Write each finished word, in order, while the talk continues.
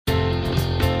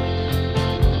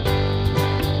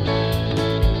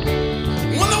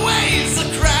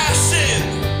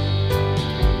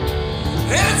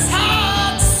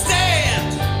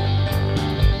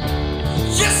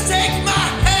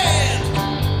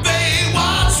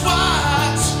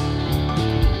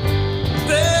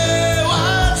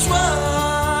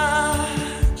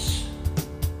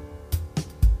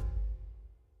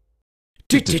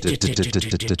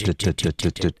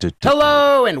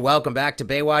Hello and welcome back to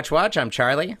Baywatch Watch. I'm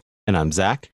Charlie. And I'm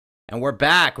Zach. And we're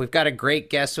back. We've got a great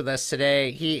guest with us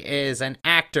today. He is an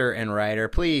actor and writer.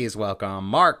 Please welcome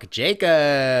Mark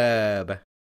Jacob.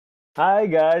 Hi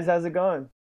guys, how's it going?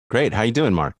 Great. How you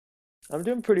doing, Mark? I'm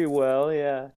doing pretty well,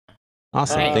 yeah.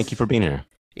 Awesome. Thank you for being here.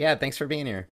 Yeah, thanks for being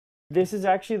here. This is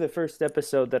actually the first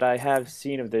episode that I have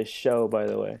seen of this show, by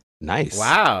the way. Nice.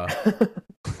 Wow.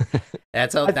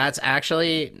 That's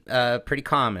actually pretty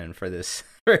common for this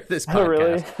podcast. Oh,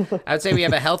 really? I would say we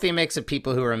have a healthy mix of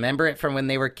people who remember it from when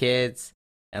they were kids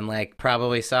and like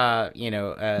probably saw,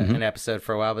 an episode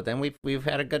for a while, but then we've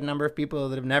had a good number of people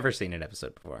that have never seen an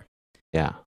episode before.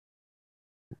 Yeah.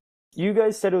 You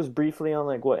guys said it was briefly on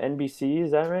NBC,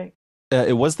 is that right?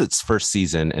 It was its first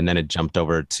season, and then it jumped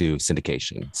over to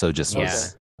syndication. So it just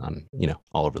was on,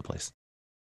 all over the place.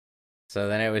 So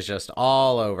then it was just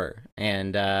all over.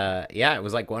 And it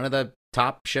was like one of the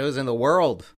top shows in the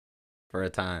world for a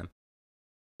time.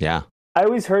 Yeah. I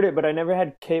always heard it, but I never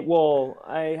had cable.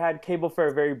 I had cable for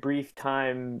a very brief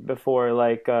time before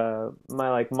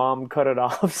my mom cut it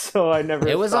off, so I never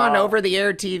It was saw on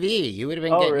over-the-air TV. You would have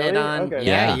been getting really? it on. Okay.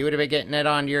 Yeah, you would have been getting it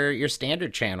on your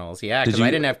standard channels. Yeah, because I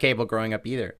didn't have cable growing up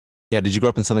either. Yeah, did you grow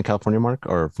up in Southern California, Mark,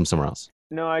 or from somewhere else?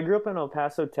 No, I grew up in El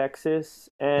Paso, Texas,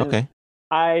 and okay.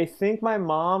 I think my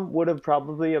mom would have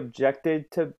probably objected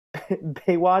to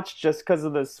Baywatch just because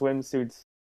of the swimsuits.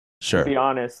 Sure. To be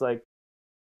honest,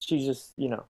 she's just,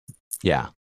 Yeah.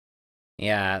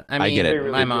 Yeah, I mean, I get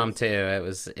it. My mom too. It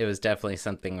was definitely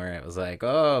something where it was like,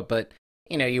 oh, but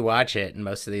you watch it, and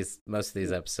most of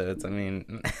these episodes, I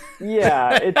mean,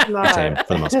 yeah, it's not same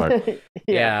for the most part.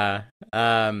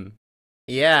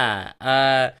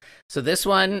 So this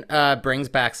one brings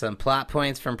back some plot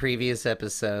points from previous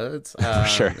episodes.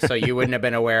 Sure. So you wouldn't have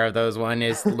been aware of those. One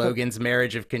is Logan's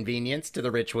marriage of convenience to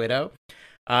the rich widow,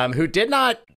 who did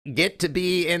not get to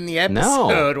be in the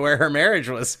episode where her marriage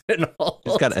was annulled.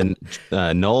 It's got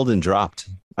annulled and dropped.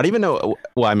 I don't even know.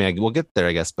 Well, I mean, we'll get there,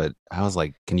 I guess. But I was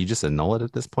like, can you just annul it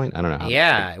at this point? I don't know how.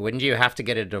 Yeah. Wouldn't you have to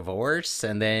get a divorce?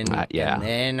 And then, and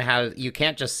then how you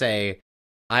can't just say,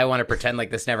 I want to pretend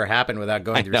like this never happened without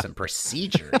going through some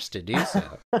procedures to do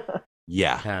so.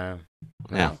 Yeah.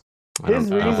 Yeah.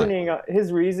 His reasoning on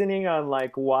his reasoning on why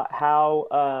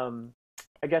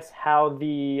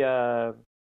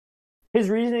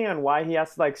he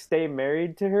has to stay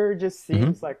married to her just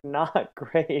seems not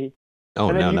great. Oh,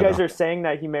 and then you guys are saying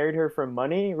that he married her for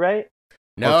money, right?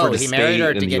 No, he married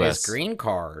her to get his green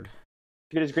card.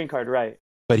 To get his green card, right.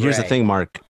 But here's the thing,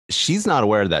 Mark. She's not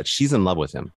aware of that. She's in love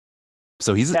with him.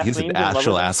 So he's an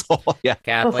actual asshole. Yeah.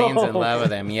 Kathleen's in love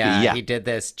with him. Yeah. He did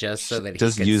this just so that he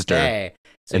could used stay.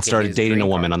 Her and started dating a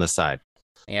woman on the side.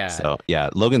 Yeah. So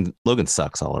Logan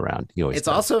sucks all around. It's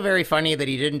also very funny that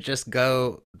he didn't just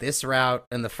go this route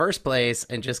in the first place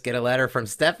and just get a letter from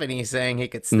Stephanie saying he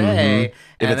could stay.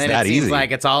 And then it seems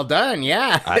like it's all done.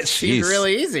 Yeah. She's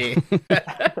really easy.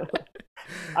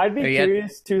 I'd be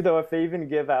curious too, though, if they even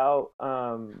give out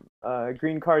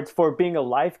green cards for being a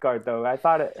lifeguard. Though I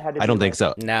thought it had to. I don't think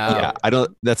so. No. Yeah, I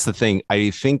don't. That's the thing.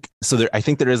 I think so. I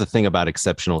think there is a thing about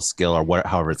exceptional skill or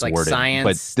however it's worded. Science,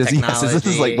 but this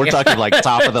is we're talking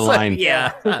top of the line.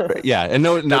 Yeah. And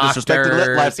no disrespect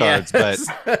to lifeguards, yes.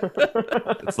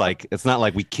 but it's not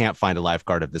like we can't find a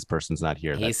lifeguard if this person's not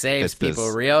here. He saves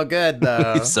people real good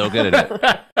though. He's so good at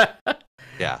it.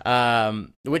 Yeah.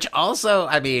 Which also,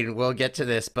 I mean, we'll get to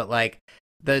this, but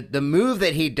the move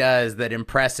that he does that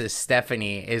impresses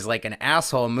Stephanie is an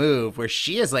asshole move where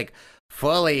she is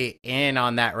fully in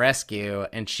on that rescue,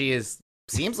 and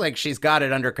seems like she's got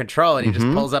it under control, and he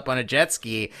just pulls up on a jet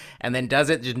ski and then does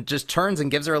it and just turns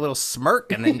and gives her a little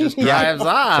smirk and then just drives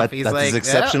off. He's that's his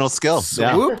exceptional skill.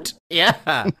 Swooped. Yeah.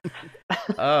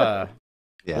 Yeah.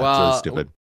 It's really stupid.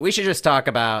 We should just talk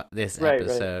about this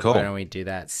episode. Right. Cool. Why don't we do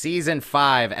that? Season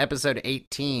 5, episode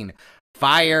 18,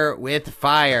 Fire with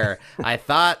Fire. I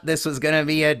thought this was going to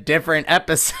be a different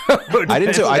episode. I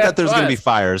did too. I thought there was going to be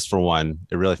fires for one.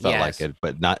 It really felt like it,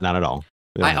 but not at all.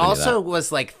 I also was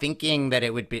thinking that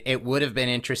it would have been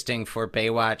interesting for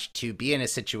Baywatch to be in a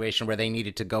situation where they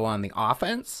needed to go on the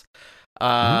offense.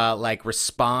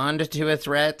 Respond to a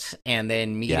threat and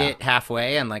then meet it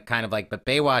halfway and but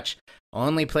Baywatch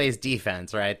only plays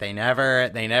defense, right? They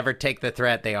never take the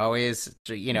threat. They always,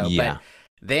 but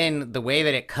then the way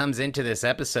that it comes into this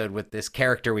episode with this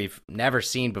character we've never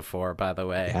seen before, by the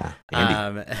way,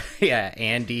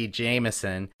 Andy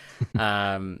Jameson,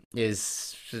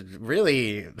 is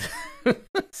really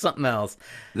something else.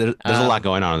 There's a lot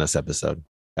going on in this episode.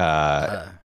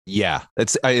 Yeah,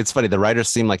 it's funny. The writers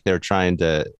seem like they're trying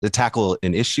to tackle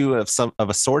an issue of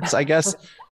a sorts, I guess.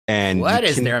 And What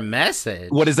is their message?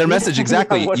 What is their message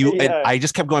exactly? Yeah. I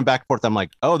just kept going back and forth. I'm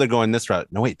like, oh, they're going this route.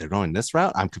 No, wait, they're going this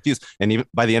route. I'm confused. And even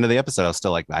by the end of the episode, I was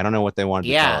still like, I don't know what they wanted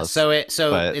to tell us.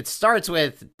 So but- it starts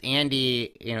with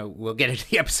Andy. We'll get into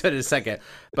the episode in a second,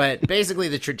 but basically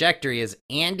the trajectory is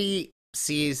Andy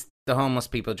sees the homeless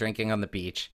people drinking on the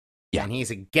beach, and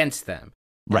he's against them.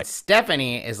 Right. And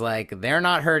Stephanie is like, they're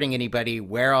not hurting anybody.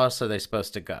 Where else are they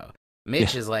supposed to go?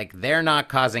 Mitch is like, they're not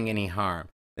causing any harm.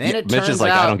 Then it Mitch turns is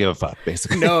like, out, I don't give a fuck,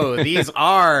 basically. no, these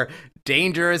are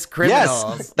dangerous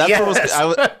criminals. Yes, that's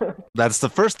what that's the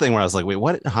first thing where I was like, wait,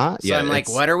 what? Huh? So I'm like,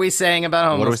 what are we saying about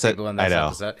homeless people in I this know.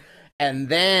 episode? And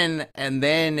then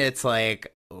it's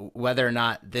like, whether or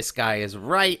not this guy is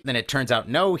right, then it turns out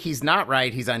no, he's not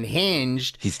right. He's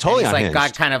unhinged. He's totally he's unhinged.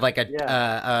 like got kind of like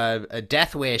a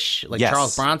death wish, like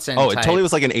Charles Bronson. Oh, it type. totally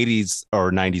was like an 80s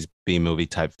or 90s B movie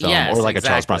type film, Yes, or like a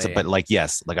Charles exactly. Bronson. But like,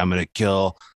 yes, like I'm gonna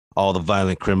kill all the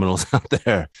violent criminals out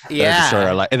there.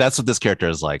 Yeah. And that's what this character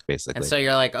is like, basically. And so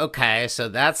you're like, okay, so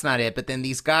that's not it. But then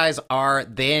these guys are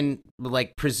then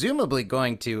like presumably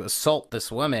going to assault this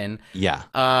woman. Yeah.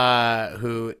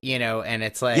 Who, and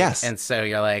it's like, Yes. and so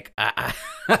you're like,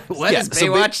 what does so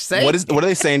Baywatch say? What are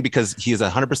they saying? Because he is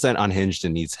 100% unhinged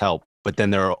and needs help. But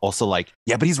then they're also like,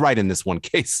 yeah, but he's right in this one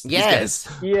case. These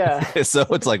Yes. Yeah. guys. So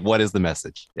it's like, what is the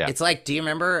message? Yeah. It's like, do you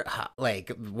remember like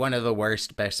one of the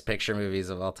worst best picture movies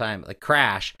of all time, like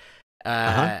Crash,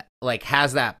 like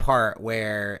has that part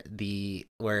where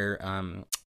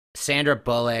Sandra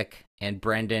Bullock and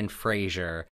Brendan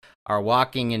Fraser are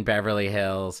walking in Beverly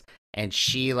Hills, and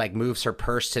she like moves her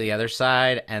purse to the other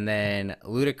side, and then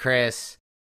Ludacris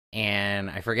and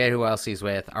I forget who else he's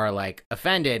with are like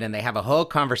offended, and they have a whole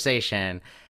conversation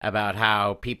about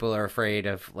how people are afraid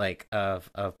of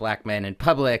black men in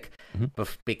public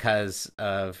because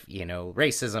of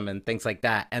racism and things like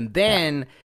that. And then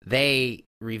they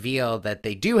reveal that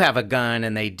they do have a gun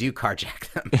and they do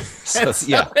carjack them.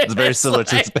 It's very similar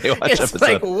to this Baywatch it's episode.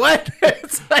 like, what?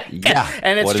 It's like,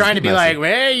 and it's what is trying the to be message? like,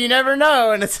 well, you never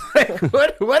know. And it's like,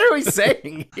 what are we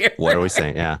saying here? What are we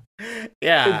saying? Yeah.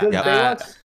 Yeah. Does Yep.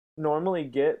 Baywatch normally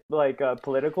get like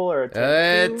political or attempt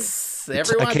to? It's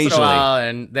every once in a occasionally. while,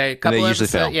 and they usually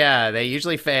fail. Yeah, they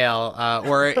usually fail,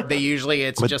 or they usually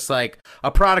it's just like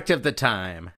a product of the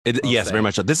time. Yes, say. very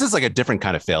much so. This is like a different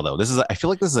kind of fail, though. I feel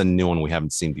like this is a new one we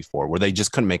haven't seen before, where they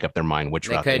just couldn't make up their mind which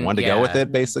route they wanted to go with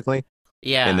it, basically.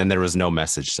 Yeah, and then there was no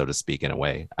message, so to speak, in a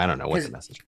way. I don't know what's the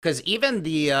message. Because even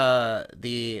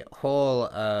the whole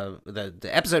the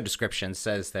episode description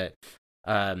says that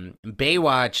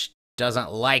Baywatch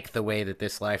doesn't like the way that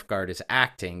this lifeguard is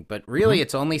acting, but really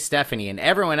it's only Stephanie, and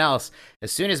everyone else,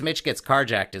 as soon as Mitch gets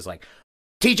carjacked, is like,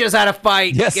 teach us how to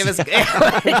fight. Yes. Give us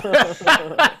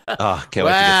Oh, can't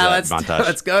wait to get to that montage.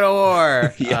 let's go to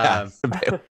war. Yeah.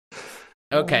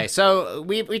 Okay, so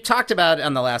we talked about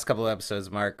on the last couple of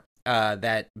episodes, Mark,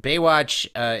 that Baywatch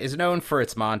is known for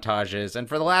its montages, and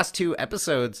for the last 2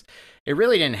 episodes, it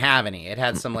really didn't have any. It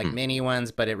had some like mini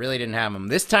ones, but it really didn't have them.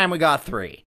 This time we got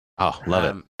 3. Oh,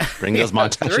 love it. Bring those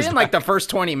montages 3 in like the first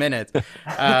 20 minutes.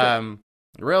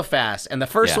 Real fast. And the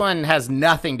first one has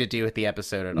nothing to do with the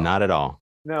episode at all. Not at all.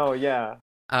 No, yeah.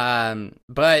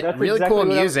 But That's really exactly cool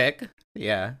what I- music.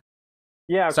 Yeah.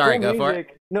 Yeah, Sorry, cool go for it.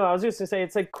 music. No, I was just gonna say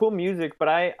it's like cool music, but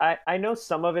I know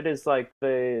some of it is like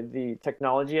the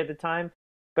technology at the time.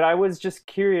 But I was just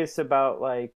curious about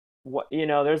like what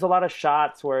there's a lot of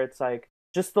shots where it's like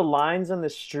just the lines on the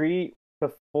street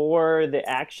before the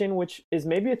action, which is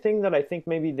maybe a thing that I think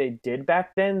maybe they did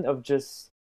back then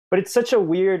but it's such a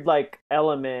weird like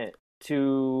element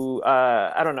to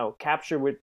I don't know, capture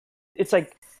with. It's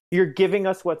like you're giving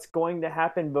us what's going to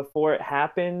happen before it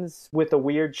happens with a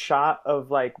weird shot of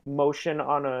like motion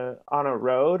on a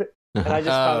road, and I just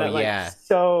found that like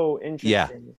so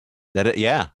interesting.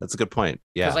 That's a good point.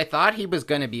 Yeah, Because I thought he was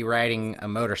going to be riding a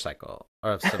motorcycle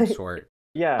of some sort.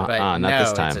 Yeah, But not no,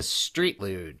 this time. it's a street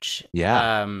luge.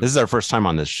 Yeah. This is our first time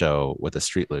on this show with a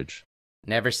street luge.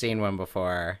 Never seen one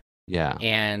before. Yeah.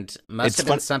 And must have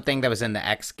been something that was in the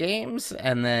X Games,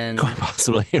 and then Quite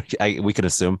possibly. We could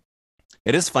assume.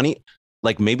 It is funny.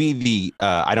 Like maybe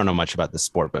I don't know much about the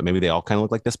sport, but maybe they all kind of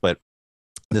look like this. But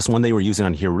this one they were using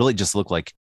on here really just looked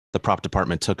like the prop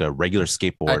department took a regular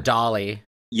skateboard. a dolly.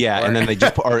 Yeah, and then they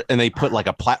just put like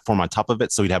a platform on top of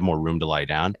it so you'd have more room to lie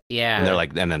down. Yeah. And they're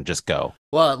like, and then just go.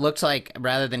 Well, it looked like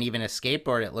rather than even a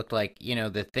skateboard, it looked like,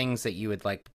 the things that you would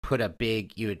like put a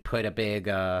big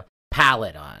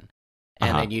pallet on.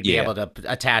 And then you'd be able to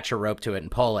attach a rope to it and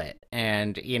pull it,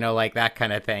 and like that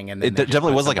kind of thing. And then It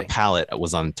definitely was like a pallet that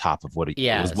was on top of what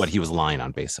he was lying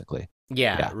on, basically.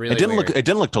 Yeah, really. It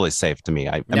didn't look totally safe to me.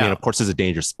 I mean, of course, it's a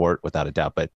dangerous sport without a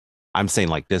doubt, but I'm saying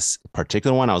like this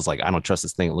particular one, I was like, I don't trust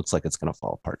this thing. It looks like it's gonna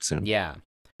fall apart soon. Yeah.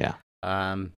 Yeah.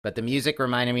 But the music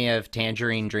reminded me of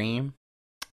Tangerine Dream.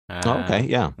 Oh, okay,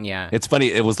 yeah. Yeah. It's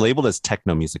funny. It was labeled as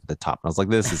techno music at the top. I was like,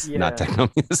 this is not Yeah. techno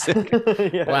music.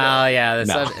 Yeah. Well, yeah,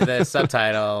 No. the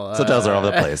subtitle. Subtitles are all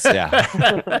over the place. Yeah.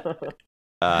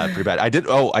 Pretty bad. I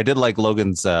did like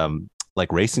Logan's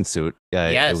like racing suit.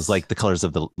 It Yes. was like the colors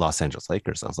of the Los Angeles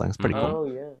Lakers. I was like, that's pretty cool.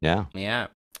 Oh yeah. Yeah.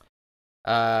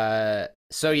 Yeah.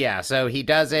 So he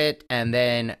does it, and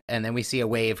then we see a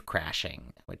wave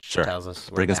crashing, which Sure. tells us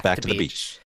we're Bring us back to the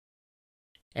beach.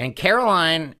 And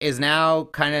Caroline is now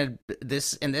kind of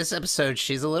in this episode.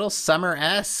 She's a little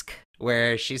Summer-esque,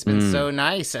 where she's been so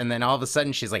nice, and then all of a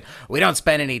sudden she's like, "We don't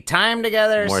spend any time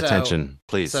together." More so, attention,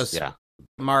 please. so Yeah.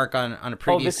 Mark on a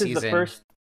previous this is season.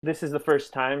 This is the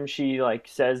first time she like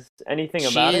says anything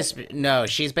about it. No,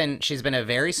 she's been a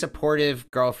very supportive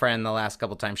girlfriend the last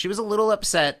couple times. She was a little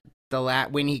upset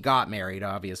when he got married,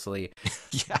 obviously.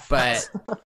 Yeah. But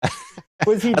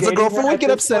Was he as a dating girlfriend her would get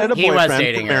this upset at a point? He was boyfriend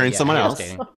dating for her, marrying yeah, someone he was else.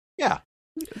 dating. Yeah.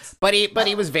 But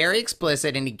he was very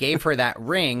explicit, and he gave her that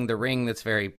ring, the ring that's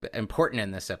very important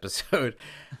in this episode,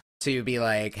 to be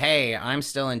like, "Hey, I'm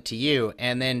still into you."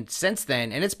 And then since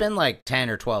then, and it's been like 10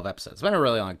 or 12 episodes. It's been a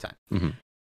really long time. Mhm.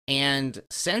 And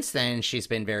since then, she's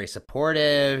been very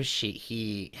supportive.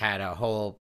 He had a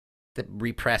whole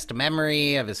repressed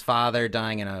memory of his father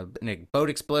dying in a boat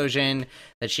explosion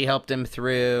that she helped him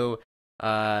through.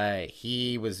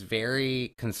 He was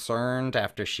very concerned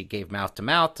after she gave mouth to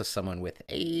mouth to someone with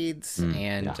AIDS,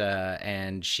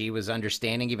 and she was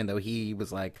understanding, even though he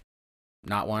was like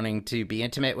not wanting to be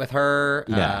intimate with her.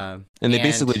 Yeah. And they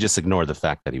basically just ignored the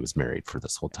fact that he was married for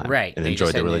this whole time. Right. And they enjoyed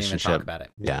just the didn't even relationship. talk about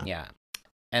it. Yeah. Yeah.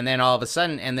 And then all of a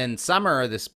sudden, Summer,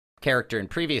 this character in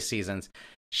previous seasons,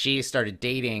 she started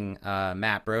dating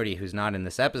Matt Brody, who's not in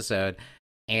this episode.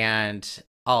 And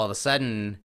all of a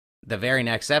sudden, the very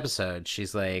next episode,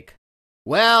 she's like,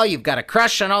 "Well, you've got a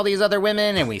crush on all these other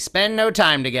women, and we spend no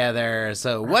time together.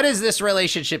 So what is this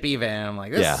relationship even?" I'm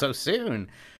like, this is so soon.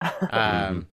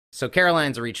 So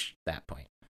Caroline's reached that point.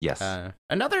 Yes.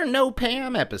 Another no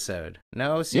Pam episode.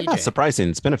 No CJ. Yeah, surprising.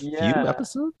 It's been a few Yeah.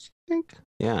 episodes, I think.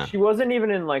 Yeah. She wasn't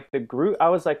even in like the group. I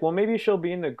was like, well, maybe she'll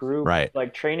be in the group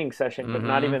like training session, but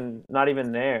not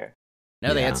even there.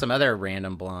 No, they had some other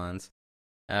random blondes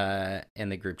in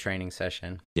the group training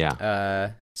session.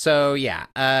 Yeah.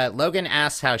 Logan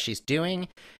asks how she's doing,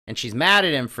 and she's mad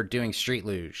at him for doing street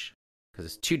luge because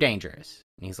it's too dangerous.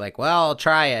 And he's like, "Well, I'll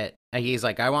try it." And he's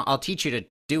like, "I'll teach you to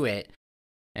do it."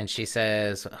 And she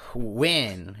says,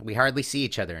 "When? We hardly see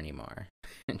each other anymore."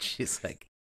 And she's like,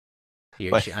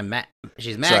 I'm mad.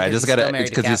 She's mad. Sorry, I just gotta, it's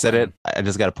because you said it, I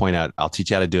just gotta point out, "I'll teach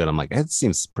you how to do it." I'm like, it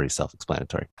seems pretty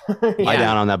self-explanatory. Lie Yeah.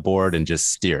 down on that board and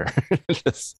just steer.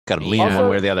 Just kind of lean Also- one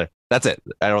way or the other. That's it.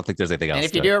 I don't think there's anything else. And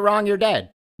if you to do it wrong, you're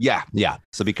dead. Yeah.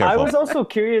 So be I careful. was also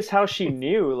curious how she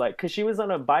knew, like, because she was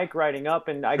on a bike riding up,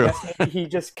 and I guess maybe he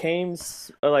just came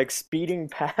like speeding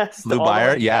past, Flew all by the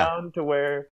her, way yeah. down to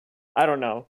where, I don't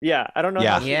know. Yeah, I don't know.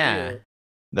 Yeah. How she Yeah. knew.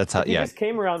 That's how. He Yeah. just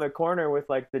came around the corner with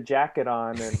like the jacket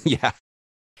on, and Yeah.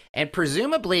 And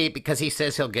presumably, because he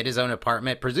says he'll get his own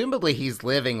apartment, presumably he's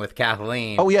living with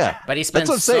Kathleen. Oh yeah. But he That's spends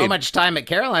what I'm so saying. much time at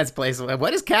Caroline's place.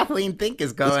 What does Kathleen think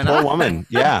is This going poor on? woman.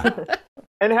 Yeah.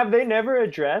 and have they never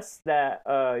addressed that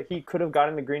he could have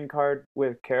gotten the green card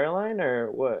with Caroline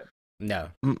or what? No.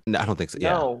 No, I don't think so.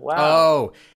 Yeah. No, wow.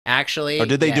 Oh, actually. Or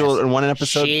did they do yes. it in one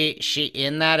episode? She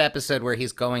in that episode where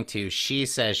he's going to, she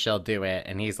says she'll do it,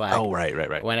 and he's like, Oh, right.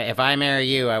 if I marry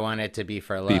you, I want it to be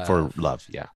for love. Be for love.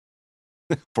 Yeah.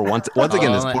 For once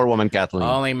again, this poor woman, Kathleen.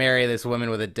 I'll only marry this woman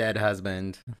with a dead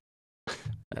husband,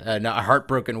 a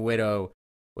heartbroken widow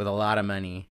with a lot of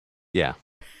money. Yeah.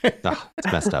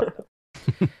 It's messed up.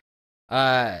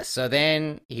 So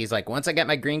then he's like, once I get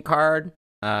my green card,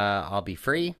 I'll be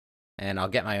free and I'll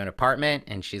get my own apartment.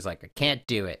 And she's like, I can't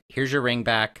do it. Here's your ring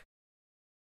back.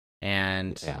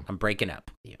 And I'm breaking up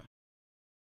with you.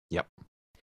 Yep.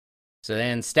 So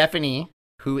then Stephanie,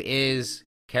 who is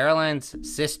Caroline's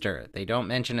sister, they don't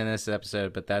mention in this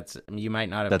episode, but you might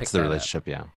not have That's picked the that up. relationship.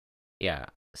 Yeah. Yeah.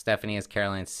 Stephanie is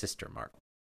Caroline's sister, Mark.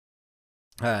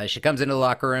 She comes into the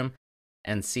locker room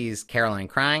and sees Caroline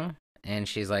crying. And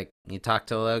she's like, you talked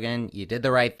to Logan, you did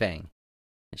the right thing.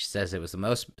 And she says it was the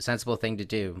most sensible thing to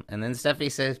do. And then Stephanie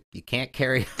says, you can't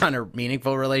carry on a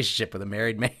meaningful relationship with a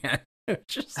married man.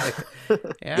 Just like,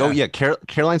 yeah. Oh, yeah.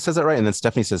 Caroline says it right. And then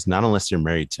Stephanie says, not unless you're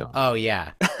married to him. Oh,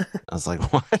 yeah. I was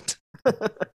like, what?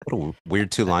 What a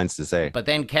weird two lines to say. But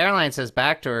then Caroline says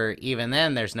back to her, even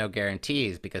then, there's no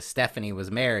guarantees because Stephanie was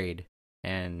married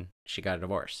and she got a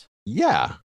divorce.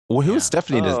 Yeah. Well, who is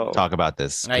Stephanie Oh. to talk about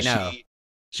this? I know.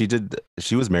 She did.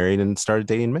 She was married and started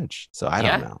dating Mitch. So I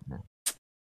don't know.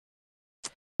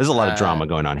 There's a lot of drama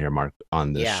going on here, Mark,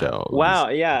 on this show. Wow.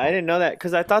 Yeah, I didn't know that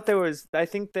because I thought there was. I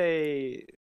think they,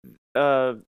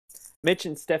 Mitch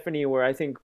and Stephanie were. I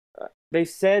think they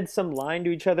said some line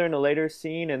to each other in a later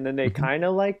scene, and then they kind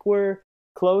of like were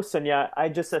close. And yeah, I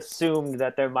just assumed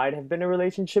that there might have been a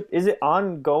relationship. Is it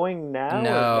ongoing now?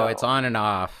 No, it's on and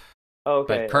off.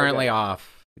 Okay. But currently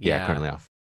off. Yeah, currently off.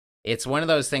 It's one of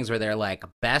those things where they're like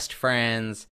best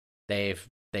friends. They've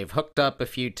hooked up a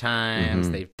few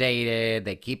times. They've dated.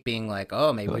 They keep being like,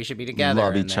 oh, maybe we should be together.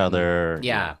 Love each other.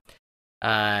 Yeah.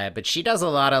 But she does a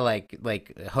lot of like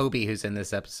Hobie, who's in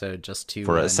this episode, just to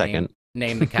for a second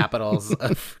name the capitals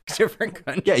of different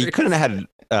countries. Yeah, you couldn't have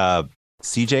had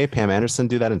CJ Pam Anderson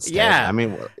do that instead. Yeah. I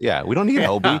mean, yeah, we don't need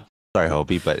Hobie. Sorry,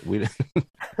 Hobie, but we.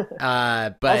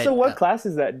 But also, what class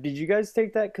is that? Did you guys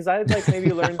take that? Because I like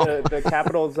maybe learned the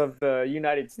capitals of the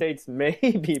United States,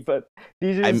 maybe, but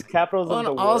these are just capitals of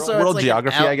the world. Also, world like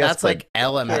geography, I guess. That's like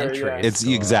elementary. Sure, yeah. It's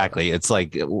exactly. It's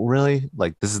like really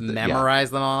like this is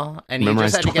memorize them all, and he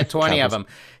just had to get 20 of them.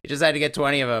 He just had to get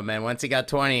 20 of them, and once he got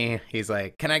 20, he's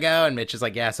like, "Can I go?" And Mitch is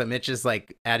like, "Yeah." So Mitch is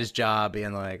like at his job,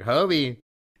 being like, "Hobie,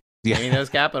 he knows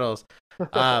capitals."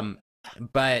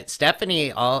 But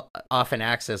Stephanie often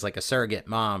acts as like a surrogate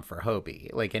mom for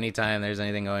Hobie. Like anytime there's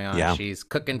anything going on, she's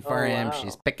cooking for him. Wow.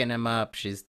 She's picking him up.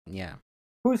 Who's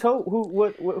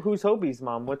Hobie's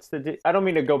mom? What's the? I don't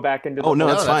mean to go back into. Oh no,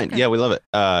 that's fine. Okay. Yeah, we love it.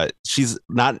 She's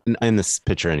not in this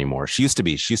picture anymore. She used to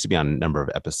be. She used to be on a number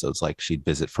of episodes. Like she'd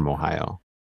visit from Ohio,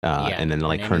 and then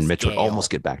like her and Mitch would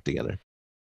almost get back together.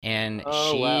 And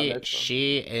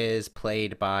she is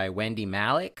played by Wendy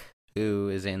Malick, who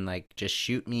is in like Just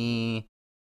Shoot Me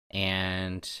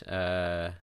and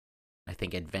I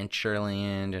think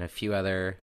Adventureland and a few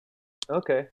other.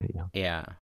 Okay. Yeah.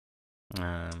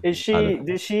 Is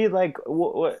she like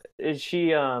what is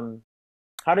she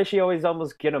how does she always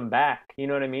almost get him back? You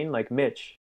know what I mean? Like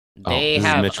Mitch. They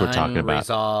have Mitch we're talking about.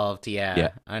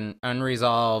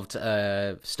 Unresolved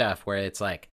stuff where it's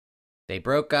like they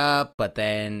broke up, but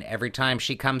then every time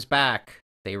she comes back,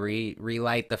 they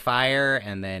relight the fire,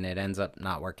 and then it ends up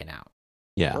not working out.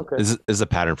 Yeah, okay. This is a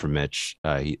pattern for Mitch,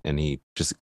 and he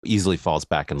just easily falls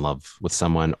back in love with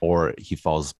someone, or he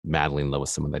falls madly in love with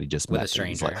someone that he just met. With a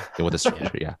stranger. With a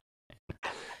stranger, yeah.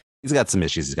 He's got some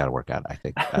issues he's got to work out, I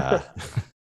think.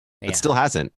 It still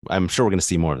hasn't. I'm sure we're going to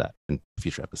see more of that in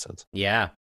future episodes. Yeah.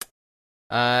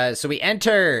 So we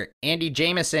enter Andy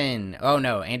Jameson. Oh,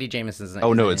 no, Andy Jameson's not.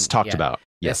 Oh, no, it's talked about.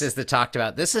 Yes. This is the talked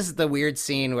about. This is the weird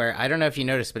scene where, I don't know if you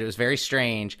noticed, but it was very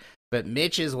strange. But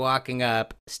Mitch is walking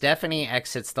up. Stephanie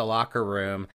exits the locker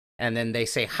room, and then they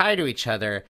say hi to each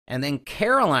other. And then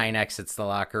Caroline exits the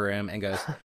locker room and goes,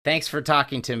 "Thanks for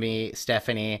talking to me,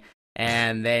 Stephanie."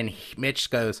 And then Mitch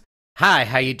goes, "Hi,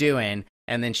 how you doing?"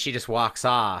 And then she just walks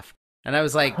off. And I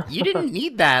was like, you didn't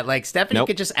need that. Like, Stephanie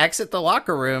could just exit the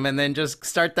locker room and then just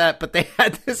start that. But they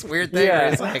had this weird thing where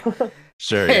it's like,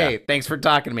 sure, hey, thanks for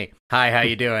talking to me. Hi, how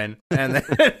you doing? And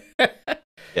then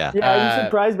yeah, I'm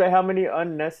surprised by how many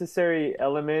unnecessary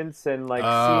elements and like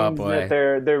scenes that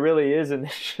there really is in the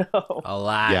show. A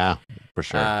lot. Yeah, for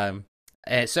sure.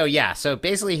 So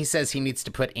basically he says he needs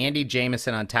to put Andy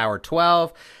Jameson on Tower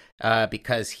 12.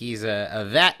 Because he's a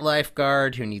vet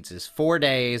lifeguard who needs his 4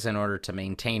 days in order to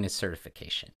maintain his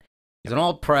certification. He's an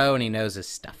old pro and he knows his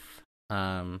stuff.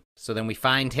 So then we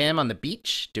find him on the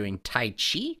beach doing Tai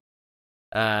Chi.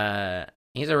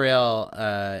 He's a real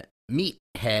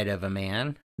meathead of a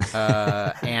man.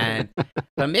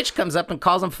 But Mitch comes up and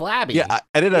calls him flabby. Yeah,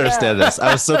 I didn't understand this.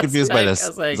 I was so confused by this. I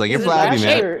was like, you're flabby,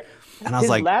 man. And I was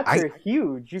like, lats are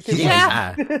huge. You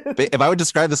can if I would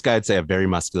describe this guy, I'd say a very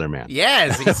muscular man.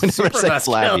 Yes, he's super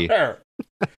muscular.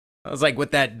 I was like,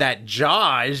 with that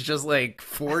jaw is just like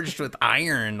forged with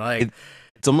iron. Like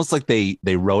it's almost like they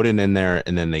wrote it in there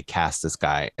and then they cast this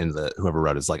guy, and whoever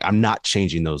wrote it is like, I'm not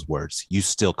changing those words. You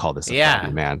still call this a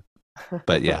flabby man.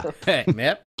 But yeah.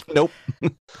 Yep. Nope.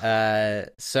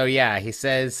 So yeah, he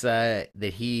says that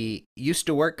he used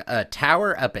to work a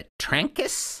tower up at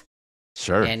Trancas.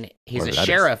 Sure. And he's a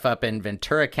sheriff up in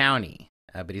Ventura County,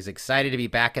 but he's excited to be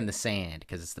back in the sand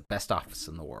because it's the best office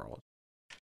in the world.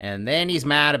 And then he's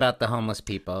mad about the homeless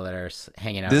people that are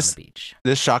hanging out on the beach.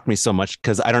 This shocked me so much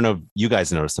because I don't know if you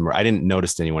guys noticed them, or I didn't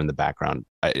notice anyone in the background.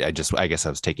 I guess I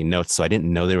was taking notes, so I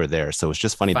didn't know they were there. So it's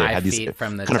just funny. They had these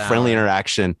kind of friendly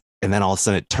interaction, and then all of a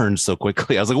sudden it turned so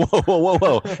quickly. I was like,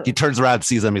 whoa. He turns around,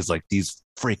 sees them. He's like, these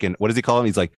freaking, what does he call them?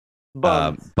 He's like,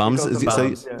 bums. Is he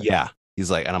bums, yeah. He's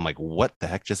like, and I'm like, what the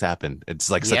heck just happened? It's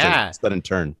like such a sudden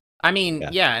turn. I mean,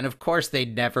 yeah, and of course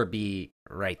they'd never be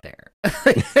right there.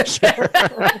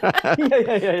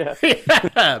 Yeah.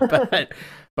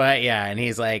 But yeah, and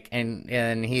he's like,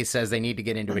 and he says they need to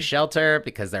get into a shelter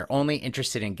because they're only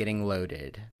interested in getting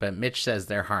loaded. But Mitch says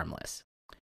they're harmless.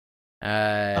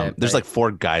 There's But- like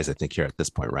 4 guys, I think, here at this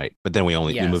point, right? But then we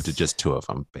moved to Yes. just 2 of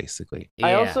them, basically. yeah.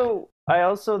 I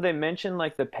also they mentioned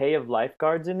like the pay of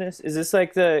lifeguards in this. Is this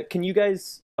like can you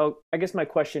guys I guess my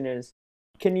question is,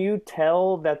 can you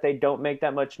tell that they don't make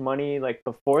that much money like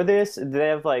before this? Do they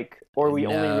have like, or we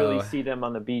only really No. see them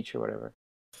on the beach or whatever?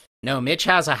 No, Mitch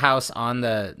has a house on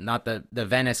not the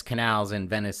Venice canals in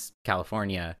Venice,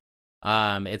 California.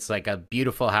 It's like a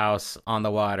beautiful house on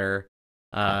the water.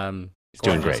 He's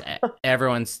doing gorgeous. great.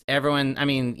 Everyone, I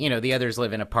mean, you know, the others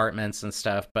live in apartments and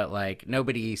stuff, but like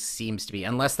nobody seems to be,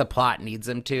 unless the plot needs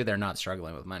them to, they're not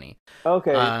struggling with money.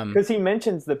 Okay, because he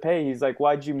mentions the pay. He's like,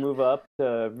 "Why'd you move up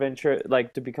to venture,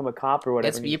 like to become a cop or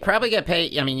whatever?" You probably get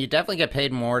paid. I mean, you definitely get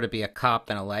paid more to be a cop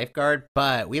than a lifeguard.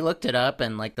 But we looked it up,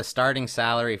 and like the starting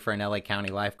salary for an LA County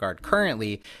lifeguard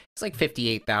currently is like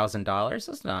 $58,000.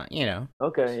 That's not, you know.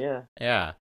 Okay, yeah.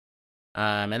 Yeah.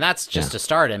 And that's just a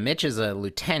start. And Mitch is a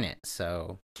lieutenant,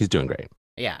 so He's doing great.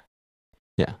 yeah.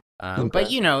 Yeah. Okay.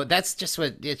 But you know, that's just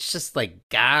what it's just like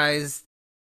guys,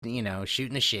 you know,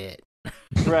 shooting the shit.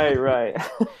 Right.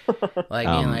 Like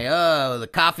being like, oh, the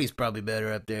coffee's probably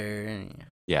better up there.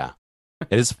 Yeah.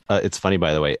 It is. It's funny,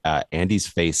 by the way. Andy's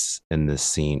face in this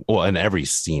scene, well, in every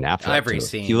scene after that, Every too,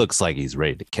 scene. he looks like he's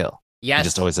ready to kill. Yes. He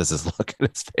just always has this look at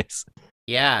his face.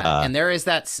 Yeah, and there is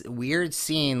that weird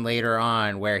scene later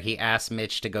on where he asks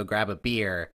Mitch to go grab a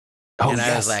beer. Oh, and yes.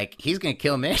 I was like, he's going to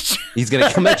kill Mitch. He's going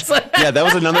to kill Mitch. It's like- Yeah, that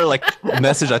was another like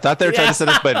message. I thought they were trying to send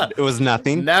us, but it was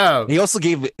nothing. No. He also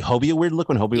gave Hobie a weird look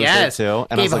when Hobie Yes. was there too.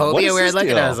 And I Gave was like, what Hobie is a weird this look, and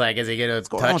deal? I was like, is he going to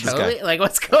going on touch with this guy? Hobie? Like,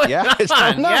 what's going Yeah, I don't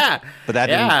on? know. Yeah. But that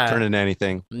Yeah. didn't turn into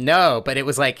anything. No, but it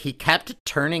was like he kept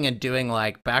turning and doing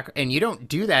like back, and you don't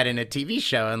do that in a TV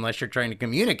show unless you're trying to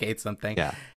communicate something.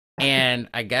 Yeah. And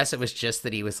I guess it was just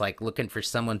that he was like looking for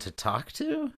someone to talk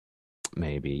to.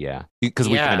 Maybe, yeah. Because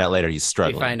we Yeah. find out later he's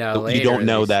struggling. find out You later don't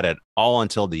know that that at all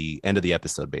until the end of the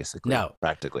episode, basically. No.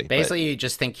 Practically. But- Basically, you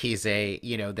just think he's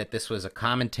that this was a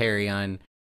commentary on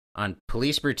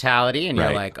police brutality, and you're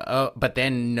Right. like, oh, but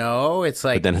then no, it's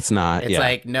like but then it's not. it's yeah.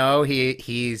 like no,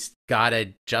 he's got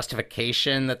a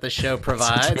justification that the show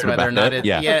provides, weird whether or about not it. it's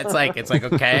Yeah. it's like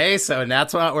okay, so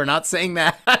that's why we're not saying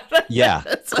that. Yeah.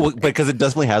 It's Well, like- because it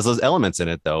definitely has those elements in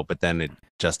it, though. But then it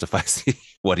justifies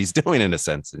what he's doing in a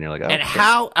sense, and you're like, oh, and okay.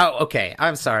 how? Oh, okay.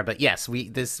 I'm sorry, but yes,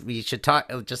 we should talk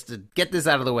just to get this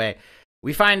out of the way.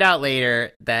 We find out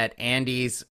later that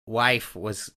Andy's wife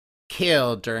was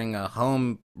killed during a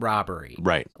home robbery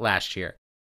Right. last year,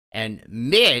 and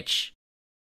Mitch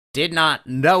did not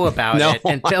know about No, it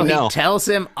until I know. he tells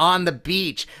him on the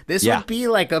beach. This Yeah. would be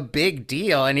like a big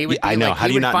deal, and he would Yeah, be I know. like, How do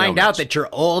he you would not know, find out Mitch? that your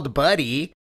old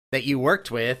buddy that you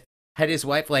worked with had his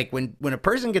wife. Like when a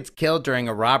person gets killed during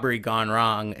a robbery gone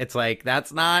wrong, it's like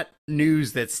that's not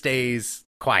news that stays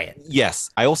quiet. Yes.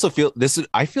 I also feel this.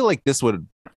 I feel like this would.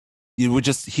 He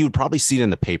would probably see it in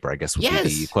the paper, I guess would be Yes.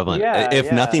 the equivalent, Yeah, if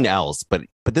yeah. nothing else. But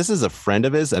this is a friend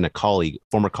of his and a colleague,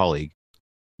 former colleague.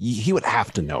 He would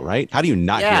have to know, right? How do you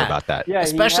not hear Yeah. about that? Yeah, he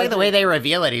Especially the way hasn't- they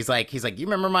reveal it. He's like, you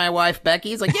remember my wife Becky?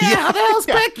 He's like, yeah, how the hell's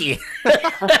Yeah. Becky?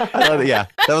 Yeah,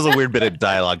 that was a weird bit of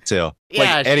dialogue too.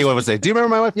 Yeah, Like anyone would say, "Do you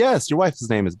remember my wife?" Yes, your wife's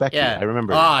name is Becky. Yeah. I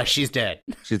remember. Oh, she's dead.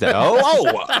 She's dead.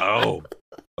 Oh.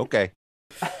 Okay.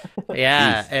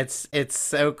 Yeah, it's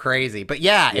so crazy. But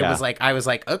yeah, it Yeah. was like I was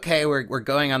like, okay, we're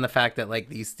going on the fact that like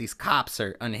these cops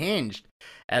are unhinged.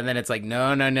 And then it's like,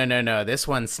 no. This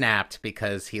one snapped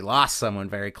because he lost someone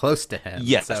very close to him.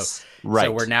 Yes. So, right.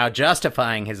 so we're now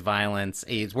justifying his violence.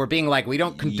 We're being like, we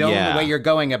don't condone the way you're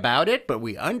going about it, but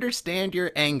we understand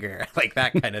your anger. Like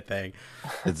that kind of thing.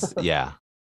 It's yeah.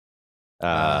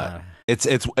 It's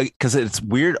because it's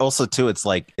weird also too. It's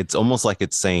like it's almost like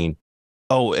it's saying,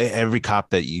 oh, every cop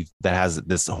that has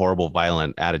this horrible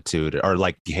violent attitude or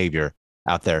like behavior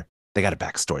out there, they got a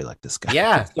backstory like this guy.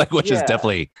 Yeah. Like which is Yeah.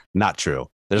 definitely not true.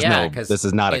 There's Yeah, no. 'cause This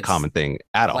is not a it's common thing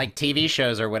at all. like TV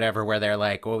shows or whatever where they're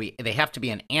like, well, they have to be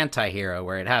an anti-hero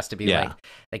where it has to be Yeah. like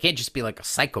they can't just be like a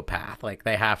psychopath. Like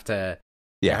they have to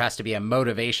Yeah. there has to be a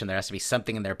motivation, there has to be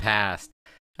something in their past.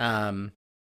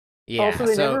 Yeah. Also,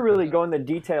 they so, never really go into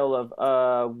detail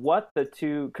of what the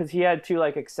two, because he had two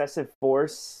like excessive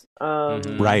force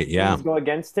Mhm. Right, yeah. things go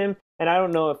against him, and I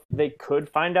don't know if they could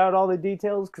find out all the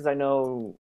details because I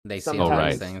know they see sometimes all right.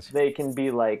 these things. they can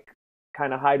be like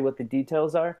kind of hide what the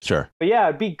details are. Sure. But yeah,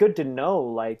 it'd be good to know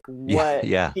like what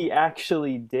Yeah. he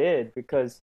actually did,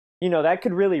 because that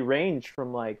could really range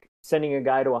from like sending a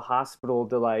guy to a hospital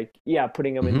to like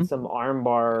putting him in some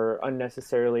armbar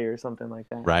unnecessarily or something like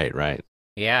that. Right.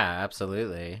 Yeah,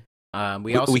 absolutely.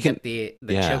 We also get the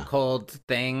chokehold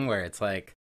thing where it's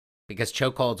like, because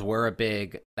chokeholds were a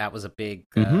big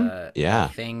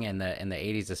thing in the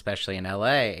 80s, especially in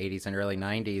LA, 80s and early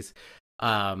 90s.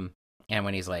 And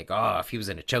when he's like, oh, if he was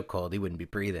in a chokehold, he wouldn't be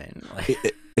breathing.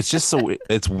 It's just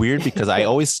it's weird because I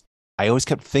always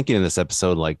kept thinking in this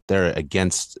episode, like they're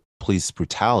against police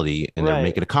brutality and they're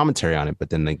making a commentary on it. But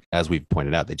then as we've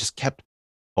pointed out, they just kept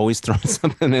always throwing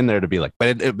something in there to be like,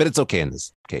 but it's okay in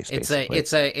this case. It's the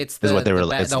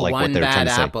one bad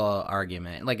apple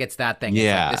argument. Like it's that thing.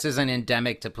 Yeah. Like, this isn't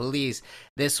endemic to police.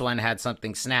 This one had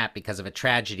something snap because of a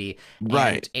tragedy.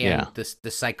 Right. And the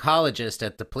psychologist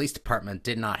at the police department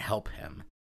did not help him.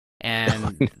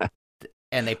 And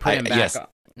and they put him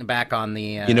back on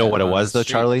the you know what it was though,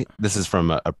 Charlie? This is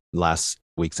from last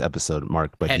week's episode,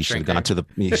 Mark, but he should have gone to the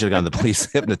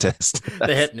police hypnotist.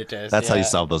 The hypnotist. That's how you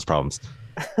solve those problems.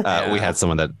 We had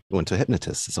someone that went to a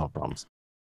hypnotist to solve problems.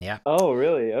 Yeah. Oh,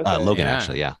 really? Okay. Logan,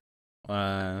 actually, yeah.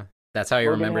 That's how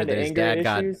you remember that his dad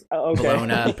got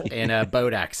blown up in a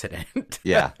boat accident.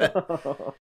 Yeah.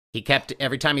 He kept,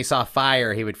 every time he saw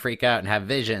fire, he would freak out and have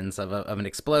visions of an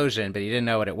explosion, but he didn't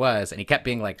know what it was. And he kept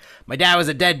being like, my dad was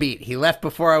a deadbeat. He left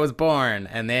before I was born.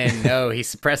 And then, he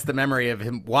suppressed the memory of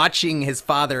him watching his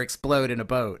father explode in a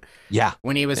boat. Yeah.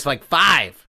 When he was like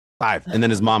 5. And then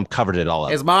his mom covered it all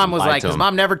up. His mom was like, his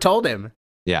mom never told him.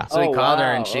 Yeah. So he called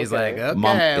her and she's like,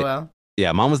 okay, well.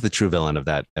 Yeah, mom was the true villain of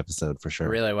that episode for sure. It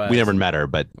really was. We never met her,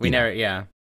 but but yeah.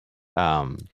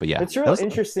 But yeah, it's real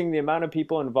interesting the amount of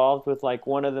people involved with like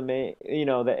one of the main,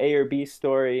 the A or B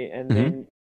story, and then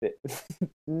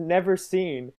never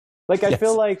seen. Like I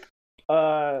feel like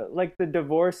the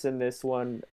divorce in this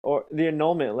one or the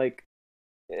annulment, like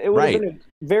it would have been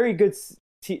a very good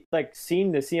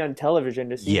scene to see on television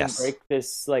to see them break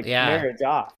this marriage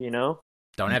off.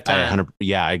 Don't have time.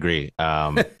 I agree.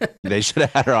 They should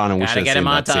have had her on, and gotta get a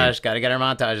montage. Gotta get our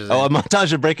montages. Oh, a montage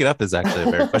to break it up is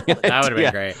actually very funny. That would have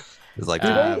been great. It's like,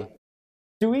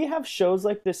 do we have shows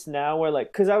like this now where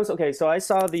because so I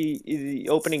saw the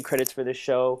opening credits for this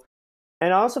show,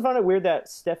 and I also found it weird that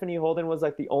Stephanie Holden was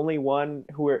like the only one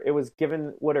who it was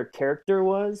given what her character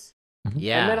was.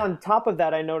 Yeah. And then on top of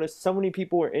that, I noticed so many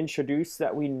people were introduced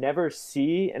that we never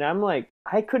see, and I'm like,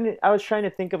 I was trying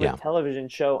to think of a television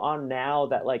show on now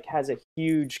that like has a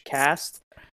huge cast,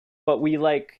 but we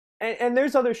and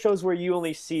there's other shows where you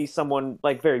only see someone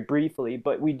like very briefly,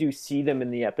 but we do see them in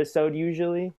the episode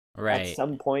usually. Right. At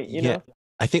some point, you know.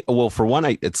 I think, well, for one,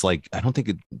 it's like, I don't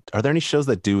think, are there any shows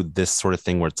that do this sort of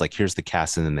thing where it's like, here's the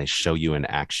cast and then they show you in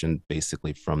action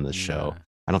basically from the show?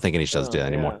 I don't think any shows do that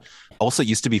anymore. Also, it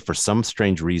used to be, for some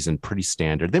strange reason, pretty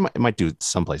standard. They might do it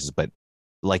some places, but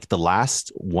like the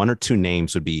last one or two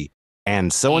names would be,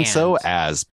 and so-and-so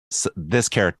as this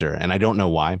character. And I don't know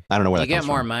why. I don't know where that comes from. You get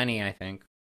more money, I think.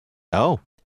 Oh,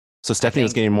 so Stephanie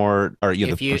was getting more, or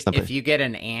if you get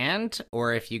an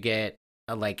or if you get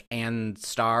and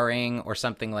starring or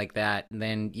something like that,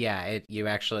 then it's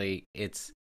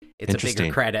a bigger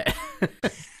credit.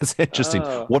 It's interesting.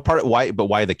 What part?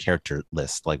 Why the character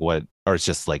list? Like what? Or it's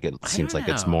just like it seems like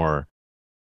it's more.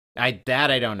 I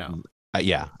don't know. I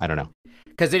don't know.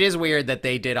 Because it is weird that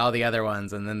they did all the other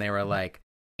ones and then they were like,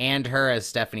 and her as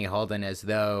Stephanie Holden as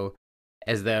though.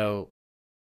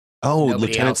 Oh,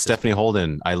 Lieutenant Stephanie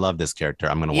Holden. I love this character.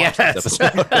 I'm going to watch this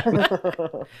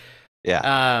episode.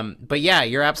 Yeah. But yeah,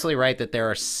 you're absolutely right that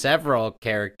there are several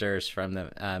characters from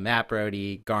the Matt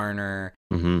Brody, Garner,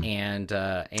 and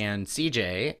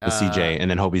CJ. CJ, and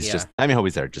then Hobie's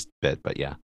Hobie's there just a bit, but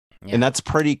yeah. And that's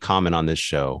pretty common on this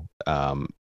show.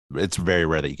 It's very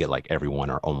rare that you get like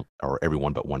everyone or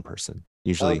everyone but one person.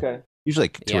 Usually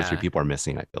two or three people are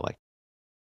missing, I feel like.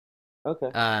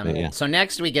 Okay. So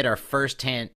next we get our first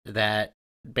hint that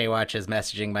Baywatch's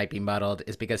messaging might be muddled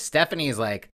is because Stephanie's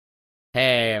like,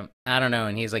 hey, I don't know.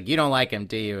 And he's like, you don't like him,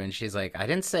 do you? And she's like, I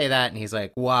didn't say that. And he's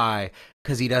like, why?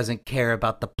 Because he doesn't care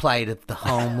about the plight of the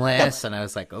homeless. And I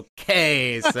was like,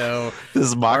 okay, so. This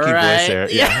is Maki voice there.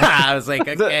 Yeah. I was like,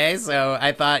 okay, so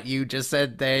I thought you just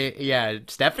said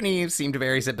Stephanie seemed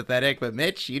very sympathetic, but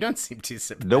Mitch, you don't seem too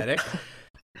sympathetic. Nope.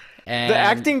 And the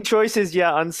acting choices,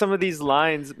 on some of these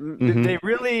lines, they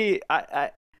really,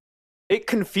 it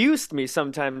confused me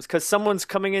sometimes because someone's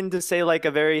coming in to say like a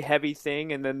very heavy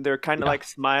thing and then they're kind of like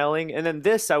smiling. And then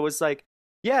I was like,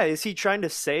 is he trying to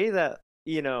say that,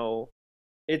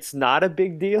 it's not a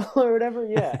big deal or whatever?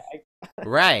 Yeah.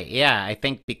 Right. Yeah. I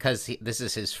think because this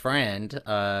is his friend,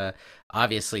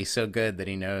 obviously so good that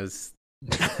he knows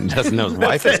Doesn't know his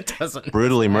wife is Doesn't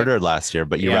brutally murdered last year,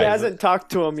 but you're He right. hasn't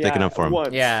talked to him yet. Sticking up for him.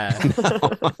 Once. Yeah.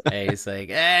 Hey, he's like,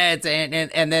 it's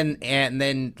and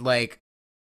then like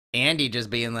Andy just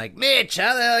being like, Mitch,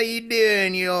 how the hell you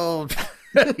doing, you old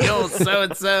so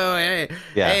and so? Hey,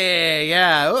 Yeah. hey,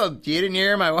 yeah. Oh, you didn't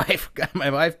hear my wife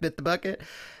bit the bucket.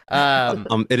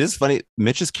 It is funny.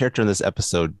 Mitch's character in this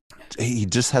episode, he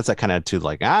just has that kind of attitude,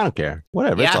 like, I don't care,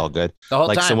 whatever, it's Yeah. all good. The whole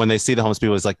Like, time. so when they see the homeless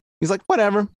people, he's like,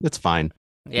 whatever, it's fine.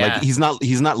 Yeah. Like, he's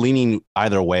not leaning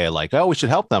either way, like, oh, we should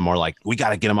help them, or like, we got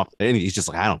to get them up. And he's just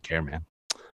like, I don't care, man.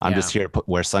 I'm Yeah. just here to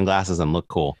wear sunglasses and look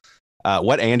cool.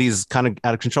 What Andy's kind of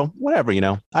out of control, whatever, I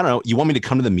don't know. You want me to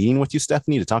come to the meeting with you,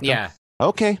 Stephanie, to talk to him? Yeah.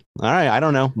 Okay. All right. I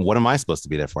don't know. What am I supposed to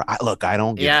be there for? I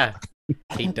don't give a Yeah.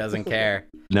 fuck. He doesn't care.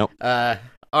 Nope.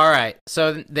 All right.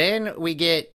 So then we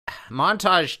get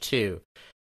montage 2,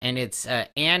 and it's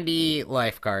Andy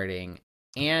lifeguarding,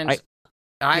 and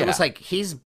I was yeah. like,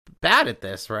 he's bad at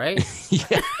this, right?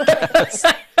 Yes.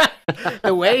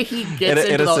 The way he gets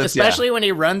In into a the, sense, yeah. especially when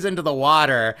he runs into the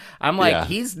water, I'm like, Yeah.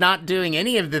 he's not doing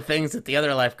any of the things that the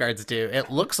other lifeguards do. It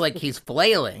looks like he's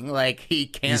flailing, like he He's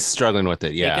can't, struggling with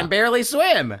it. he Yeah. can barely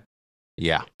swim.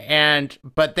 Yeah.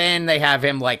 But then they have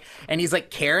him like, and he's like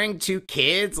carrying 2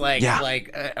 kids like Yeah.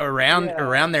 around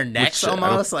their necks Which, I don't-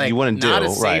 almost, like you wouldn't not do,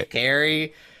 a safe right.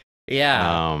 carry.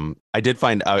 Yeah. I did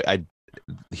find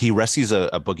he rescues a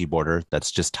boogie boarder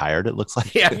that's just tired, it looks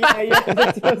like. Yeah. Yeah,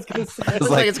 that's what I was gonna say. I was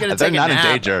Looks like it's gonna they're take a not in nap.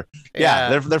 danger. Yeah,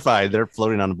 they're fine. They're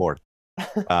floating on the board.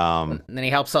 And then he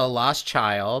helps a lost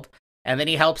child, and then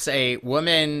he helps a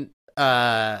woman,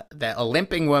 a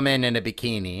limping woman in a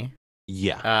bikini.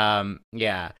 Yeah.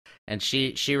 Yeah, and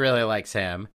she really likes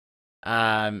him.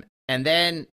 And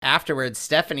then afterwards,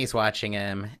 Stephanie's watching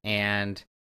him and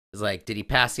is like, "Did he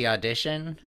pass the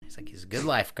audition?" He's like, "He's a good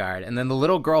lifeguard." And then the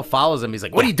little girl follows him. He's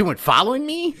like, "What are you doing? Following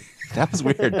me?" That was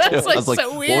weird too. That's, like, I was like, so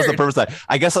what was the weird. purpose of that?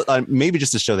 I guess maybe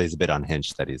just to show that he's a bit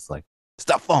unhinged, that he's like,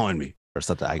 stop following me or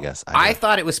something, I guess. I I don't know.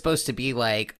 thought it was supposed to be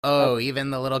like, oh,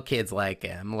 even the little kids like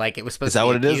him. Like it was supposed Is that to be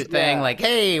what a it is? cute thing. Yeah. Like,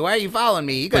 hey, why are you following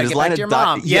me? You But gotta his get line back of to your di-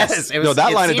 mom. Yes. it was. No,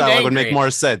 that it line of seemed dialogue would make angry.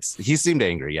 more sense. He seemed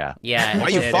angry, yeah. Yeah. Why are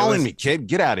it you did. It following was- me, kid?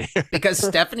 Get out of here. Because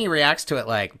Stephanie reacts to it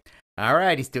like, all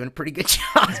right, he's doing a pretty good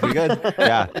job. Pretty good.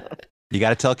 Yeah. You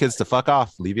got to tell kids to fuck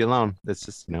off. Leave you alone. That's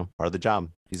just, part of the job.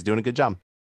 He's doing a good job.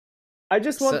 I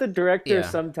just want So- the director yeah.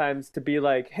 sometimes to be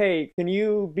like, "Hey, can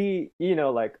you be,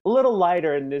 like a little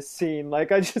lighter in this scene?"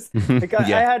 Like I just, like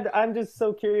Yeah. I'm just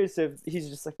so curious if he's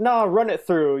just like, "No, run it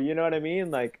through." You know what I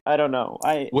mean? Like I don't know.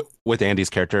 With Andy's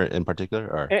character in particular,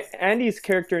 or Andy's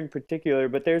character in particular,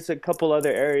 but there's a couple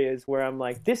other areas where I'm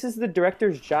like, this is the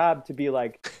director's job to be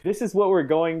like, this is what we're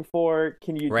going for.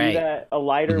 Can you Right. do that a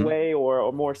lighter Mhm. way or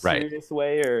a more Right. serious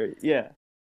way? Or yeah.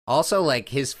 Also, like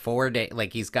his 4 day,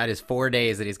 like he's got his 4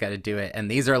 days that he's got to do it, and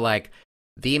these are like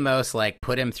the most like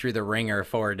put him through the ringer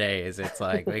 4 days. It's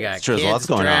like we got It's true, kids there's lots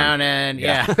going on. drowning.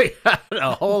 Yeah. Yeah, we got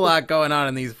a whole lot going on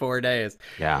in these 4 days.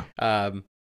 yeah.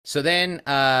 So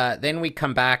then we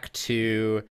come back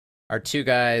to our 2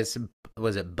 guys.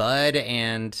 Was it Bud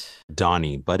and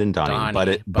Donnie, Bud and Donnie. Donnie.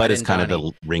 Bud Bud is and kind of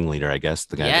Donnie. the ringleader, I guess.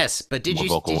 The guy. yes, that's but did more you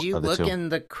vocal did you of the look two. in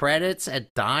the credits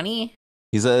at Donnie?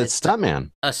 He's a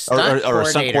stuntman, A stunt or a coordinator.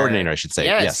 stunt coordinator, I should say.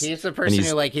 Yes, Yes. he's the person he's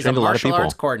who like he's a trained a lot of martial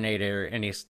arts people. coordinator, and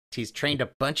he's trained a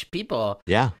bunch of people.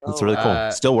 Yeah, that's Oh, really cool.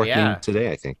 Still working yeah.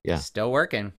 today, I think. Yeah. Still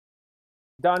working.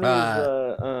 Donnie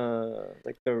was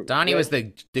like the Donnie red- was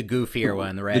the goofier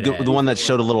one, the The, redhead. the one that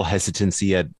showed a little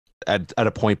hesitancy at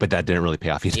a point, but that didn't really pay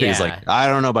off. He's Yeah. like, I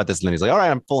don't know about this. And then he's like, all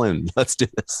right, I'm full in. Let's do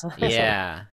this.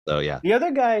 Yeah, So yeah. The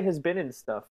other guy has been in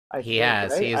stuff. I he think,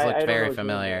 has. right? He's I looked don't know very his name,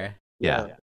 familiar. though. Yeah.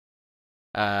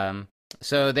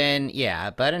 So then, yeah,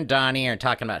 Bud and Donnie are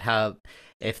talking about how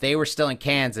if they were still in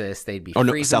Kansas, they'd be Oh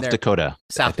no, freezing South their Dakota.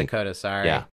 I South think. Dakota, sorry.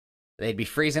 Yeah. They'd be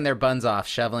freezing their buns off,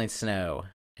 shoveling snow.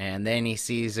 And then he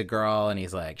sees a girl and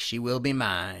he's like, she will be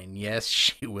mine. Yes,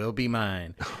 she will be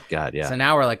mine. God, yeah. So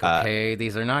now we're like, okay,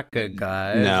 these are not good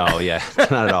guys. No, yeah,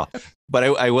 not at all. But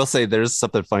I will say there's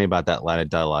something funny about that line of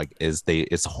dialogue is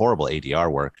it's horrible ADR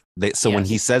work. So when Yes.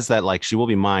 he says that, like, she will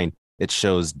be mine, it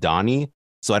shows Donnie.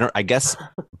 So I guess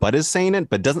Bud is saying it,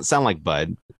 but it doesn't sound like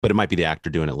Bud, but it might be the actor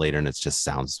doing it later. And it just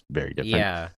sounds very different.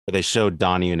 Yeah. But they show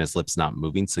Donnie and his lips not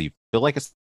moving. So you feel like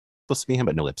it's supposed to be him,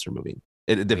 but no lips are moving.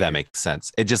 If that Weird. makes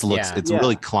sense. It just looks, Yeah. it's Yeah.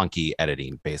 really clunky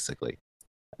editing, basically.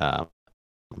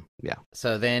 Yeah.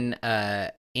 So then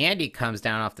Andy comes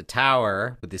down off the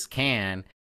tower with this can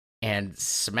and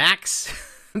smacks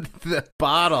the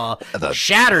bottle,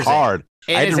 shatters Hard. it.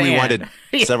 in I had his to rewind hand.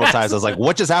 it several Yes. times. I was like,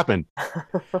 what just happened?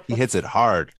 He hits it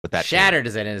hard with that. Shattered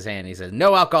is in his hand. He says,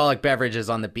 no alcoholic beverages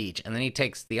on the beach. And then he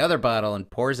takes the other bottle and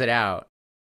pours it out.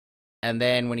 and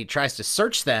then when he tries to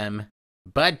search them,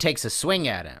 Bud takes a swing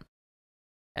at him,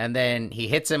 and then he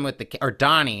hits him with or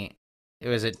Donnie.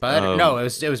 Was it Bud? No, it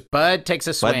was Bud takes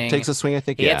a swing. Bud takes a swing, I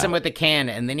think. He hits him with the can,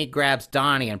 and then he grabs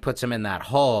Donnie and puts him in that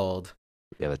hold.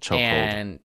 Yeah, the chokehold.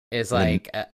 And is like,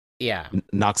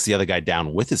 knocks the other guy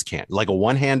down with his can, like a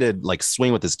one-handed like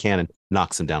swing with his cannon,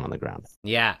 knocks him down on the ground.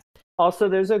 Yeah. Also,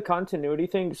 there's a continuity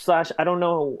thing. I don't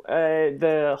know.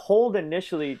 The hold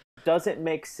initially doesn't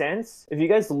make sense. If you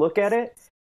guys look at it,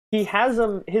 he has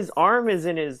him. His arm is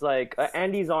in his like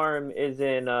Andy's arm is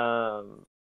in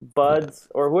Bud's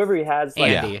or whoever he has.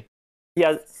 Like, Andy.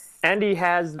 Yeah, Andy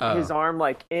has his arm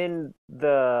like in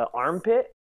the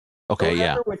armpit. Okay,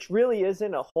 whatever, which really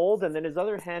isn't a hold, and then his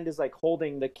other hand is like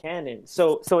holding the cannon.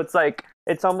 So it's like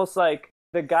it's almost like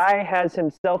the guy has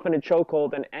himself in a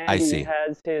chokehold, and Andy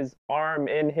has his arm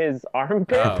in his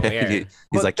armpit. Oh, weird.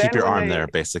 He's like, keep your arm there,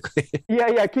 basically.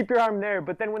 Yeah, keep your arm there.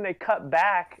 But then when they cut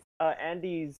back,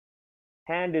 Andy's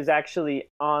hand is actually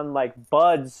on like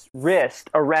Bud's wrist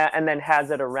around, and then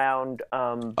has it around.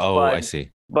 I see.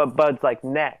 But Bud's like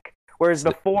neck. Whereas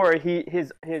before,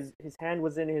 his hand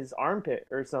was in his armpit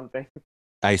or something.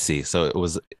 I see. So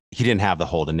he didn't have the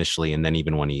hold initially, and then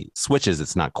even when he switches,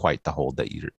 it's not quite the hold that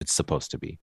it's supposed to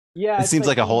be. Yeah, it seems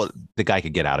like a hold. The guy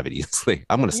could get out of it easily.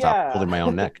 I'm going to stop holding my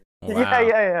own neck. Wow.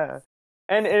 Yeah.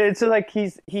 And it's like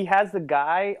he has the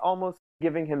guy almost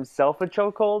giving himself a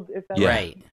chokehold. If that's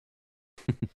right.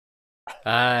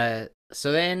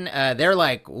 So then they're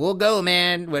like, we'll go,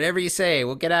 man. Whatever you say,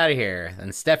 we'll get out of here.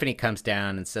 And Stephanie comes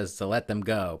down and says to let them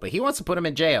go. But he wants to put them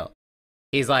in jail.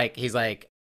 He's like,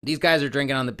 these guys are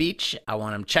drinking on the beach. I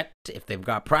want them checked. If they've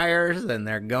got priors, then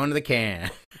they're going to the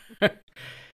can.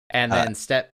 And then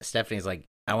Stephanie's like,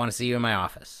 I want to see you in my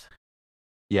office.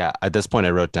 Yeah, at this point,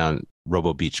 I wrote down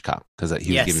Robo Beach Cop because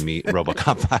he was giving me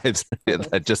RoboCop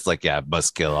vibes. Just like,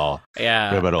 must kill all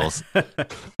criminals.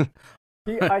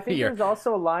 I think there's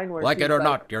also a line where like it or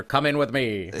not, you're coming with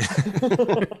me.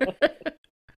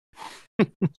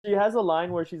 She has a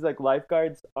line where she's like,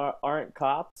 lifeguards aren't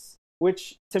cops,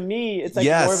 which to me it's like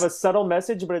more of a subtle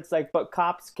message, but it's like, but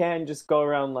cops can just go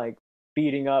around like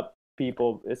beating up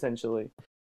people essentially.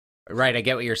 Right, I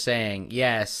get what you're saying.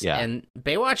 Yes. Yeah. And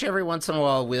Baywatch every once in a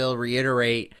while will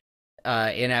reiterate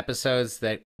in episodes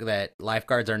that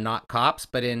lifeguards are not cops,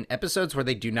 but in episodes where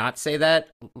they do not say that,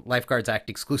 lifeguards act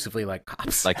exclusively like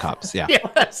cops. Like cops, yeah.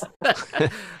 Yes.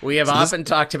 We have often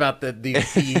talked about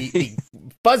the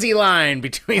fuzzy line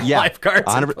between lifeguards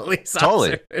and police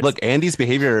officers. Look, Andy's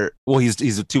behavior, well,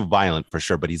 he's too violent for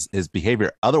sure, but his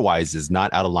behavior otherwise is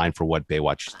not out of line for what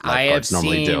Baywatch lifeguards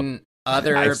normally do.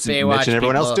 Other Baywatch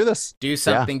everyone else do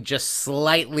something just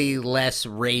slightly less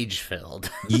rage-filled.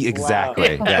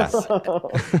 Exactly. Yes.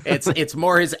 It's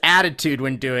more his attitude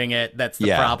when doing it that's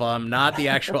the problem, not the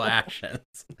actual actions.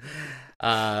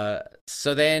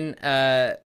 So then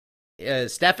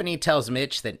Stephanie tells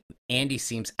Mitch that Andy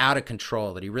seems out of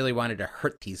control, that he really wanted to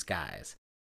hurt these guys.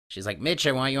 She's like, Mitch,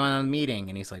 I want you on a meeting.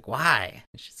 And he's like, why?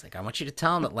 And she's like, I want you to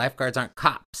tell him that lifeguards aren't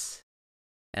cops.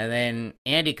 And then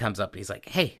Andy comes up and he's like,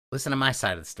 hey, listen to my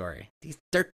side of the story. These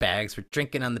dirtbags were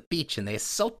drinking on the beach and they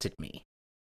assaulted me.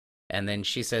 And then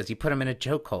she says, you put him in a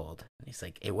chokehold. And he's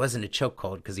like, it wasn't a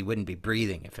chokehold because he wouldn't be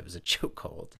breathing if it was a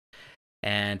chokehold.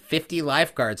 And 50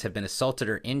 lifeguards have been assaulted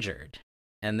or injured.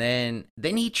 And then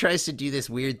he tries to do this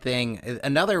weird thing,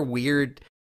 another weird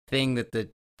thing that the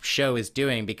show is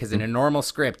doing, because in a normal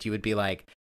script, you would be like,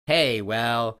 hey,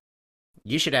 well,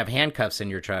 you should have handcuffs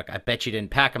in your truck. I bet you didn't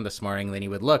pack them this morning. And then he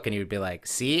would look and he would be like,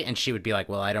 see? And she would be like,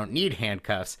 well, I don't need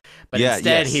handcuffs. But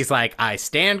instead, he's like, I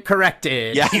stand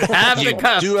corrected. Yeah. You have the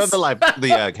cuffs. You do have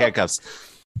the handcuffs.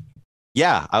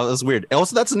 Yeah, that was weird.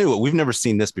 Also, that's new. We've never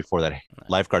seen this before, that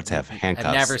lifeguards have handcuffs.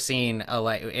 I've never seen a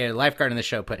lifeguard in the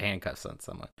show put handcuffs on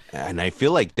someone. And I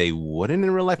feel like they wouldn't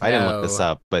in real life. I didn't look this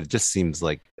up, but it just seems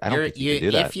like I don't think you could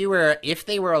do that. If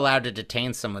they were allowed to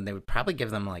detain someone, they would probably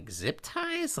give them like zip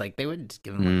ties. Like they wouldn't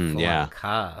give them like, full on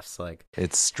cuffs. Like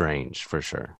it's strange for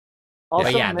sure.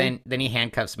 Also, then he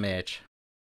handcuffs Mitch.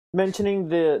 Mentioning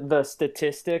the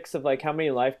statistics of like how many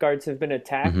lifeguards have been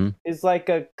attacked is like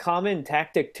a common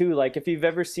tactic too. Like if you've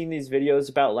ever seen these videos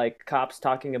about like cops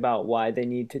talking about why they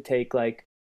need to take like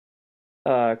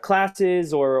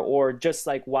classes or just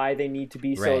like why they need to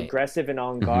be so aggressive and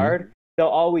on guard, they'll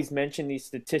always mention these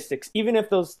statistics, even if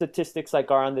those statistics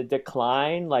like are on the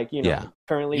decline. Like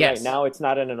currently right now it's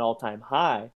not at an all-time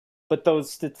high, but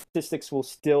those statistics will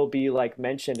still be like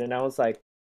mentioned. And I was like,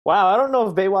 wow, I don't know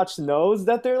if Baywatch knows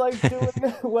that they're like doing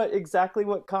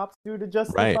what cops do to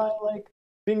justify like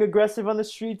being aggressive on the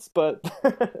streets, but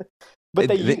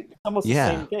they use almost the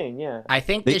same thing. Yeah, I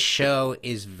think this show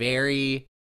is very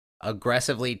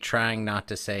aggressively trying not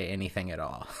to say anything at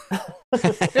all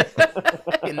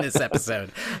in this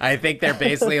episode. I think they're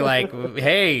basically like,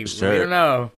 hey, Sure. we don't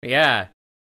know. Yeah.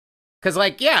 Because,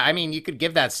 like, yeah, I mean, you could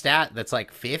give that stat that's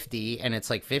like 50, and it's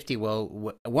like 50.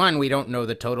 Well, one, we don't know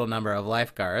the total number of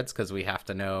lifeguards because we have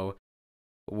to know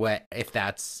what if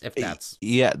that's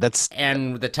Yeah, that's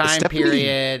and the time Stephanie-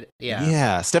 period. Yeah.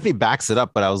 yeah. Stephanie backs it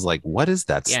up, but I was like, what is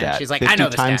that Yeah, stat? and she's like, I know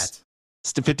the times,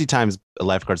 stats. 50 times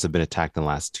lifeguards have been attacked in the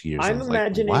last 2 years. I I'm was like,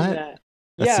 imagining what? that.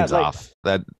 That yeah, seems like, off.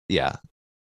 That yeah.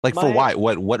 Like for My- why?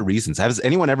 What reasons? Has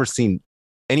anyone ever seen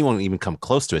anyone even come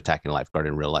close to attacking a lifeguard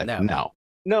in real life? No.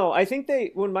 No, I think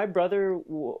when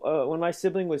my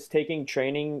sibling was taking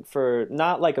training for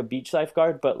not like a beach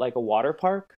lifeguard, but like a water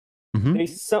park,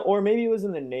 Mhm. or maybe it was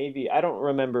in the Navy. I don't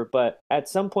remember, but at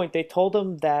some point they told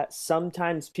them that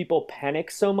sometimes people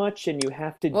panic so much, and you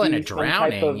have to Well, do in a some type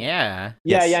drowning, of yeah.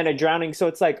 Yes. in a drowning. So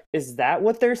it's like, is that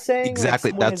what they're saying? Like, Exactly,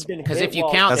 someone that's- has been Because hit if you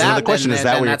while count That's that, another question. then, Is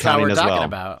that then what you're that's how counting we're as talking well?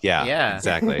 about. Yeah, Yeah.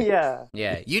 exactly. yeah.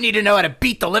 Yeah. You need to know how to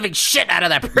beat the living shit out of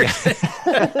that person.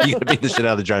 You gotta beat the shit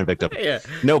out of the drowning victim. Yeah.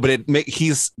 No, but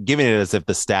he's giving it as if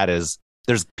the stat is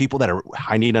there's people that are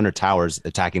high need under towers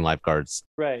attacking lifeguards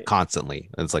Right. constantly.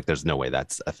 And it's like there's no way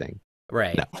that's a thing.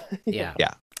 Right. No. Yeah.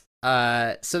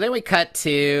 Yeah. So then we cut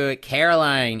to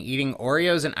Caroline eating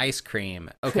Oreos and ice cream.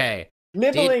 Okay.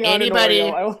 Nibbling on anybody-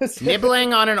 an Oreo. I want to say.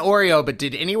 Nibbling on an Oreo, but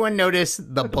did anyone notice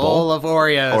the bowl of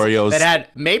Oreos. that had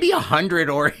maybe 100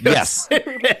 Oreos? Yes.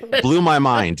 Blew my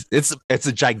mind. It's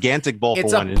a gigantic bowl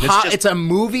It's for a one. And it's a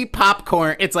movie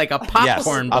popcorn. It's like a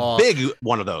popcorn bowl a big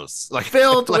one of those, like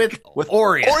filled like, with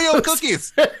Oreos. Oreo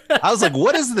cookies. I was like,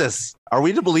 what is this? Are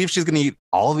we to believe she's going to eat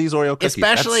all of these Oreo cookies?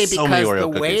 Especially That's so many because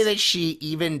Oreo the way cookies. that she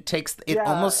even takes it Yeah.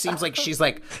 almost seems like she's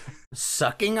like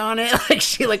sucking on it. Like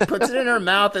she like puts it in her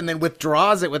mouth and then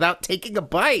withdraws it without taking a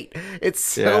bite. It's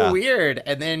so Yeah. weird.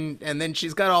 And then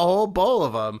she's got a whole bowl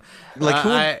of them. Like, who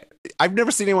would- I've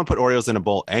never seen anyone put Oreos in a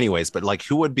bowl anyways, but like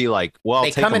who would be like, well,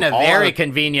 they take come in them a all very out-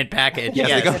 convenient package. Yes,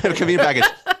 Yes. they come in a convenient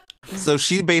package. So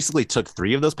she basically took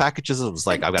 3 of those packages and was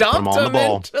like, I've got to put them all in the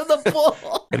bowl into the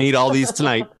bowl. and eat all these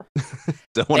tonight.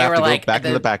 Don't want They to have were to like, go back to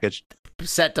the- the package.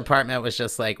 Set department was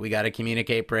just like, we got to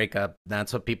communicate breakup.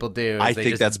 That's what people do. I They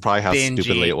think just that's probably how binge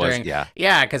stupidly eat it was. during- Yeah.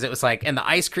 Yeah, because it was like, and the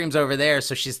ice cream's over there,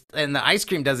 so and the ice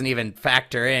cream doesn't even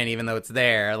factor in, even though it's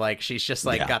there. Like she's just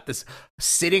like Yeah. got this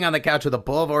sitting on the couch with a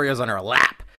bowl of Oreos on her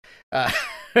lap,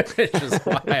 which is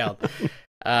wild.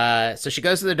 So she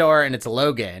goes to the door, and it's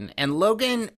Logan, and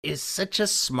Logan is such a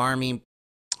smarmy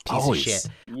piece Always. of shit.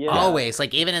 Yeah. Always,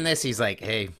 like even in this, he's like,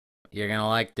 "Hey, you're gonna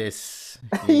like this.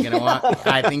 You're gonna want.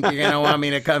 I think you're gonna want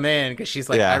me to come in," because she's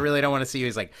like, Yeah. "I really don't want to see you."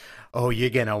 He's like, "Oh, you're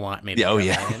gonna want me to." Yeah, oh,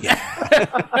 come yeah,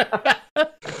 in."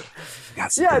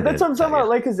 Yeah, that's what I'm talking about.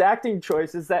 Like his acting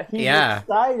choice is that he's Yeah.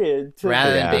 excited to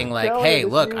Rather Yeah. than being like, tell "Hey, her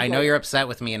this look, news, I know like- you're upset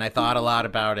with me, and I thought a lot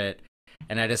about it,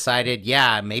 and I decided,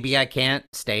 yeah, maybe I can't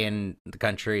stay in the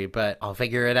country, but I'll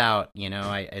figure it out. You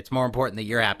know, it's more important that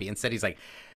you're happy." Instead, he's like,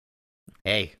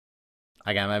 "Hey,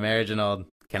 I got my marriage annulled.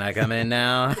 Can I come in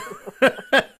now?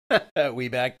 We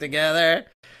back together?"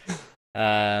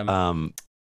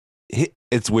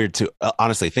 It's weird too.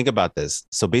 Honestly, think about this.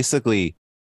 So basically,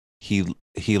 he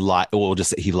lied. We'll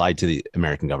just say he lied to the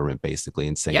American government basically,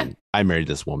 and saying, Yeah. "I married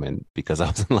this woman because I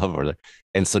was in love with her,"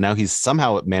 and so now he's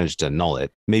somehow managed to annul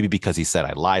it. Maybe because he said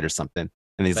I lied or something,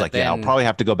 and he's But like, "Yeah, I'll then- probably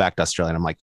have to go back to Australia." And I'm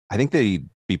like, I think they'd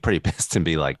be pretty pissed and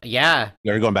be like, Yeah,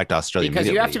 "You're going back to Australia because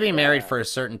you have to immediately." be married for a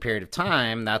certain period of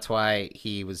time. That's why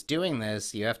he was doing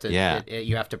this. You have to, Yeah.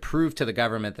 you have to prove to the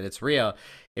government that it's real.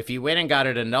 If you went and got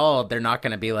it annulled, they're not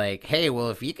going to be like, "Hey, well,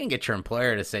 if you can get your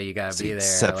employer to say you got It's to be there, like,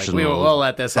 exceptional we'll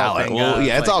let this whole Salad. thing Well, go."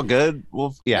 yeah, it's like, all good.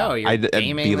 Well, yeah, No, you're I'd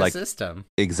gaming be the like, system.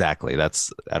 exactly.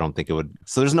 I don't think it would.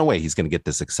 So there's no way he's going to get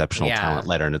this exceptional Yeah. talent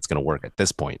letter, and it's going to work at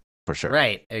this point for sure.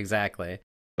 Right, exactly.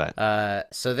 But-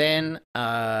 So then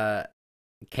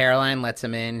Caroline lets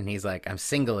him in, and he's like, "I'm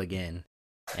single again,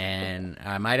 and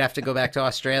I might have to go back to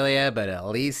Australia, but at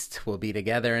least we'll be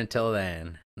together until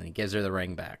then." And he gives her the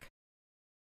ring back.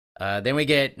 Then we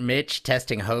get Mitch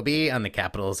testing Hobie on the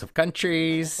capitals of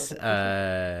countries.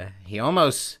 He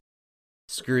almost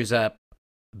screws up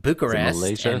Bucharest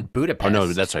Malaysia? and Budapest. Oh no,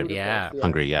 that's right. Yeah.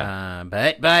 Hungry. Yeah,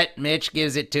 But Mitch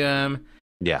gives it to him.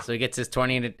 yeah. So he gets his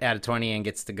 20 out of 20 and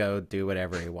gets to go do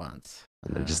whatever he wants.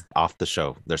 And they're just off the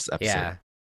show. There's episode.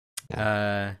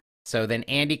 Yeah. So then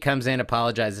Andy comes in,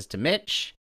 apologizes to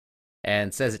Mitch,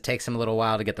 and says it takes him a little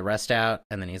while to get the rest out.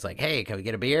 And then he's like, "Hey, can we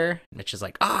get a beer?" Mitch is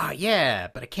like, yeah,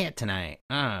 but I can't tonight.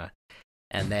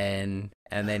 And then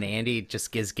Andy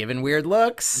just gives given weird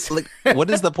looks. Like, what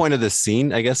is the point of this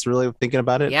scene? I guess really thinking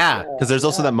about it. Yeah. Because there's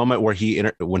also that moment where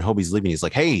when Hobie's leaving, he's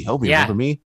like, "Hey, Hobie, Yeah. remember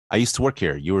me? I used to work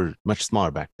here. You were much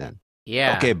smaller back then.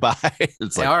 Yeah. Okay, bye.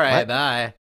 It's like, all right, what? bye.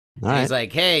 All And right. he's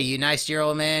like, hey, you nice to your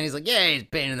old man? He's like, yeah, he's a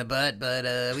pain in the butt,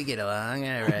 but we get along.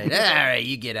 All right. All right,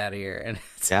 you get out of here. And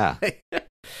it's Yeah.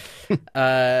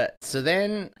 so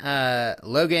then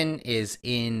Logan is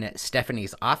in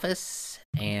Stephanie's office,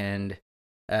 and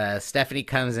Stephanie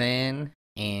comes in,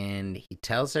 and he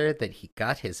tells her that he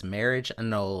got his marriage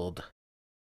annulled.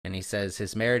 And he says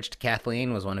his marriage to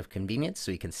Kathleen was one of convenience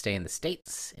so he can stay in the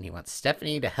States, and he wants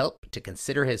Stephanie to help to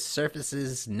consider his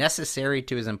services necessary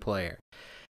to his employer.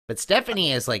 But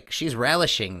Stephanie is like, she's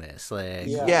relishing this. Like,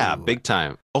 Yeah, ooh. big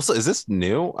time. Also, is this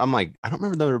new? I'm like, I don't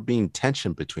remember there being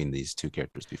tension between these two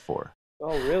characters before.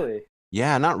 Oh, really?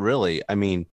 Yeah, not really. I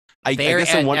mean, I Very,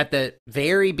 guess in one. at the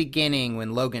very beginning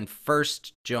when Logan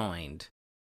first joined,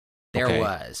 there Okay.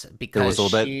 was because a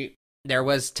little bit? there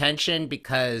was tension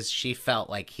because she felt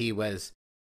like he was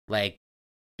like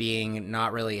being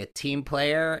not really a team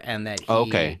player and that he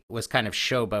Okay. was kind of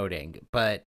showboating.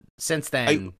 But since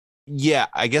then, Yeah,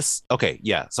 I guess. Okay,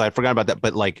 yeah. So I forgot about that.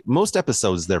 But like most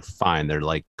episodes, they're fine. They're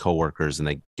like coworkers and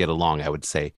they get along, I would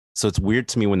say. So it's weird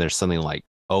to me when there's something like,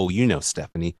 oh,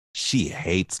 Stephanie, she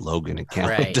hates Logan and can't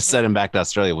wait Right. to send him back to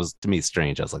Australia was to me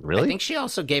strange. I was like, I really? think she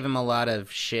also gave him a lot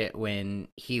of shit when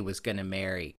he was going to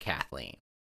marry Kathleen.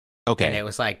 Okay. And it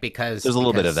was like because There's a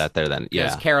little bit of that there then.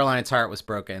 Because Yeah, Caroline's heart was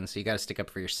broken, so you got to stick up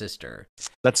for your sister.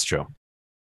 that's true.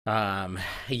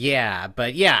 Yeah,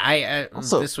 but yeah, I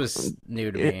Also, this was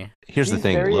new to it- me. Here's the He's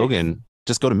thing, very Logan,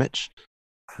 just go to Mitch.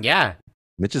 Yeah,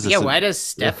 Mitch is yeah. Why does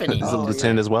Stephanie? He's a Oh,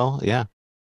 lieutenant as well. Yeah.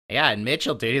 Yeah, and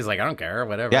Mitchell, dude, he's like, I don't care,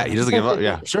 whatever. Yeah, he doesn't give up.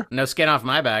 Yeah, sure. No skin off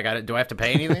my back. Do I have to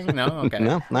pay anything? No, okay.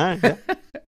 No, all right. Yeah.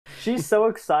 She's so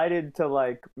excited to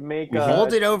like make a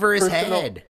Hold it over his personal-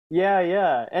 head.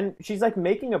 Yeah, and she's like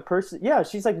making a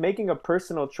she's like making a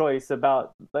personal choice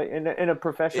about like in a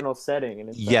professional setting. And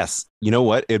it's like, Yes. You know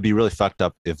what? It'd be really fucked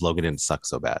up if Logan didn't suck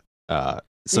so bad.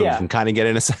 So Yeah. you can kind of get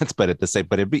in a sense, but at the same,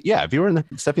 but it'd be, yeah, if you were in the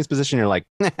Stephanie's position, you're like,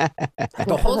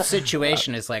 The whole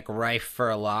situation is like rife for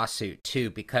a lawsuit too,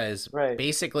 because Right.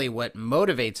 basically what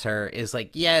motivates her is like,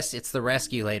 yes, it's the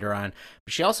rescue later on,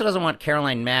 but she also doesn't want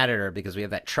Caroline mad at her because we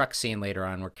have that truck scene later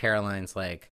on where Caroline's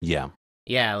like, yeah,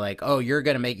 yeah, like, oh, you're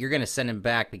gonna send him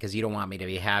back because you don't want me to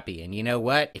be happy. And you know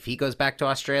what? If he goes back to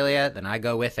Australia, then I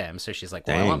go with him. So she's like,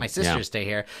 well, I Dang, want my sister yeah. to stay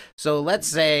here. So let's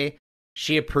say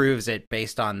she approves it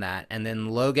based on that, and then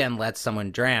Logan lets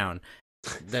someone drown.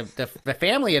 The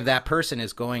family of that person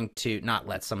is going to not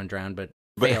let someone drown, but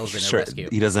fails in a sure, rescue.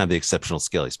 he doesn't have the exceptional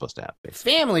skill he's supposed to have. The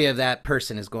Basically. family of that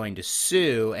person is going to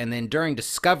sue, and then during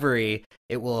discovery,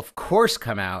 it will of course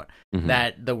come out Mhm.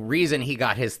 that the reason he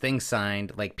got his thing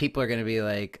signed, like people are going to be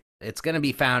like, it's going to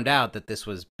be found out that this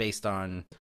was based on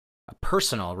a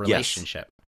personal relationship.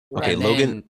 Okay, And Logan-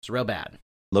 then it's real bad.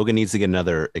 Logan needs to get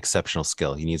another exceptional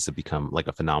skill. He needs to become like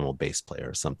a phenomenal bass player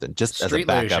or something, just as a Street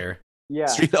backup. loser. Yeah.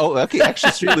 Oh, okay.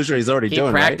 Actually, street loser he's already Keep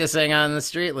doing, practicing on the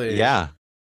street right? loser. Yeah.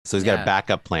 So he's got Yeah. a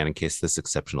backup plan in case this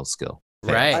exceptional skill.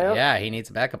 fails. Right. I al- Yeah, he needs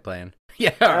a backup plan.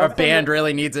 Yeah, I our also band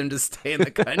really needs him to stay in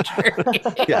the country.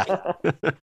 Yeah.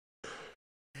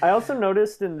 I also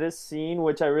noticed in this scene,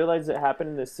 which I realized it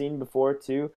happened in the scene before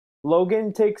too,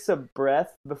 Logan takes a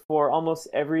breath before almost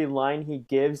every line he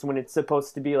gives when it's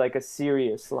supposed to be like a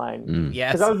serious line. Mm.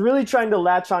 Yes. Because I was really trying to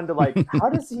latch on to like, how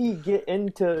does he get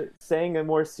into saying a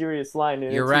more serious line?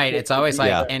 And You're he right. gets It's to always be like,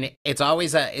 Yeah. there. and it's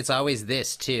always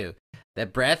this too. The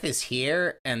breath is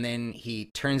here, and then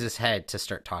he turns his head to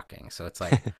start talking. So it's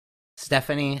like,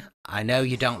 Stephanie, I know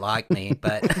you don't like me,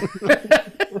 but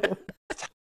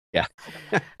Yeah.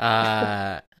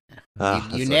 you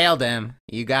That's nailed him.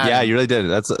 You got yeah, him. you really did.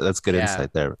 That's good Yeah.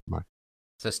 insight there, Mark.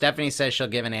 So Stephanie says she'll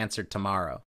give an answer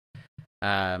tomorrow.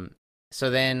 So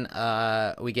then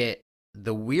we get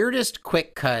the weirdest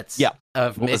quick cuts Yeah.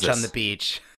 of What was Mitch on this? the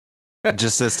beach.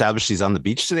 Just to establish he's on the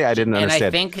beach today. I didn't And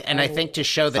understand. I think to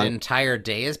show that Sun- an entire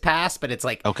day has passed, but it's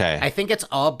like Okay. I think it's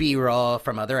all B-roll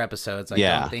from other episodes. I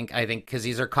Yeah. think because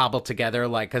these are cobbled together,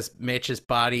 like because Mitch's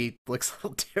body looks a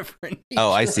little different. in Oh,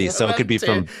 I each see. of So it could be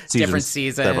them, from too. different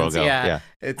several seasons, ago. yeah,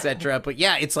 etc. But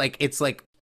yeah, it's like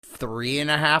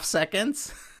 3.5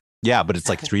 seconds. Yeah, but it's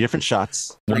like three different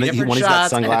shots. Three One different he's got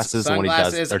shots, and it's sunglasses, and one he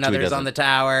does, or two he another's on doesn't. the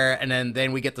tower, and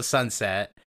then we get the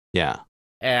sunset. Yeah.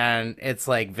 And it's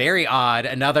like very odd.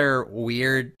 Another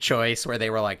weird choice where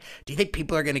they were like, do you think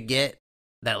people are going to get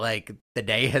that like the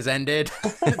day has ended?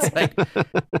 It's like,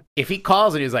 if he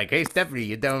calls and he's like, hey, Stephanie,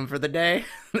 you done for the day?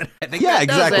 I think Yeah, that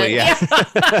does exactly.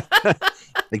 it. Yeah.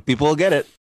 Like people will get it.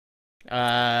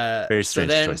 Very So strange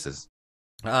then, choices.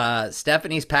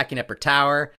 Stephanie's packing up her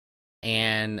tower.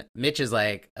 And Mitch is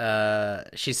like,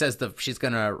 she says she's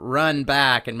gonna run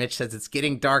back, and Mitch says it's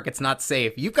getting dark, it's not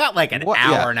safe. You've got like an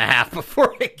hour and a half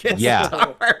before it gets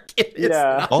dark.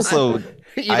 Also,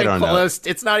 I don't know.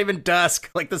 It's not even dusk.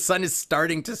 Like the sun is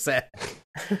starting to set.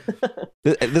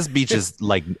 This beach is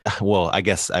like, well, I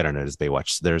guess I don't know. It's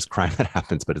Baywatch. There's crime that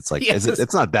happens, but it's like,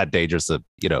 it's not that dangerous. I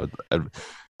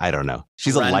don't know.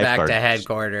 She's run a lifeguard. Back to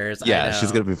headquarters. Yeah,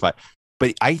 she's gonna be fine.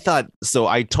 But I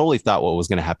totally thought what was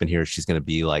going to happen here, she's going to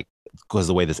be like, because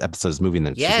the way this episode is moving,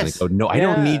 then she's going to go, no, I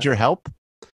don't need your help.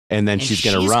 And then she's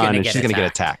going to run and she's going to get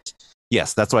attacked.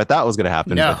 Yes, that's what I thought was going to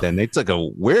happen. No. But then they took a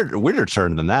weirder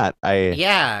turn than that.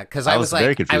 Because I was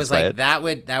like, that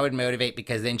would motivate,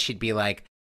 because then she'd be like,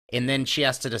 and then she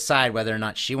has to decide whether or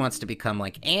not she wants to become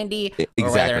like Andy,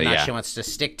 or whether or not she wants to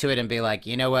stick to it and be like,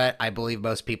 you know what, I believe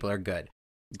most people are good.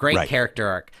 Great character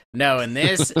arc. No, in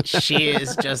this, she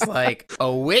is just like a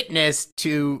witness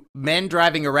to men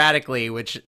driving erratically,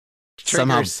 which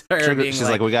triggers her being she's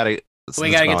like, we gotta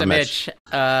get to Mitch.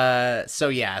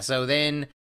 So then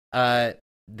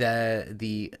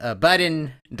the Bud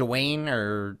and Dwayne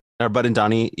or Bud and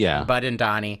Donnie, Bud and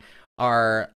Donnie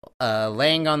are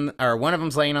laying on, or one of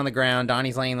them's laying on the ground,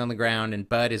 Donnie's laying on the ground, and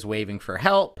Bud is waving for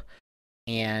help.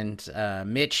 And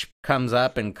Mitch comes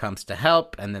up and comes to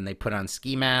help, and then they put on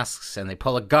ski masks and they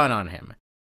pull a gun on him.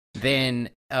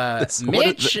 Then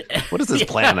Mitch, what is this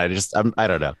plan? I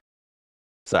don't know.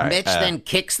 Sorry. Mitch then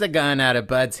kicks the gun out of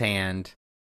Bud's hand,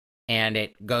 and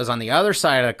it goes on the other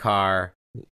side of the car.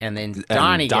 And then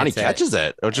Donnie catches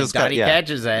it, which is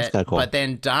catches it. Cool. But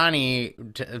then Donnie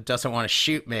doesn't want to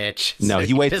shoot Mitch. No,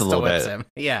 he waits a little bit. Him.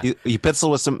 Yeah, he pistol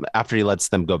whips him after he lets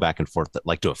them go back and forth,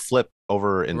 like do a flip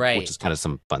over, which is kind of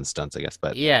some fun stunts, I guess.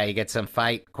 But yeah, you get some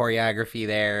fight choreography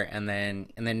there, and then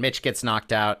Mitch gets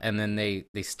knocked out, and then they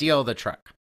steal the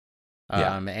truck.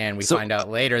 And we find out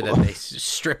later that they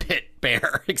strip it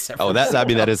bare. Except for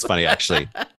that is funny actually,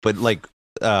 but like.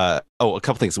 A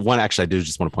couple things. One, actually, I do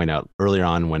just want to point out earlier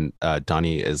on when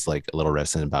Donnie is like a little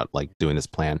reticent about like doing this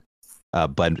plan,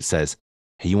 Bud says,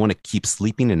 hey, you want to keep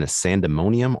sleeping in a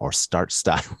sandemonium or start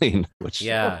styling? Which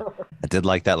I did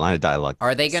like that line of dialogue.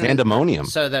 Are they going to sandemonium?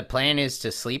 So the plan is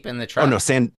to sleep in the truck? Oh no,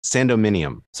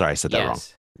 sandominium. Sorry, I said that wrong.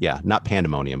 Yeah, not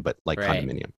pandemonium, but like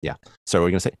condominium. Yeah. So what were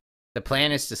you gonna say? The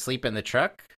plan is to sleep in the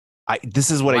truck?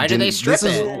 This is what I didn't. Why do they strip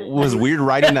it? Was weird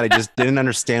writing that I just didn't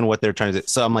understand what they're trying to do.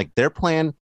 So I'm like, their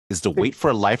plan is to wait for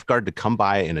a lifeguard to come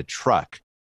by in a truck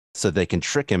so they can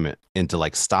trick him into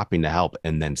like stopping to help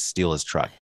and then steal his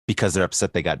truck because they're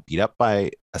upset they got beat up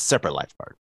by a separate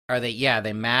lifeguard. Are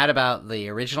they mad about the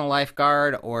original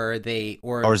lifeguard, or is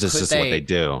this just what they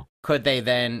do?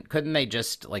 Couldn't they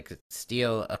just like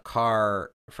steal a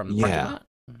car from the parking lot?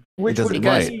 Which would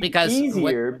be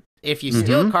easier. If you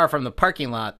steal a car from the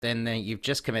parking lot, then you've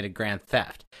just committed grand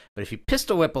theft. But if you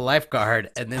pistol whip a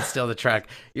lifeguard and then steal the truck,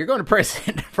 you're going to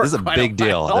prison. This is a big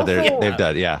deal that they've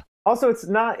done. Yeah. Also, it's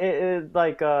not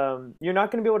like you're not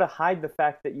going to be able to hide the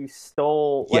fact that you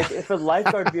stole. Like if a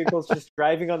lifeguard vehicle is just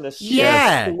driving on the street,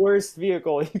 it's the worst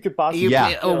vehicle you could possibly.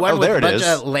 One with a bunch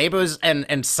of labels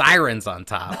and sirens on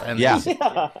top. And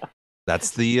That's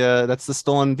the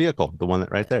stolen vehicle, the one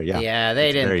that right there. Yeah,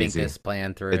 they didn't think this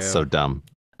plan through. It's so dumb.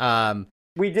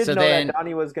 We did know that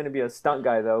Donnie was going to be a stunt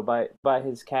guy though by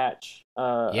his catch.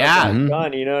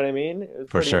 Gun, you know what I mean?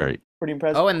 It was sure. Pretty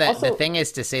impressive. Oh, and the thing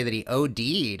is to say that he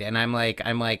OD'd, and I'm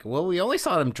like, well, we only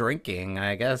saw him drinking.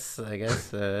 I guess.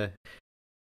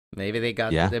 Maybe they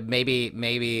got. Yeah.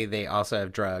 Maybe they also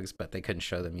have drugs, but they couldn't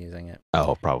show them using it.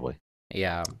 Oh, probably.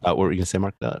 Yeah. What were you gonna say,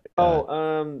 Mark?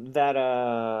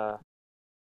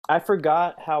 I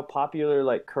forgot how popular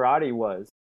like karate was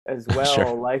as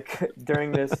well, like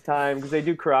during this time, because they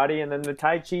do karate, and then the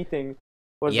Tai Chi thing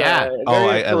was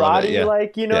karate,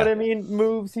 like you know what I mean,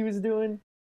 moves he was doing.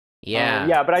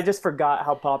 Yeah, but I just forgot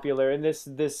how popular, and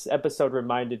this episode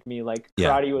reminded me like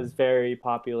karate was very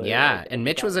popular. Yeah, and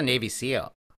Mitch was a Navy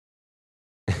SEAL.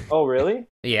 Oh, really?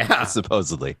 Yeah,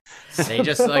 supposedly. They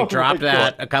just like dropped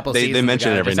that a couple seasons they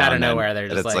mentioned ago, it every just now out of and then, nowhere. They're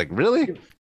just it's like really.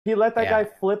 He let that guy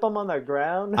flip him on the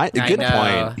ground. Good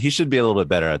point. He should be a little bit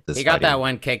better at this. He got that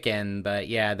one kick in, but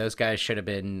those guys should have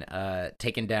been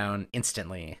taken down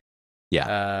instantly.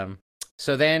 Yeah.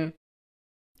 So then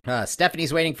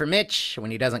Stephanie's waiting for Mitch. When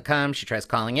he doesn't come, she tries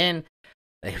calling in.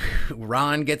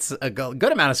 Ron gets a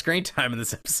good amount of screen time in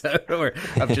this episode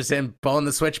of just him pulling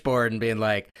the switchboard and being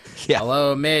like,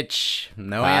 hello, Mitch.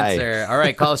 No answer. All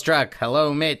right, call his truck.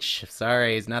 Hello, Mitch.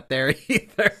 Sorry, he's not there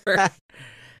either.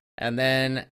 And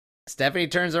then Stephanie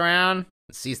turns around,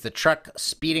 sees the truck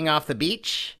speeding off the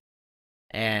beach,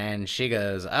 and she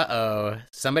goes, uh-oh,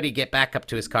 somebody get back up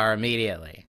to his car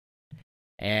immediately.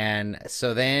 And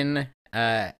so then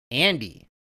Andy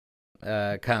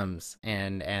comes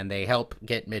and they help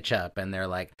get Mitch up, and they're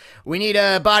like, "We need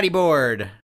a bodyboard."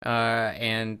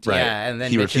 And Right. yeah, and then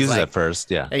He Mitch is refuses like, at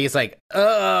first. Yeah. and he's like,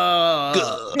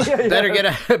 "Oh, better get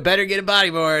a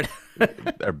bodyboard." Or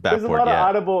There's a backboard. lot of Yeah.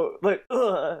 audible like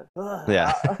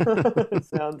Yeah.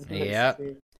 sounds. Yep.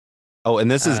 Oh,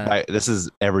 and this is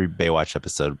every Baywatch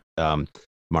episode.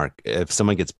 Mark, if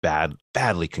someone gets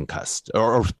badly concussed,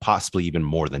 or possibly even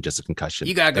more than just a concussion,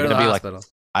 You gotta go they're to the gonna be hospital.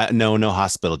 like, no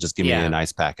hospital. Just give me Yeah. an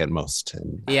ice pack at most.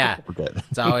 And Yeah. we're good.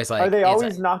 It's always like, Are they it's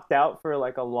always like- knocked out for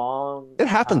like a long? It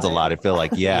happens a time? lot. I feel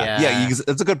like, yeah, Yeah.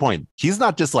 it's a good point. He's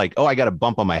not just like, oh, I got a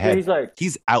bump on my Yeah, head. he's like,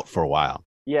 He's out for a while.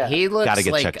 yeah, he looks Got to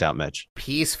get like checked out, Mitch.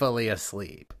 peacefully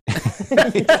asleep.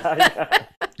 yeah.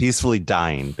 Peacefully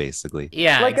dying, basically.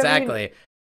 Yeah, Like, I mean, exactly.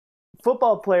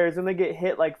 Football players when they get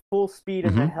hit like full speed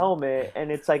in the Mhm. helmet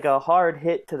and it's like a hard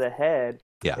hit to the head.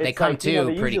 Yeah. They it's come like, you know,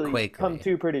 to they pretty usually quickly. Come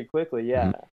to pretty quickly,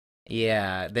 yeah.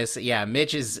 Yeah,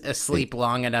 Mitch is asleep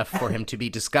long enough for him to be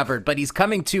discovered, but he's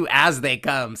coming to as they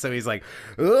come, so he's like,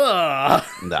 ugh.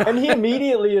 No. And he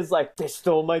immediately is like, "They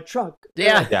stole my truck." They're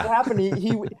Yeah. like, Yeah. What happened?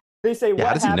 They say, Yeah, how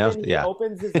 "What does he know? happened?" He Yeah.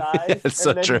 opens his eyes, It's and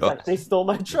so then true. he's like, "They stole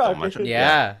my stole truck." my truck.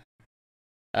 Yeah.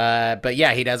 But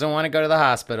yeah, he doesn't want to go to the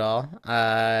hospital.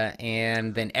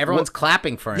 And then everyone's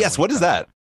clapping for him. Yes. when What he is comes. that?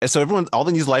 So all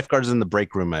these lifeguards in the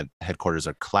break room at headquarters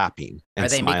are clapping and Are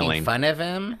they smiling. making fun of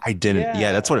him? I didn't.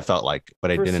 Yeah, that's what it Yeah. felt like,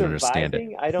 but I For didn't understand it.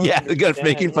 surviving? I don't. Yeah, they're understand,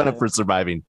 making fun of yeah. for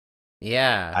surviving.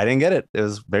 Yeah. I didn't get it. It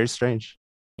was very strange.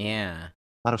 Yeah.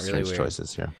 A lot of Really strange weird.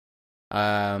 choices here.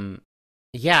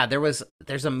 Yeah,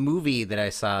 there's a movie that I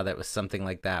saw that was something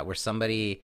like that, where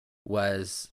somebody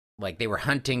was like, they were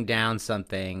hunting down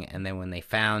something, and then when they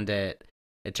found it,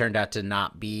 it turned out to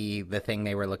not be the thing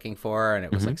they were looking for, and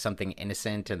it was Mhm. like something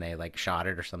innocent, and they like shot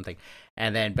it or something.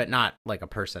 And then, but not like a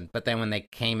person. But then when they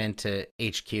came into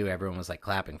HQ, everyone was like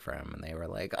clapping for him, and they were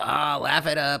like, "Oh, laugh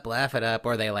it up,"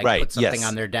 or they like Right, put something yes.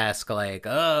 on their desk, like,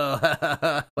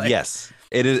 "Oh," like, Yes,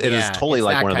 it is. It is Yeah, totally it's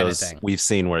like that one of kind of those thing. we've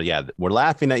seen where we're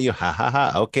laughing at you, ha ha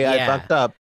ha. Okay, I Yeah. fucked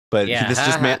up, but Yeah, this ha,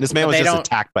 ha. this man But was they just don't-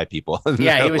 attacked by people. Yeah,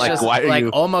 he They're was like, just why are like you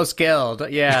almost killed.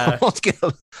 Yeah. almost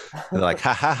killed? They're like,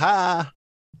 ha ha ha.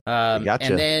 Gotcha.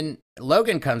 And then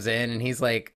Logan comes in and he's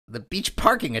like, the beach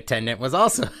parking attendant was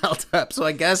also held up. So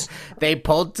I guess they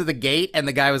pulled to the gate and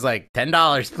the guy was like,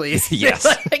 $10, please. Yes.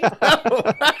 Like,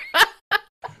 no.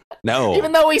 No,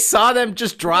 Even though we saw them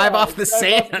just drive Yeah, off the drive off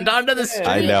sand the onto the sand. street.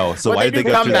 I know. So What why they did they do,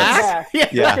 go come through back?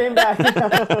 that? Yeah. Came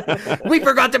back. We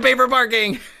forgot to pay for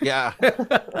parking. Yeah.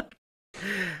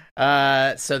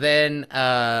 So then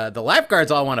the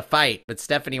lifeguards all want to fight, but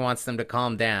Stephanie wants them to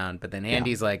calm down. But then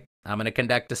Andy's like, I'm going to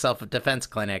conduct a self-defense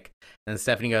clinic. And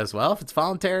Stephanie goes, well, if it's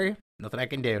voluntary, nothing I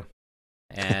can do.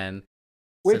 And so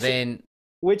Which- then,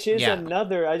 Which is Yeah.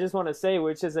 another. I just want to say,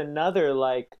 which is another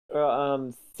like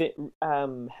how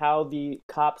the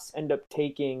cops end up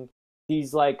taking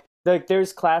these like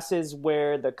there's classes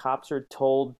where the cops are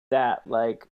told that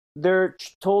like they're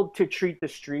told to treat the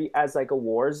street as like a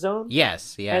war zone.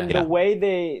 yes, yeah. And the way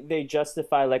they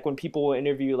justify, like when people will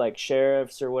interview like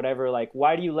sheriffs or whatever, like,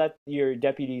 why do you let your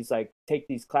deputies like take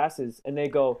these classes? And they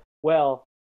go, well,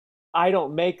 I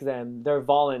don't make them, they're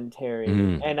voluntary.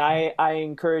 Mhm. And I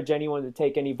encourage anyone to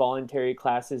take any voluntary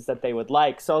classes that they would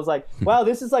like. So I was like, wow,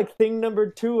 this is like thing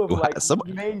number 2 of Wow, like some-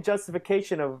 main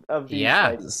justification of these.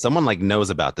 Yeah. like- Someone like knows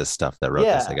about this stuff that wrote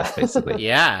this, I guess, basically.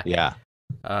 yeah. Yeah.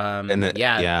 And then,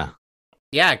 yeah.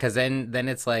 Yeah, because then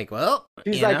it's like, well,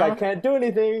 She's you like, know? I can't do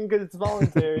anything because it's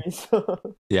voluntary. So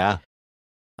Yeah.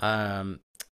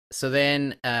 So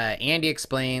then Andy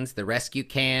explains the rescue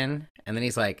can, and then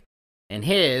he's like, and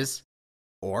his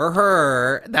or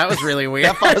her. That was really weird.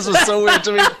 That pause was so weird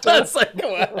to me. That's like,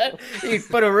 what? He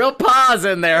put a real pause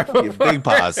in there. Big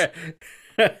pause.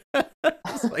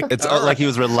 It's all like he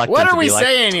was reluctant. What to are we be like,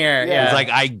 saying here? Yeah. It's like,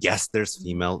 I guess there's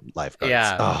female lifeguards.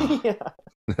 Yeah. Oh, yeah,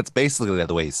 that's basically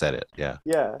the way he said it. Yeah.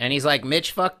 yeah. And he's like,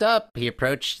 Mitch fucked up. He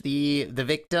approached the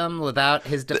victim without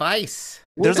his device.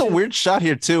 There's a Which is- weird shot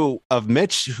here too of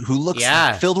Mitch who looks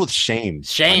Yeah. filled with shame.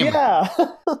 Shame. Yeah,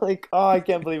 like, oh, I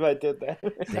can't believe I did that.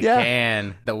 The Yeah.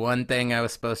 can. The one thing I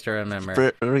was supposed to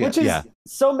remember. Which is yeah.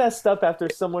 so messed up after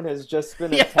someone has just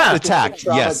been Yeah. attacked,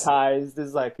 and yes. traumatized.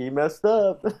 Is like he messed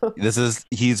up.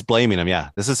 He's blaming him. Yeah.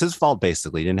 This is his fault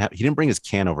basically. He didn't bring his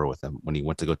can over with him when he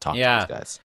went to go talk Yeah. to these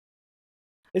guys.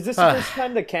 Is this the first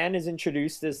time the can is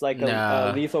introduced as like a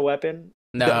No. lethal weapon?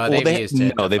 No, Well, they've used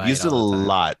it. No, to they've fight used it a all the time.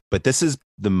 lot, but this is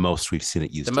the most we've seen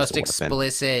it used. The as most a weapon.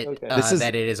 explicit Okay. This is-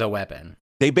 that it is a weapon.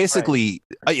 They basically,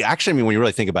 actually, I mean, when you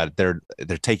really think about it,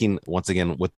 they're taking, once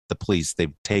again with the police,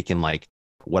 they've taken like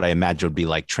what I imagine would be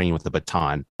like training with a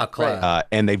baton, A club.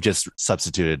 and they've just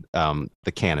substituted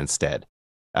the can instead.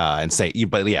 And say,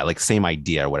 but yeah, like same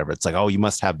idea or whatever. It's like, oh, you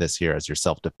must have this here as your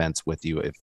self defense with you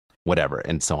if whatever,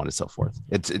 and so on and so forth.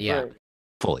 It's Yeah.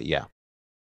 fully, yeah.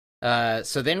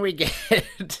 So then we get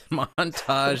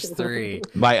montage 3.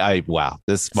 Wow,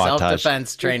 this montage.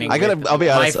 Self-defense training. I'll be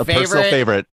honest, a personal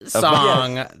favorite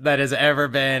song that has ever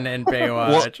been in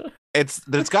Baywatch.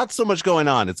 There's got so much going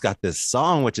on. It's got this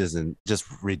song which is just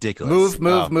ridiculous.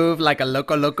 Move like a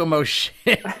locomotion.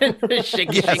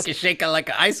 Shake it like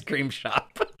an ice cream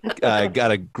shop.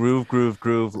 Got a groove.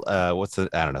 What's the,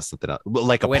 I don't know, something else.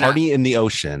 Like a party in the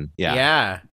ocean. Yeah.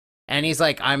 Yeah. And he's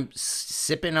like, I'm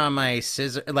sipping on my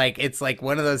scissor. Like, it's like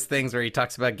one of those things where he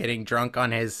talks about getting drunk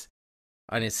on his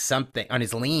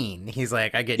lean. He's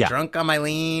like, I get drunk on my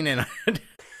lean. And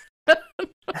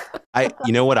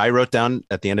you know what I wrote down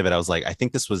at the end of it? I was like, I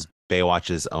think this was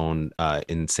Baywatch's own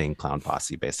insane clown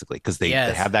posse, basically, because they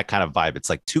have that kind of vibe. It's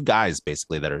like two guys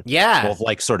basically that are both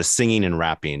like sort of singing and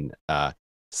rapping.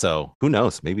 So who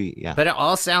knows? Maybe, yeah. But it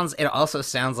also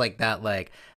sounds like that,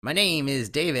 like, my name is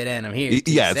David and I'm here.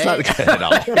 It's not good at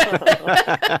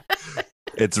all.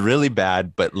 It's really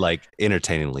bad, but like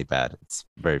entertainingly bad. It's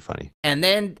very funny. And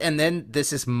then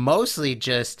this is mostly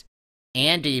just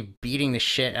Andy beating the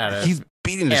shit out of. He's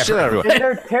beating the shit out of everyone. And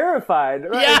they're terrified.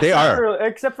 Right? Yeah, they are.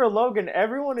 Except for Logan,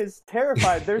 everyone is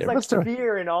terrified. There's like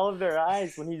fear in all of their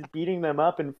eyes when he's beating them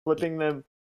up and flipping them.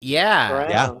 Yeah.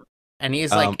 Yeah. And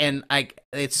he's like,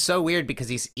 it's so weird because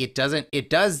he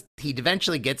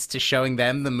eventually gets to showing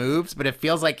them the moves, but it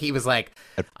feels like he was like,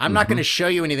 I'm not going to show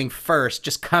you anything first.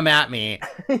 Just come at me.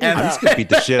 And I'm just going to beat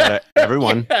the shit out of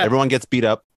everyone. Yeah. Everyone gets beat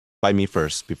up by me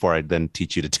first before I then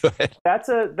teach you to do it. That's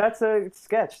a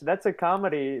sketch. That's a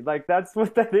comedy. Like, that's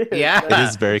what that is. Yeah. It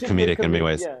is very comedic in many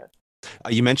ways. Yeah.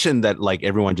 You mentioned that like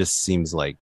everyone just seems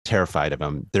like terrified of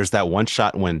him. There's that one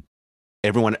shot when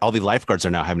all the lifeguards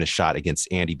are now having a shot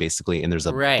against Andy, basically, and there's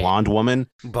a blonde woman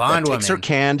that takes her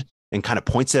can and kind of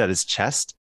points it at his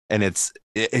chest, and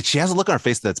she has a look on her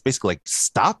face that's basically like,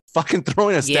 "Stop fucking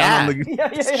throwing us down on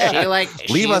the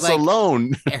leave us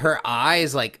alone." Her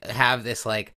eyes like have this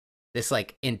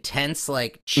intense,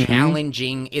 like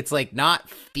challenging. It's like not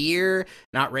fear,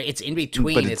 it's in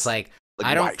between. It's like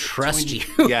I don't trust you.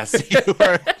 Yes, you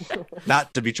are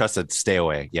not to be trusted. Stay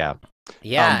away. Yeah.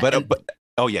 But.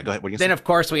 Oh yeah, go ahead. What are you then saying? Of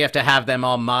course we have to have them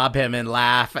all mob him and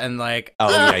laugh and like. Oh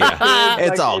yeah.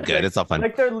 It's all good. It's all fun.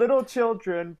 Like they're little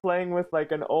children playing with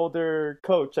like an older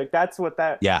coach. Like that's what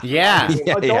that. Yeah.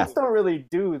 Adults don't really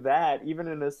do that, even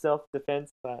in a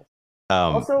self-defense class.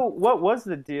 Also, what was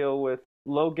the deal with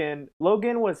Logan?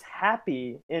 Logan was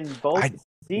happy in both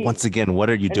scenes. Once again, what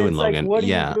are you doing, Logan? What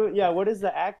is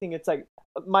the acting? It's like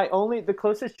the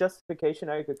closest justification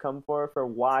I could come for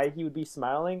why he would be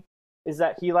smiling is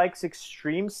that he likes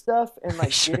extreme stuff, and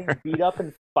like getting beat up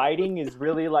and fighting is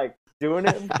really like doing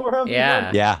it for him.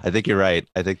 Yeah, I think you're right.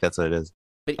 I think that's what it is.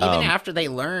 But even after they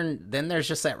learn, then there's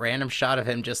just that random shot of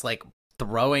him just like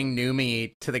throwing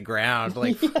Numi to the ground,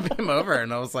 like flip him over,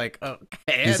 and I was like,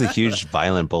 okay. He's a huge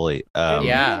violent bully. He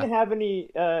didn't have any.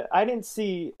 I didn't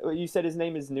see. You said his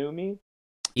name is Numi.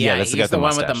 Yeah, that's the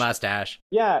one with the mustache.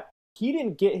 Yeah. He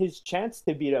didn't get his chance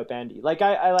to beat up Andy. Like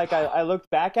I looked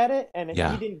back at it, and he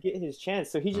didn't get his chance,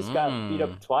 so he just got beat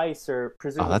up twice, or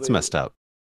presumably. Oh, that's messed up.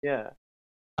 Yeah.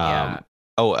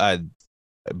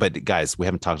 But guys, we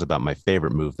haven't talked about my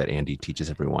favorite move that Andy teaches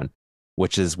everyone,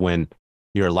 which is when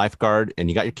you're a lifeguard and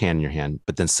you got your can in your hand,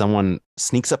 but then someone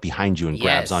sneaks up behind you and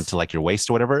grabs onto like your waist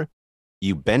or whatever.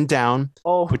 You bend down,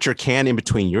 put your can in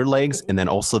between your legs, and then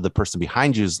also the person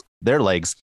behind you's their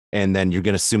legs, and then you're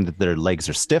gonna assume that their legs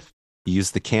are stiff. You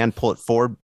use the can, pull it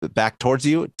forward, back towards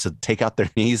you to take out their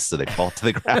knees so they fall to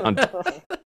the ground.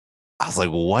 I was like,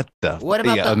 "What the?" What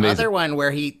about the other one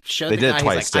where he showed the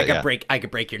guy? He's like, "I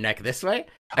could break your neck this way."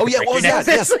 What was that?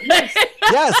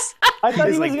 Yes. I thought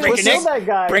he was like, going to kill that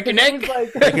guy. Break your neck.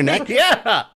 Break your neck.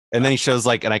 Yeah. And then he shows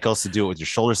like, and I can also do it with your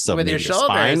shoulders. So with your shoulders,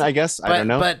 spine, I guess. I don't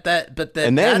know. But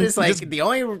that is like the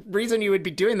only reason you would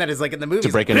be doing that is like in the movie to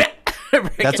break it.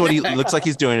 That's what he looks like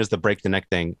he's doing, is the break the neck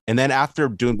thing. And then after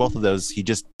doing both of those, he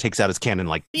just takes out his cannon,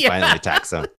 like violently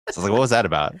attacks him. So I was like, what was that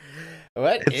about?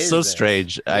 It's so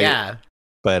strange.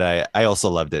 But I also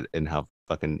loved it in how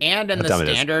fucking and in the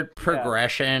standard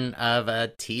progression of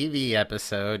a TV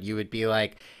episode, you would be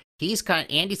like, Andy's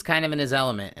kind of in his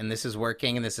element, and this is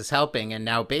working, and this is helping, and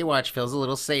now Baywatch feels a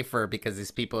little safer because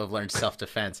these people have learned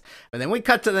self-defense. But then we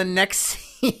cut to the next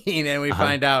scene, and we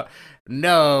find out,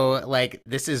 no, like,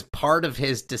 this is part of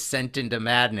his descent into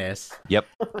madness. Yep.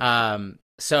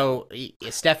 So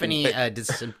Stephanie did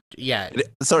some, yeah.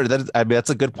 Sorry, I mean,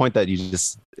 that's a good point that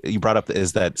you brought up,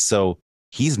 is that so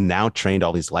he's now trained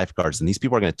all these lifeguards, and these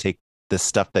people are going to take this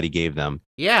stuff that he gave them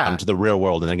to the real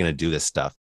world, and they're going to do this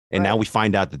stuff. And now we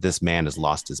find out that this man has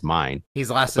lost his mind. He's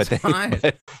lost his mind.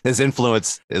 But his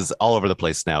influence is all over the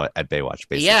place now at Baywatch,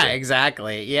 basically. Yeah,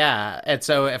 exactly. Yeah. And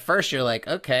so at first you're like,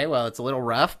 okay, well, it's a little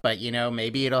rough, but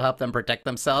maybe it'll help them protect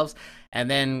themselves.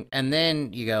 And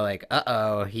then you go like,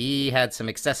 uh-oh, he had some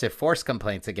excessive force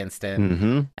complaints against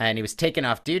him, and he was taken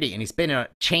off duty, and he's been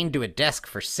chained to a desk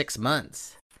for 6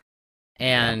 months.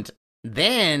 And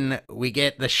then we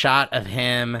get the shot of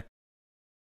him,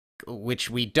 which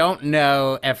we don't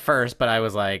know at first, but I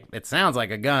was like, it sounds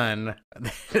like a gun.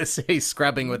 He's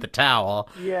scrubbing with a towel.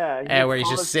 Yeah. And where he's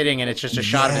just sitting, and it's just a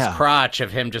shot of his crotch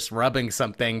of him just rubbing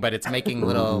something, but it's making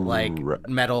little like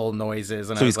metal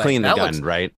noises. And so he's cleaning the gun,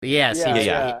 right? Yes.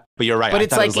 Yeah. But you're right. But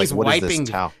it's like he's what wiping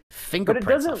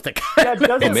fingerprints off the gun. Yeah, it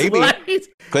doesn't maybe.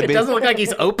 It doesn't look like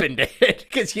he's opened it,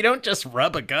 because you don't just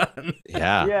rub a gun.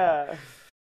 Yeah. Yeah.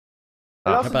 It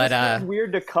also just feels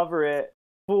weird to cover it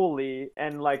fully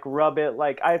and like rub it.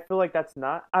 Like, I feel like that's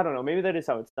not, I don't know, maybe that is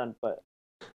how it's done, but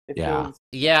it feels,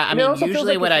 I mean,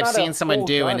 usually what I've seen someone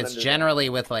do, and it's under generally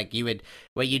with like,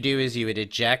 what you do is you would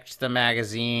eject the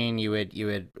magazine, you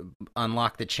would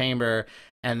unlock the chamber,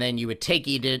 and then you would take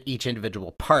each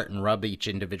individual part and rub each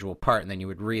individual part, and then you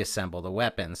would reassemble the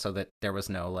weapon so that there was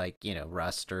no like,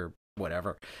 rust or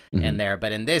whatever in there.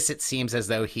 But in this, it seems as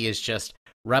though he is just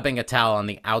rubbing a towel on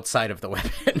the outside of the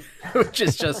weapon, which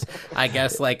is just, I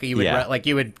guess, like you would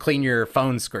you would clean your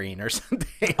phone screen or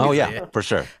something. Oh yeah, for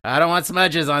sure. I don't want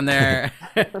smudges on there.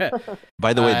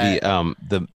 By the way,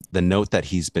 the note that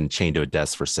he's been chained to a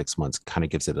desk for 6 months kind of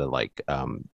gives it a like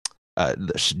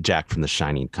Jack from The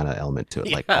Shining kind of element to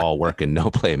it. Like all work and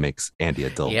no play makes Andy a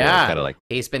dull boy. Kind of like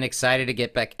he's been excited to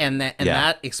get back, and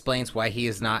that explains why he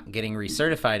is not getting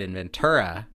recertified in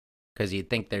Ventura. Because you'd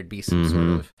think there's be some sort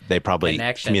of they probably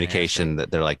communication that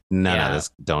they're like, no,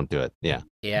 this, don't do it.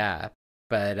 Yeah.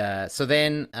 But so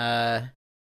then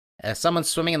someone's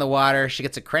swimming in the water. She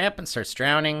gets a cramp and starts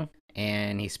drowning,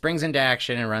 and he springs into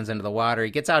action and runs into the water.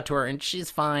 He gets out to her, and she's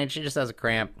fine. She just has a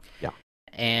cramp. Yeah.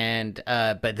 And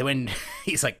but when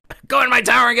he's like, go in my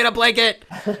tower and get a blanket,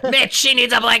 Mitch, she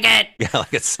needs a blanket. Yeah,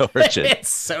 like it's so urgent. It's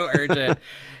so urgent.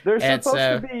 They're supposed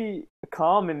to be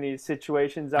calm in these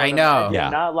situations. I know. Yeah.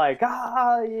 Not like,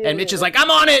 And Mitch is like, I'm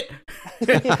on it.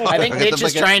 I think Mitch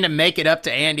is trying to make it up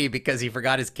to Andy because he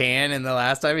forgot his can in the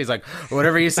last time. He's like,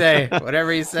 whatever you say,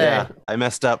 whatever you say. Yeah, I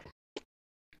messed up.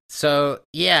 So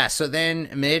then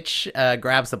Mitch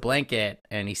grabs the blanket,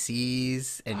 and he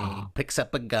sees, and he picks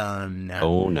up a gun.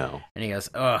 Oh no. And he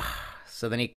goes, ugh. So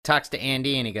then he talks to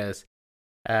Andy, and he goes,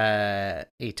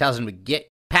 he tells him to get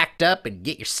packed up and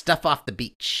get your stuff off the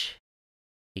beach.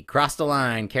 He crossed the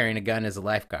line carrying a gun as a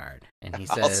lifeguard. And he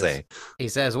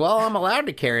says, well, I'm allowed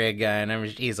to carry a gun.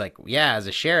 He's like, yeah, as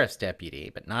a sheriff's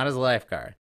deputy, but not as a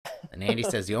lifeguard. And Andy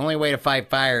says, the only way to fight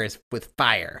fire is with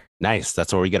fire. Nice.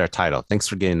 That's where we get our title. Thanks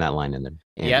for getting that line in there,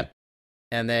 Andy. Yep.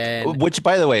 And then, which,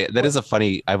 by the way, that is a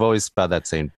funny, I've always found that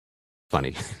saying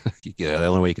funny. The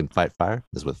only way you can fight fire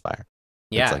is with fire.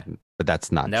 Yeah. But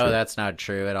that's not true. No, that's not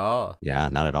true at all. Yeah,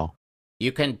 not at all.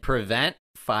 You can prevent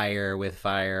fire with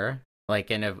fire,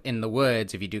 like in the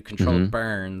woods. If you do controlled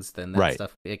burns, then that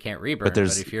stuff, it can't reburn.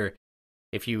 But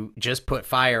if you just put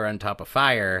fire on top of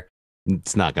fire,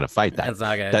 it's not going to fight that. It's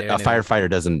not going to do a firefighter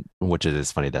doesn't, which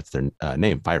is funny. That's their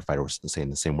name. Firefighter. We're saying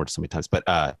the same word so many times, but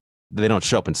they don't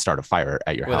show up and start a fire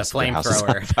at your house. With a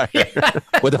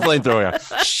flamethrower. With a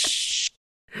flamethrower. Shh.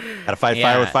 Gotta fight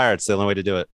fire with fire. It's the only way to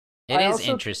do it. It is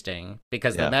interesting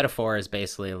because the metaphor is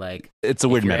basically like, it's a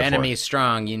weird metaphor. If your enemy is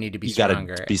strong, you need to be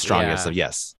stronger. Gotta be stronger. Yeah. So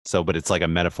yes. So, but it's like a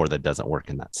metaphor that doesn't work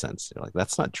in that sense. You're like,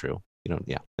 that's not true. You know.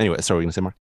 Yeah. Anyway, so what were you gonna say,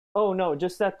 Mark? Oh no,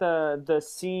 just that the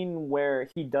scene where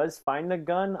he does find the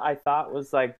gun, I thought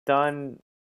was like done,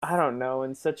 I don't know,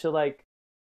 in such a like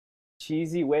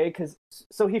cheesy way, because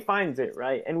so he finds it,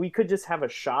 right? And we could just have a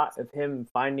shot of him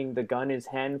finding the gun, his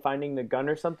hand finding the gun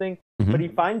or something, but he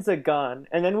finds the gun,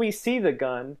 and then we see the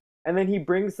gun, and then he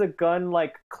brings the gun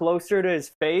like closer to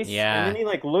his face, and then he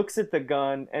like looks at the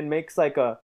gun and makes like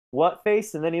a what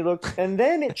face, and then he looks, and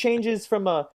then it changes from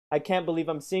a I can't believe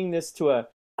I'm seeing this to a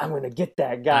I'm gonna get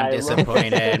that guy. I'm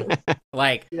disappointed.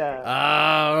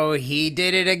 Oh, he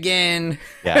did it again.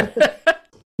 Yeah.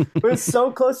 But it's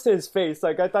so close to his face.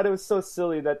 Like I thought it was so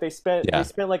silly that they spent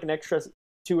like an extra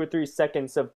 2 or 3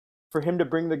 seconds for him to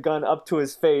bring the gun up to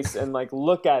his face and like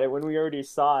look at it when we already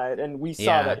saw it, and we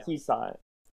saw that he saw it.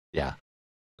 Yeah.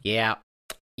 Yeah.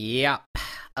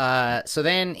 So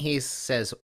then he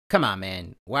says, come on,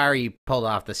 man. Why are you pulled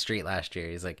off the street last year?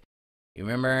 He's like, you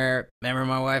remember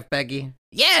my wife, Becky?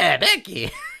 Yeah, Becky.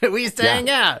 We used to hang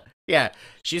out. Yeah.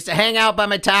 She used to hang out by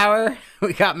my tower.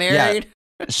 We got married.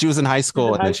 She was in high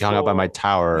school and then she hung out by my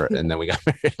tower and then we got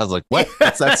married. I was like, what?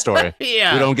 What's that story?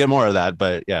 Yeah. We don't get more of that,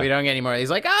 but yeah. We don't get any more. He's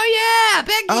like, oh, yeah,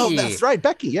 Becky. Oh, that's right.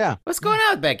 Becky. Yeah. What's going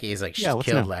on with Becky? He's like, she's what's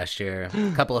killed new? last year.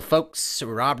 A couple of folks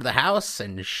robbed the house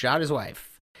and shot his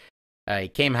wife. He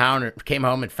came home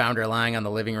and found her lying on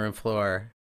the living room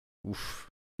floor. Oof.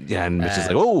 Yeah. And Mitch is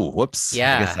like, oh, whoops.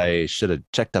 yeah. I guess I should have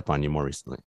checked up on you more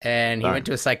recently. And he Darn. went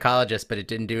to a psychologist, but it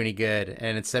didn't do any good.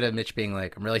 And instead of Mitch being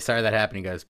like, I'm really sorry that happened, he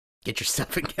goes, get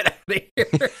yourself and get out of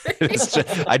here. It's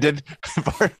just, I did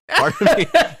part of me,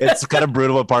 it's kind of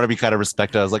brutal, but part of me kind of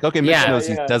respected. I was like, okay, Mitch Yeah. knows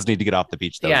he does need to get off the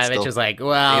beach though. yeah, It's Mitch still- is like,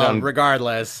 well, don't-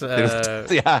 regardless.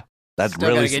 yeah. That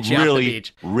still gotta get you off the really,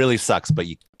 beach. really sucks, but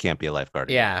you can't be a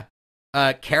lifeguard. Yeah.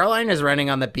 Caroline is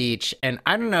running on the beach, and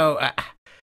I don't know,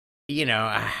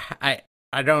 I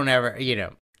don't ever,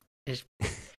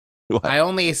 What? I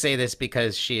only say this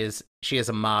because she is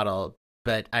a model,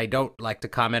 but I don't like to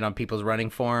comment on people's running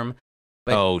form.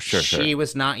 But Oh, sure, she sure.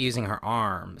 was not using her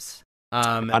arms.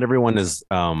 Not everyone is,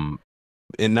 and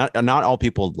not all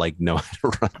people like know how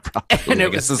to run properly. And I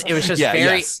it guess was is- just yeah,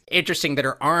 very yes. interesting that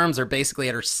her arms are basically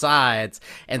at her sides,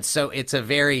 and so it's a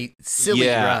very silly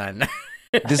Yeah. run.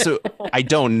 This I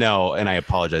don't know, and I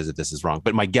apologize if this is wrong,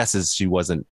 but my guess is she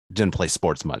didn't play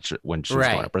sports much when she was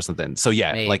growing Right. up or something. So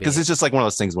yeah, like because Maybe. it's just like one of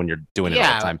those things when you're doing it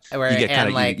all the time, where- you get kind and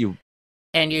of like, you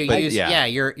and you but use yeah.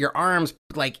 your arms,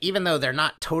 like, even though they're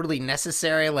not totally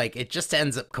necessary, like it just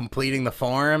ends up completing the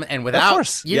form, and without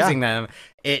course, yeah. using them,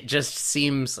 it just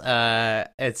seems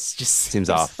it's just Seems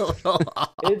off. a little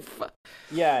off.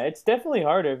 Yeah, it's definitely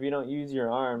harder if you don't use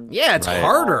your arm. Yeah, it's Right.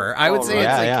 harder. I would Oh, say right.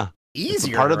 it's like yeah. It's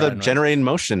easier. a part to of the run with. generating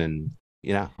motion and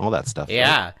all that stuff. right?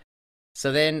 Yeah.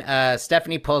 So then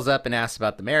Stephanie pulls up and asks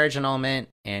about the marriage annulment,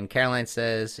 and Caroline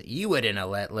says, you wouldn't have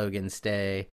let Logan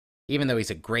stay, even though he's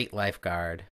a great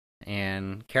lifeguard.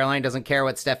 And Caroline doesn't care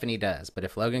what Stephanie does, but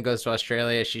if Logan goes to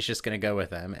Australia, she's just going to go with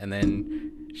him. And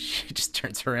then she just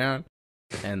turns around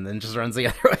and then just runs the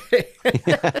other way.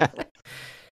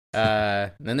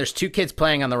 Then there's two kids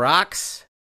playing on the rocks.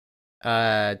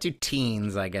 Two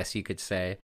teens, I guess you could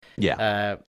say.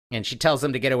 Yeah. And she tells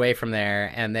them to get away from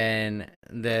there. And then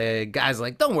the guy's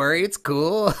like, don't worry, it's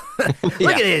cool. Look Yeah.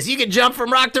 at this. You can jump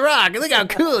from rock to rock. Look how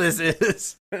cool this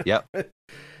is. Yep.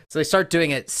 So they start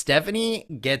doing it. Stephanie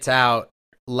gets out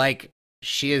like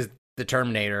she is the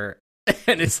Terminator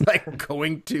and is like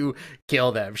going to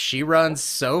kill them. She runs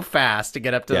so fast to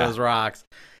get up to Yeah. those rocks.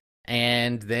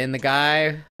 And then the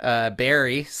guy,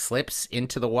 Barry, slips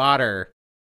into the water.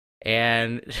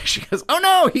 And she goes, oh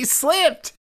no, he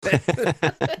slipped.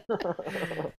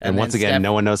 And once then again,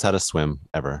 no one knows how to swim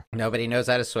ever. Nobody knows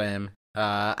how to swim.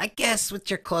 I guess with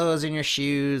your clothes and your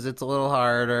shoes, it's a little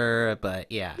harder, but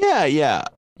yeah. Yeah.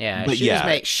 Yeah,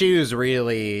 But shoes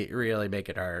really, really make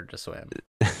it hard to swim.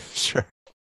 Sure.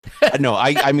 No,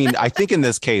 I mean, I think in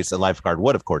this case, a lifeguard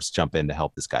would, of course, jump in to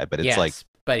help this guy, but it's Yes, like,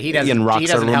 but he doesn't. and He rocks are a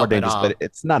doesn't little more help at dangerous, all. but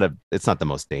it's not the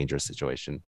most dangerous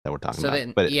situation that we're talking So about.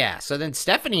 then, But so then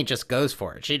Stephanie just goes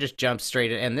for it. She just jumps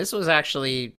straight in, and this was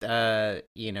actually,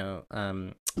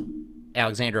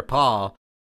 Alexandra Paul.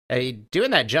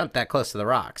 Doing that jump that close to the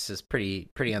rocks is pretty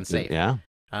unsafe. yeah,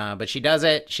 But she does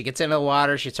it. She gets into the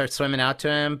water. She starts swimming out to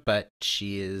him, but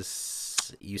she is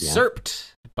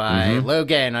usurped by Mhm.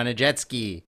 Logan on a jet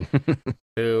ski,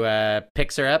 who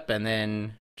picks her up and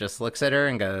then just looks at her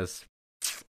and goes,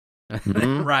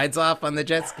 Mhm. rides off on the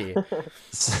jet ski.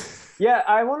 Yeah,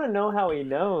 I want to know how he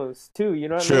knows too. You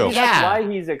know what I True. mean? That's Yeah.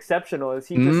 why he's exceptional. Is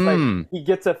he just like Mm. he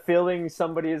gets a feeling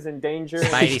somebody is in danger? and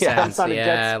Spidey he sense, jumps on a jet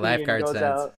yeah, ski and lifeguard goes sense.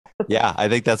 out. Yeah, I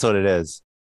think that's what it is.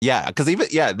 Yeah, because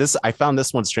this I found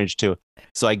this one strange too.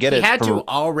 So I get He it. had from- to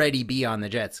already be on the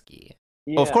jet ski.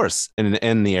 Oh, of Yeah. course,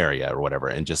 in the area or whatever,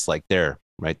 and just like there,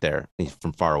 right there,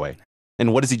 from far away.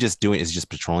 And what is he just doing? Is he just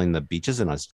patrolling the beaches in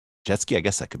a jet ski? I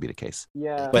guess that could be the case.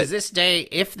 Yeah. Because this day,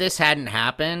 if this hadn't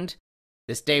happened,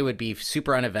 this day would be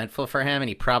super uneventful for him, and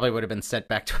he probably would have been sent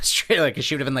back to Australia. Because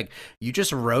she would have been like, "You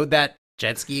just rode that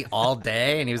jet ski all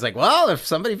day," and he was like, "Well, if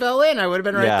somebody fell in, I would have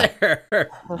been right there."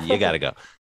 You gotta go.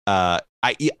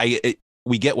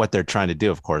 We get what they're trying to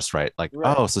do, of course, right? Like,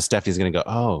 Right. oh, so Stephanie's gonna go,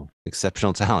 oh,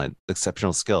 exceptional talent,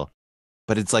 exceptional skill,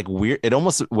 but it's like weird. It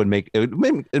almost would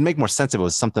it'd make more sense if it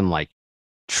was something like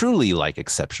truly like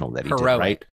exceptional that he did,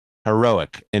 right?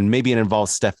 Heroic, and maybe it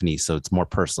involves Stephanie, so it's more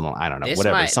personal. I don't know,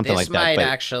 whatever, something like that. This might But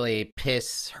actually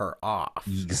piss her off.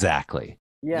 exactly,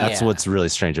 yeah. that's Yeah. what's really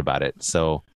strange about it.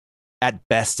 So, at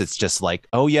best, it's just like,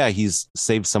 oh yeah, he's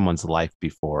saved someone's life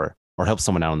before. or help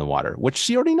someone out in the water, which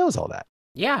she already knows all that.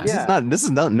 Yeah. This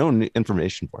is not no new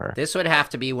information for her. This would have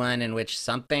to be one in which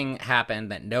something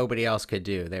happened that nobody else could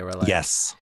do. They were like,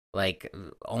 Yes. like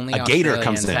only A gator Australians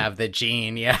comes in. have the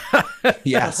gene. Yeah.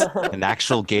 Yes. An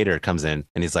actual gator comes in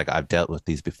and he's like, I've dealt with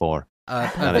these before. A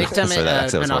No, victim, sorry, that accent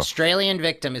was an horrible. Australian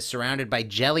victim is surrounded by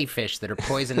jellyfish that are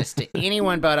poisonous to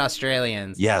anyone but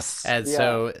Australians. Yes. And Yeah.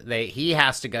 so he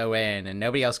has to go in and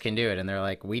nobody else can do it. And they're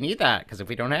like, we need that because if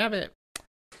we don't have it,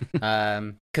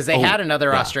 because they Oh, had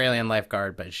another yeah. Australian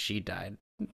lifeguard, but she died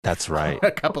That's right.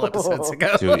 a couple episodes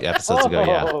ago. 2 episodes ago,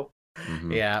 yeah. Oh.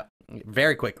 Mhm. Yeah,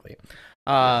 very quickly.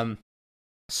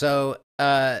 So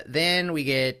then we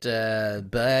get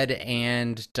Bud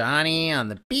and Donnie on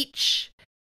the beach,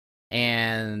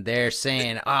 and they're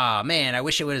saying, "Oh man, I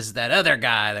wish it was that other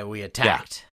guy that we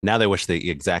attacked." Now they wish they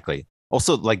exactly.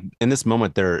 Also, like in this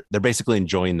moment, they're basically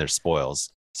enjoying their spoils,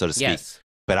 so to speak. Yes.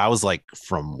 But I was like,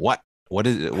 from what? What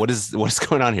is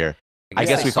going on here? I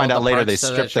guess they we find sold out the later they parts to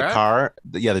stripped the truck? car.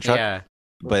 The truck. Yeah.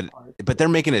 But they're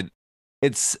making it.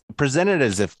 It's presented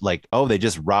as if like, oh, they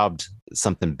just robbed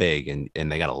something big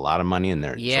and they got a lot of money in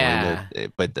there. Yeah.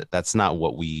 But that's not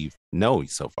what we know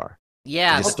so far.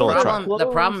 Yeah, They the stole a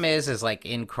truck. problem is like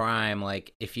in crime,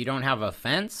 like if you don't have a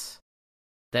fence,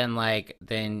 then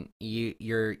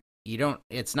you don't,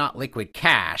 it's not liquid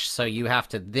cash, so you have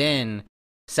to then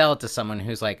sell it to someone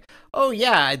who's like, oh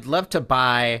yeah, I'd love to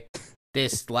buy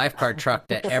this lifeguard truck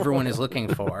that everyone is looking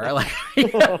for. Like,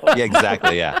 Yeah,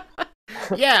 exactly. Yeah.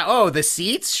 yeah, oh, the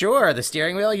seats, sure, the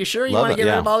steering wheel, you sure you Love want to it, get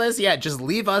rid yeah. of all this? Yeah, just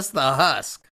leave us the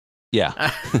husk. Yeah.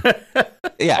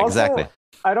 Yeah, Also, exactly.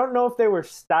 I don't know if they were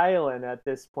styling at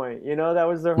this point. You know, that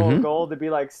was their whole Mhm. goal, to be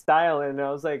like styling. And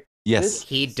I was like, Yes.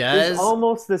 He this does, is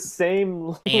almost the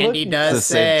same. Andy look. does It's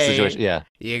the same say, situation. Yeah.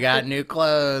 you got new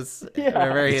clothes. Yeah.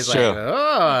 Remember, he's It's like, true.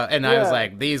 oh, and I was Yeah.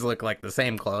 like, these look like the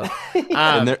same clothes.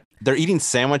 And they're eating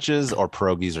sandwiches or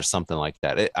pierogies or something like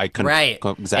that. I couldn't Right.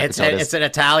 exactly It's tell what it it's is. an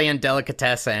Italian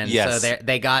delicatessen. Yes. So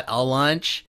they got a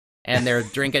lunch and they're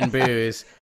drinking booze.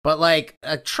 But like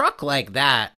a truck like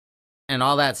that and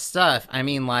all that stuff, at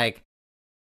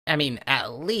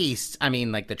least,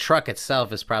 like the truck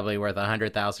itself is probably worth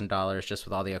 $100,000 just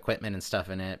with all the equipment and stuff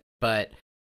in it. But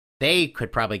they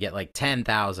could probably get like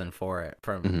 10,000 for it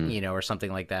from, Mhm. or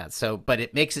something like that. So, but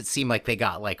it makes it seem like they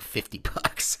got like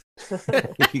 $50.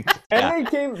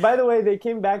 And they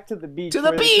came back to the beach. To the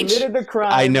where they beach! committed the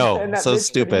crime. I know, and that so bitch could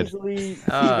stupid. easily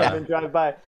see Uh. them and drive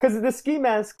by. Because the ski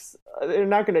masks, they're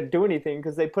not going to do anything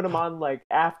because they put them on like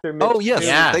after. Mitch Oh, yes.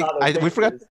 Yeah. saw their We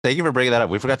forgot. pictures. Thank you for bringing that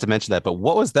up. We forgot to mention that. But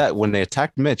what was that when they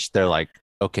attacked Mitch? They're like,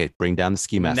 okay, bring down the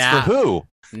ski mask. Nah. For who?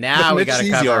 Now we Mitch got to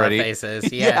sees cover you our already.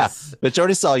 faces. Yeah. Yes. Mitch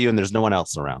already saw you and there's no one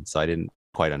else around. So I didn't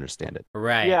quite understand it.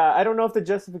 Right. Yeah, I don't know if the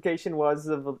justification was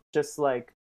of just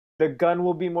like the gun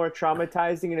will be more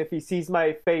traumatizing, and if he sees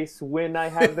my face when I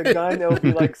have the gun, it'll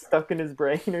be like stuck in his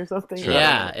brain or something. Sure.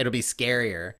 Yeah, it'll be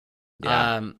scarier.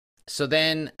 Yeah. So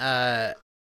then they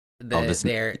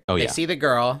yeah. see the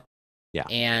girl. Yeah.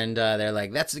 And they're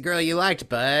like, that's the girl you liked,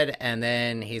 bud. And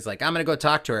then he's like, I'm going to go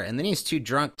talk to her. And then he's too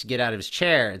drunk to get out of his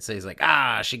chair. And so he's like,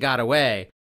 she got away.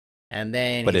 And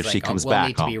then But he's if she like, comes we'll back,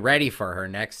 need to be ready for her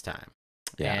next time.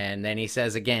 Yeah. And then he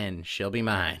says again, she'll be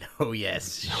mine. Oh,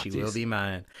 yes, Oh, she geez. will be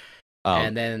mine.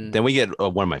 And And then we get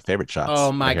one of my favorite shots.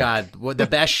 oh my right here. God. Well, the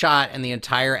best shot in the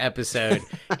entire episode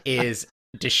is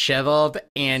disheveled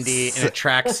Andy in a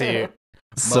tracksuit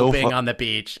So moping fun. on the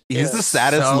beach. He's It's the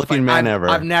saddest so looking fun. man ever.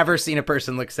 I've never seen a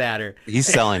person look sadder. He's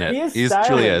selling it. He is He styling,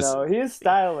 truly is. though. He is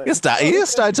styling. He is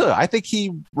style too. I think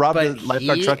he robbed But the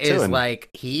lifeguard he truck too. is And like,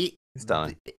 he's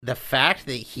styling. the fact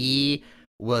that he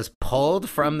was pulled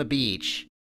from the beach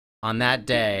on that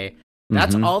day,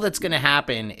 that's Mhm. all that's going to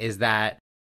happen is that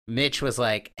Mitch was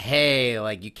like, hey,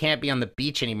 like, you can't be on the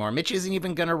beach anymore. Mitch isn't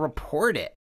even going to report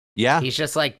it. Yeah. He's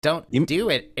just like, don't He- do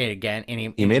it again. He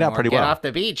made out anymore. pretty Get well. off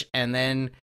the beach. And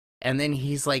then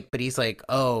he's like,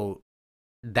 oh,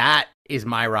 that is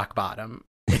my rock bottom.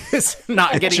 It's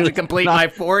not getting to Actually, complete not- my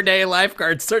 4-day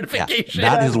lifeguard Yeah. certification.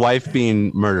 Not his wife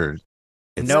being murdered.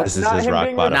 Nope. This is Not his him rock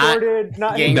being bottom. Not reported,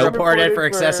 not him Getting being reported for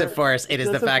excessive force. It is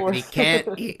the excessive fact that he force.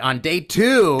 can't, on day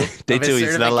 2, Day of his 2,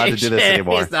 he's not allowed to do this certification,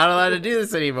 anymore. He's not allowed to do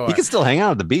this anymore. He can still hang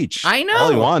out at the beach. I know.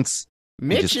 All he wants.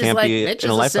 Mitch just is can't like, be Mitch in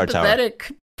a is lifeguard tower.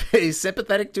 sympathetic. He's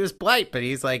sympathetic to his plight, but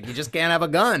he's like, you just can't have a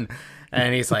gun.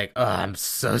 And he's like, oh, I'm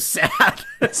so sad.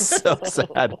 So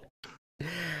sad.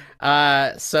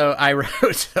 So I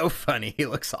wrote, so funny. He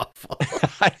looks awful.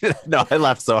 No, I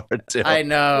laughed so hard too. I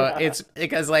know. It's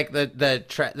because like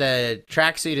the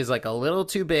tracksuit is like a little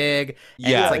too big. And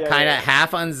Yeah. it's like Yeah, kind of yeah.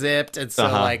 half unzipped, and so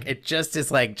Uh-huh. like it just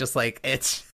is like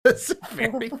it's just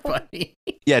very funny.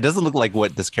 Yeah, it doesn't look like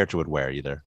what this character would wear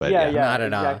either. But yeah, yeah, yeah, Not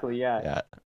at all. exactly, yeah.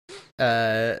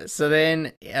 So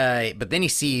then, but then he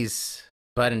sees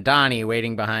Bud and Donnie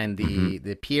waiting behind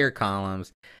the pier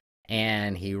columns,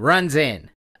 and he runs in.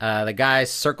 The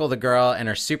guys circle the girl and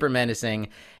are super menacing,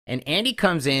 and Andy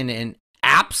comes in and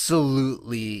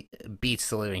absolutely beats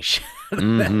the living shit out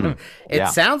of them. It Yeah.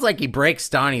 sounds like he breaks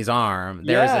Donnie's arm.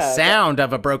 There is a Yeah, sound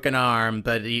of a broken arm,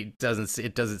 but it doesn't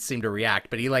seem to react.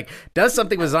 But he like does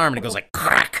something with his arm, and it goes like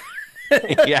crack.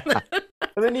 Yeah.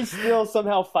 And then he's still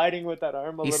somehow fighting with that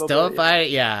arm a He's little still bit.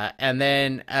 fighting, yeah. And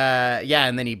then,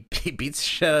 and then he beats the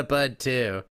shit out of Bud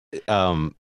too.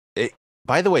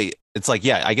 By the way, it's like,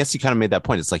 yeah, I guess you kind of made that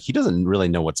point. It's like he doesn't really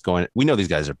know what's going. We know these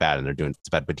guys are bad and they're doing it's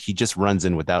bad, but he just runs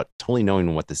in without totally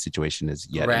knowing what the situation is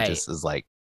yet, Right. and just is like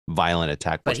violent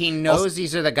attack. But he knows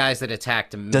these are the guys that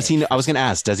attacked him. Does he know? I was going to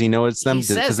ask, does he know it's them? He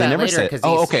says Because that they never later. said.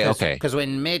 Oh, okay. Because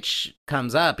when Mitch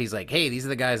comes up, he's like, "Hey, these are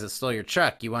the guys that stole your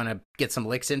truck. You want to get some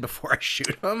licks in before I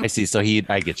shoot them?" I see. So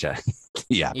I get you.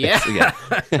 Yeah.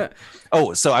 Yeah.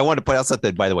 Oh, so I wanted to point out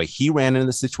something. By the way, he ran into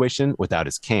the situation without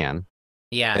his can.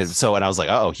 Yeah. And I was like,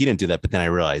 oh, he didn't do that. But then I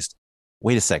realized,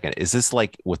 wait a second, is this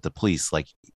like with the police? Like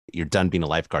you're done being a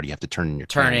lifeguard, you have to turn in your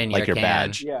can, like your can.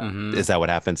 badge. Yeah. Mhm. Is that what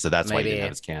happened? So that's why he Maybe. didn't have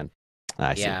his can.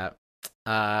 I see. Yeah.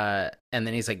 And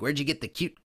then he's like, "Where'd you get the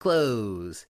cute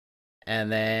clothes?"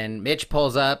 And then Mitch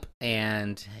pulls up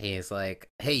and he's like,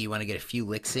 "Hey, you want to get a few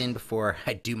licks in before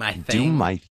I do my thing?" Do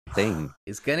my thing.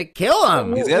 He's gonna kill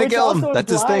him. He's gonna Which kill him. also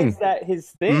That's his implies thing. That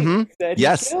his thing Mhm. that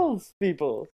Yes. he kills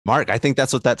people. Mark, I think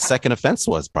that's what that second offense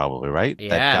was, probably, right? Yeah.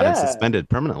 That got him Yeah. suspended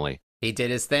permanently. He did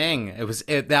his thing.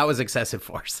 That was excessive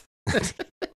force.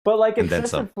 But like And then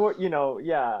excessive force,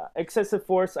 excessive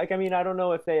force. Like, I mean, I don't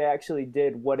know if they actually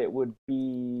did what it would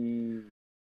be.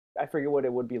 I forget what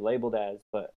it would be labeled as,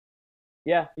 but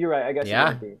yeah, you're right. I guess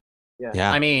Yeah. it would be.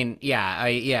 Yeah. I mean,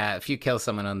 if you kill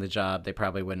someone on the job, they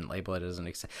probably wouldn't label it as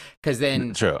an because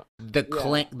then True. the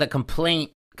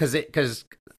complaint because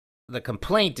the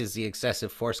complaint is the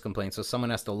excessive force complaint, so someone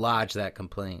has to lodge that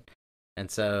complaint, and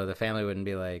so the family wouldn't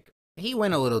be like, he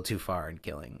went a little too far in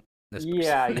killing this person.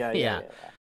 Yeah.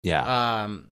 Yeah.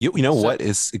 Um, You know So- what?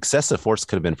 His excessive force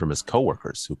could have been from his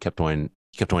coworkers who kept wanting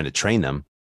to train them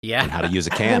yeah. on how to use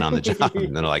a can on the job.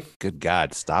 And they're like, good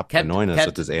God, stop annoying us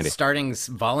with this, Andy. starting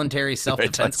voluntary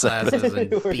self-defense Right, classes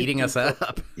and beating us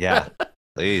up. Yeah,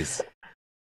 please.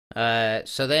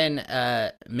 So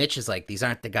then Mitch is like, these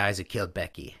aren't the guys who killed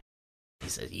Becky. He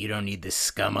says, you don't need this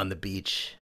scum on the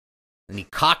beach. And he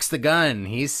cocks the gun.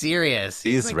 He's serious.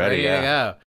 He's like, ready, to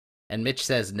go. And Mitch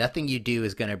says, nothing you do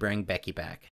is going to bring Becky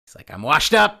back. He's like, I'm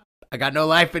washed up. I got no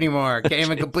life anymore. Can't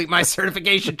even complete my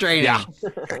certification training. Yeah.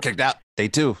 Got kicked out. Day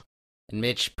 2. And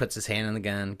Mitch puts his hand on the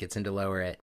gun, gets him to lower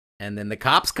it. And then the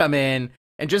cops come in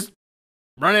and just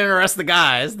run in and arrest the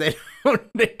guys. They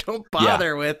don't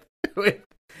bother with With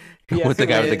the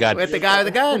guy with the gun. With the guy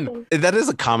with the gun. That is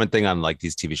a common thing on like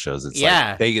these TV shows. It's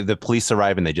Yeah. like the police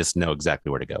arrive and they just know exactly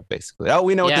where to go, basically. Oh,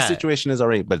 we know what the Yeah. situation is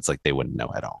already, but it's like they wouldn't know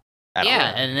at all. At all.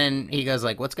 And then he goes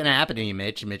like, what's going to happen to you,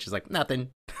 Mitch? And Mitch is like,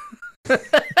 nothing.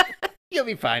 You'll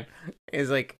be fine. He's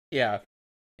like, yeah.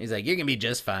 He's like, you're going to be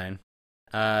just fine.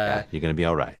 Yeah, you're gonna be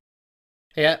all right.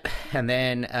 Yeah. And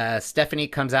then Stephanie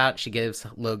comes out. She gives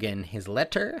Logan his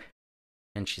letter.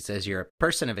 And she says, you're a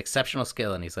person of exceptional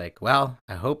skill. And he's like, well,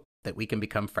 I hope that we can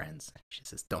become friends. She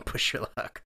says, don't push your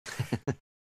luck.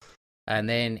 And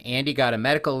then Andy got a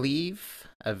medical leave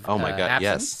of Oh my God,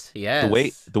 absence. Yes.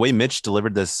 The way Mitch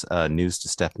delivered this news to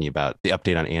Stephanie about the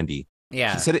update on Andy,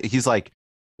 Yeah. he said he's like,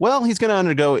 well, he's gonna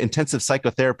undergo intensive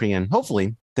psychotherapy and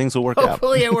hopefully things will work out.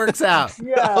 Hopefully it works out.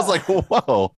 I was like,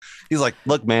 whoa. He's like,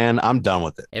 look, man, I'm done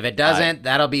with it. If it doesn't,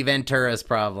 that'll be Ventura's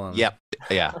problem. Yep.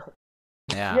 Yeah.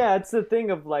 Yeah. Yeah, it's the thing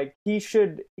of like he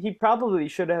probably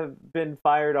should have been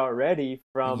fired already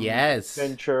from Yes.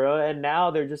 Ventura, and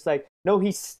now they're just like, no,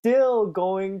 he's still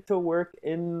going to work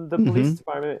in the police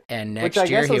department. And Which next I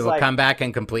year guess he was will like- come back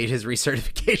and complete his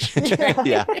recertification.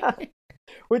 Yeah.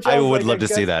 Which I was would like, love to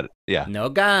see guess- that. Yeah. No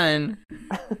gun.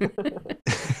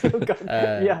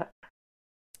 Yeah.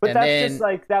 But and that's then- just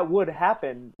like that would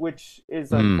happen, which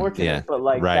is unfortunate. yeah, but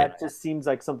like right. that just seems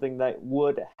like something that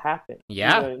would happen.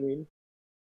 Yeah. You know what I mean?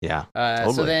 Yeah. So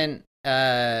Totally.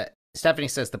 then Stephanie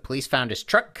says the police found his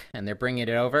truck and they're bringing it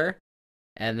over.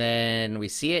 And then we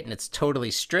see it and it's totally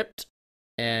stripped.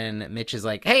 And Mitch is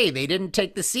like, hey, they didn't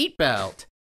take the seatbelt.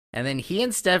 And then he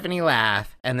and Stephanie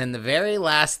laugh. And then the very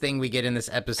last thing we get in this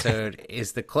episode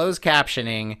is the closed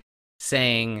captioning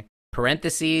saying,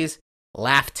 parentheses,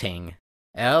 laughting.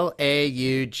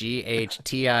 Laughtting.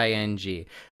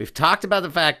 We've talked about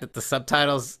the fact that the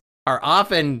subtitles are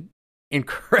often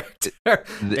incorrect.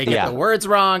 They get the words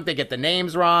wrong. They get the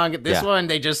names wrong. This one,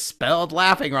 they just spelled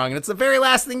laughing wrong. And it's the very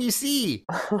last thing you see.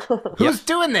 Who's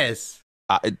doing this?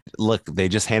 Look, they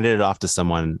just handed it off to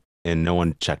someone and no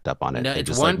one checked up on it. No, it's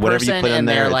just one like, whatever person you put in and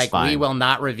there, they're like, fine. we will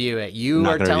not review it. You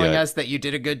are telling us that you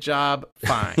did a good job.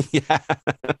 Fine.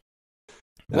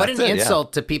 What an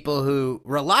insult to people who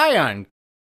rely on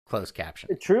closed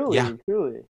caption. Truly.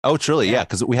 Oh, truly, yeah.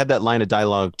 Because we had that line of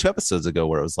dialogue 2 episodes ago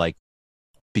where it was like,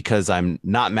 because I'm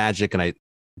not magic and I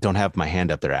don't have my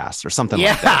hand up their ass or something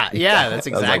like that. Yeah, that's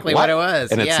exactly what it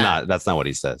was. And it's not. That's not what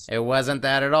he says. It wasn't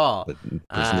that at all. But the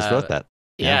person just wrote that.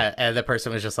 Yeah, and the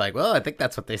person was just like, well, I think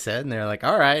that's what they said. And they're like,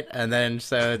 all right. And then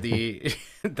so the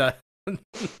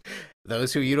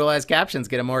those who utilize captions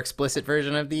get a more explicit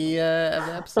version of the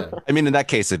episode. I mean, in that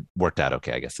case, it worked out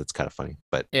okay. I guess it's kind of funny,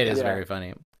 but it is very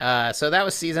funny. So that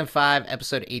was season 5,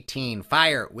 episode 18,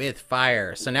 Fire with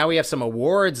Fire. So now we have some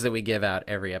awards that we give out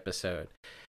every episode.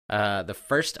 The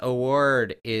first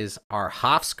award is our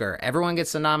Hofsker. Everyone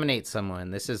gets to nominate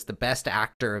someone. This is the best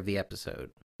actor of the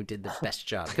episode who did the best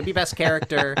job. Could be best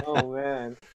character. Oh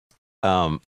man.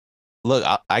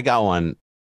 Look, I got one.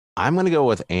 I'm gonna go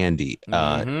with Andy.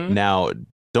 Now,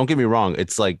 don't get me wrong.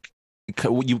 It's like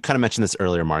you kind of mentioned this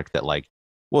earlier, Mark. That like,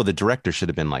 well, the director should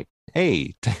have been like,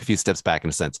 hey, take a few steps back in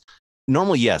a sense.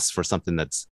 Normally, yes, for something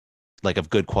that's like of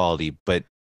good quality, but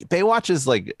Baywatch is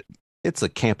like, it's a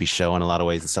campy show in a lot of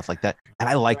ways and stuff like that. And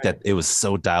I like that it was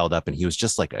so dialed up and he was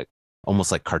just like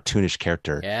almost like cartoonish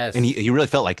character. Yes. And he really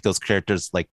felt like those characters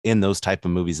like in those type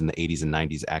of movies in the 80s and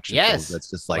 90s action films. That's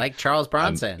just like Charles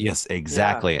Bronson. Yes,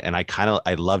 exactly. Yeah. And I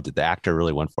loved it. The actor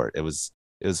really went for it. It was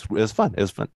fun. It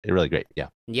was fun. It really great. Yeah.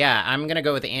 Yeah, I'm gonna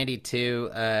go with Andy too.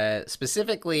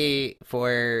 Specifically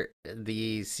for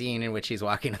the scene in which he's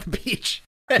walking on the beach.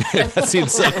 That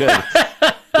seems so good.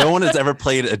 No one has ever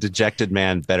played a dejected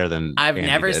man better than I've Andy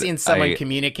never did. seen someone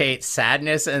communicate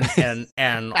sadness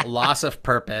and loss of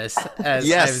purpose as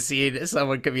I've seen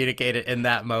someone communicate it in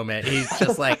that moment. He's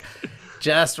just like,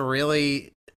 just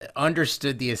really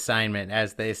understood the assignment,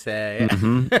 as they say.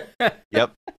 Mm-hmm.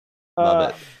 Yep.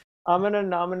 Love it. I'm gonna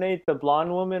nominate the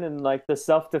blonde woman in like the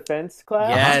self-defense Yes,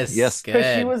 class. Yes,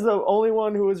 because she was the only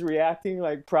one who was reacting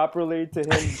like properly to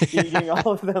him beating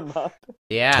all of them up.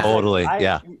 Yeah, totally.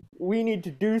 We need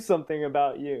to do something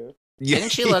about you.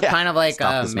 Didn't she look kind of like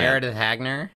Meredith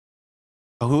Hagner?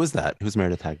 Oh, who is that? Who's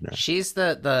Meredith Hagner? She's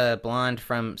the blonde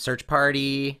from Search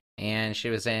Party, and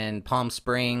she was in Palm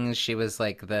Springs. She was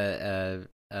like the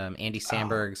Andy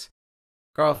Samberg's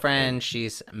girlfriend. Okay.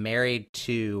 She's married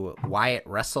to Wyatt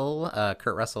Russell,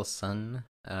 Kurt Russell's son.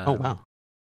 Oh wow.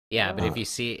 Yeah, but if you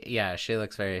see, she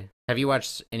looks very. Have you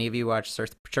watched any of you watched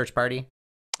Church Party?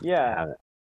 Yeah.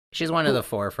 She's one of the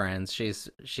 4 friends. She's.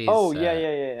 Oh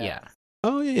yeah.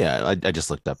 Oh yeah. I just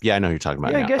looked up. Yeah, I know who you're talking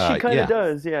about. Yeah, I guess she kind of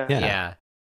does. Yeah.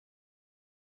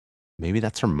 Maybe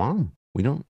that's her mom. We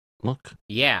don't look.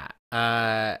 Yeah.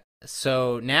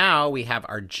 So now we have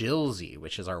our Jilzy,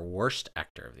 which is our worst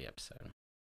actor of the episode.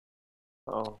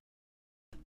 Oh.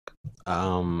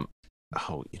 I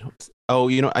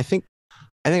think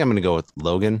I'm gonna go with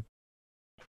Logan.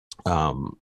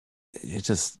 It's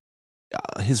just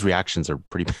his reactions are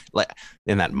pretty like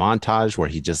in that montage where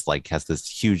he just like has this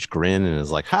huge grin and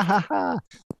is like ha ha ha.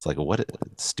 It's like what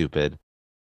stupid.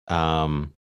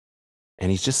 And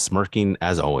he's just smirking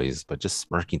as always, but just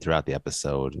smirking throughout the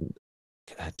episode. And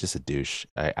just a douche.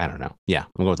 I don't know. Yeah,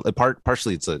 I'm going with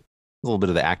partially it's a little bit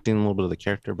of the acting, a little bit of the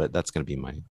character, but that's going to be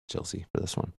my Chelsea for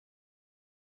this one.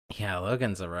 Yeah,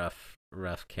 Logan's a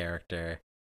rough character.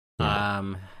 Yeah,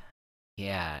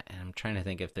 and I'm trying to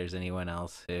think if there's anyone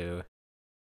else who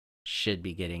should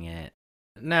be getting it.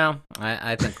 No,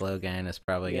 I think Logan is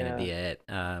probably going to be it.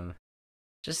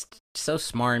 Just so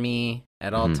smarmy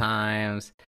at all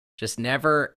times. Just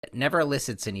never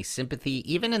elicits any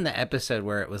sympathy. Even in the episode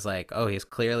where it was like, oh, he's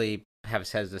clearly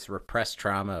has this repressed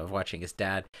trauma of watching his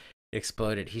dad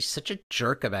exploded. He's such a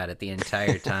jerk about it the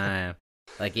entire time.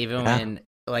 Like even when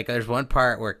like there's one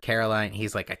part where Caroline,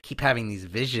 he's like, I keep having these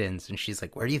visions, and she's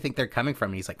like, where do you think they're coming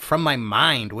from? And he's like, from my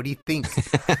mind. What do you think?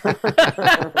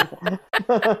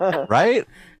 Right?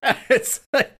 It's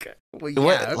like, well,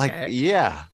 yeah,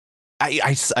 okay.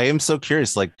 I am so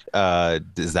curious. Like,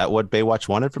 is that what Baywatch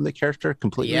wanted from the character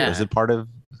completely? Yeah. Or is it part of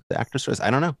the actor's choice?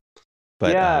 I don't know.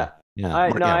 But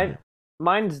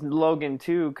mine's Logan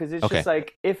too, because it's just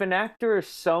like if an actor has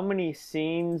so many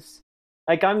scenes,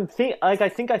 I think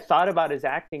I thought about his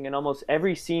acting in almost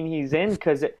every scene he's in,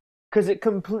 because it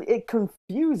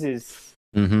confuses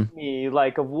me,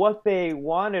 like of what they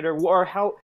wanted or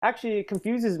how actually it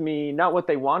confuses me, not what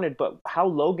they wanted, but how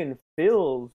Logan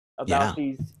feels about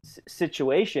these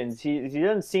situations. He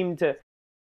doesn't seem to,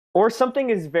 or something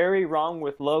is very wrong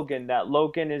with Logan, that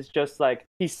Logan is just like,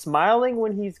 he's smiling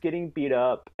when he's getting beat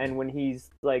up and when he's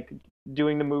like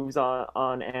doing the moves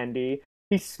on Andy.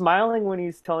 He's smiling when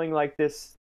he's telling like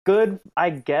this good,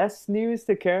 I guess, news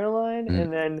to Caroline.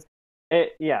 And then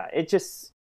it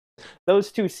just,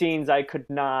 those two scenes I could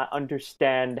not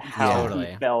understand how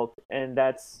he felt, and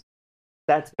that's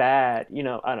bad. You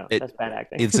know, I don't know, that's bad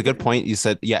acting. It's a good point. You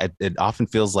said, it often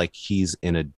feels like he's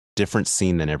in a different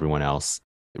scene than everyone else,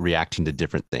 reacting to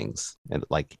different things, and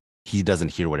like he doesn't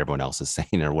hear what everyone else is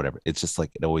saying or whatever. It's just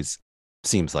like, it always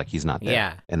seems like he's not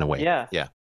there in a way. Yeah.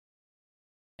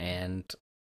 And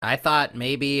I thought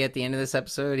maybe at the end of this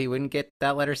episode he wouldn't get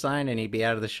that letter signed and he'd be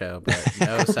out of the show, but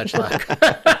no such luck.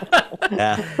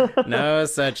 No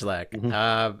such luck.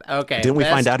 Okay. Didn't we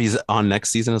find out he's on next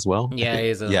season as well? Yeah,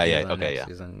 he's on next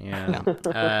season.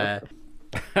 Yeah.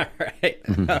 All right.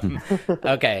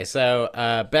 Okay, so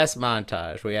best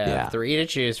montage. We have 3 to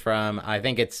choose from. I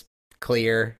think it's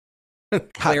clear winner.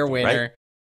 Right?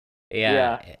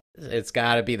 Yeah. It's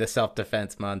got to be the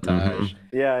self-defense montage.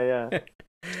 Yeah.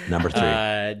 Number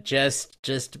 3. Just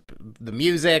the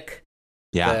music.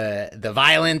 Yeah. The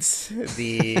violence,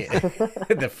 the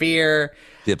fear,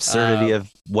 the absurdity of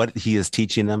what he is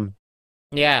teaching them.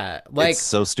 Yeah, like, it's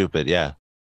so stupid. Yeah.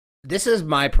 This is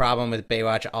my problem with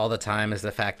Baywatch all the time, is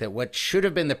the fact that what should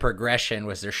have been the progression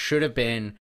was there should have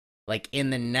been, like, in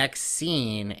the next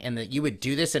scene, and that you would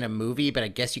do this in a movie, but I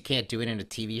guess you can't do it in a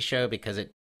TV show because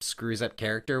it screws up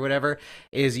character or whatever,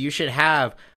 is you should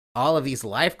have all of these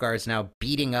lifeguards now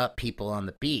beating up people on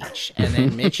the beach. And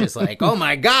then Mitch is like, oh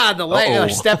my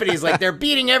God, Stephanie's like, they're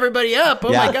beating everybody up.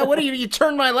 Oh my God, what are you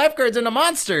turned my lifeguards into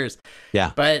monsters.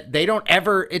 Yeah. But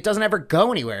it doesn't ever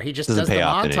go anywhere. He just does the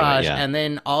montage. And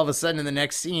then all of a sudden in the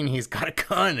next scene, he's got a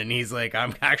gun and he's like,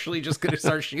 I'm actually just going to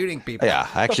start shooting people. Yeah.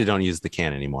 I actually don't use the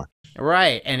can anymore.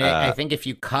 Right. And I think if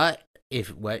you cut,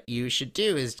 what you should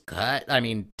do is cut. I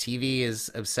mean, TV is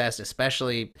obsessed,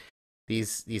 especially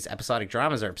these episodic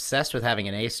dramas are obsessed with having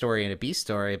an A story and a B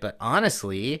story, but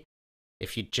honestly,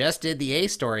 if you just did the A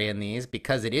story in these,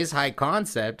 because it is high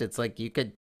concept, it's like you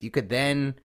could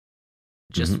then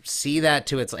just see that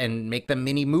to its and make them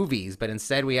mini movies, but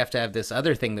instead we have to have this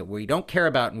other thing that we don't care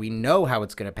about and we know how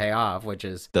it's going to pay off, which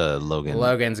is the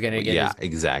Logan's going to get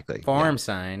exactly form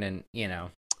signed, and you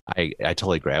know. I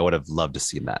totally agree. I would have loved to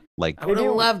see that. Like, I would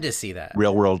have loved to see that.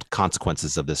 Real world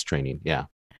consequences of this training. Yeah.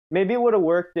 Maybe it would have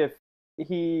worked if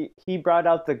he brought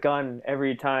out the gun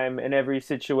every time in every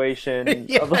situation.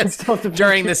 Yes,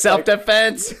 during the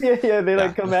self-defense.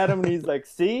 They come at him and he's like,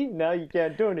 see, now you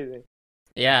can't do anything.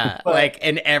 Yeah, but, like,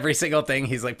 in every single thing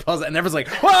he's like pulls it and everyone's like,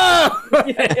 whoa.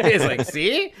 He's like,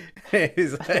 see,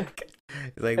 he's like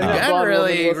the gun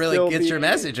really gets your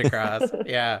message across.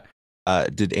 Yeah.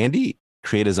 Did Andy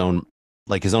create his own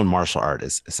martial art,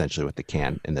 is essentially with the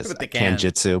can in this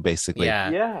Kanjutsu, basically?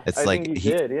 Yeah. It's I like think he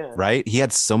did, yeah. Right? He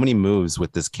had so many moves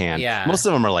with this can. Yeah. Most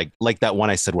of them are like that one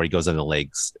I said where he goes on the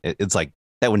legs. It's like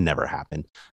that would never happen.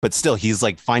 But still, he's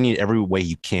like finding every way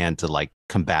you can to like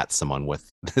combat someone with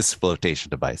this flotation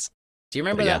device. Do you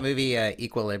remember that movie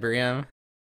Equilibrium?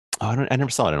 Oh, I never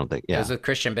saw it, I don't think. Yeah. It was with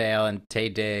Christian Bale and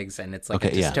Taye Diggs, and it's like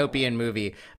a dystopian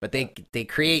movie, but they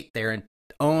create their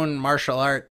own martial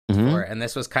art for it. And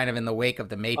this was kind of in the wake of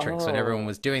The Matrix when everyone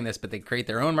was doing this, but they create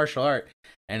their own martial art,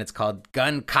 and it's called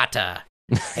Gun Kata.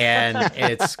 And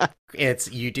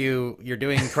you're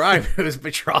doing karate moves,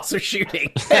 but you're also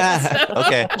shooting.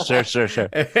 Okay, sure.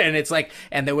 And it's like,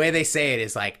 and the way they say it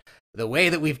is like, the way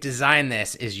that we've designed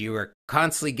this is you are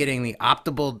constantly getting the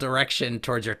optimal direction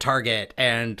towards your target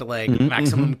and like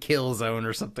maximum kill zone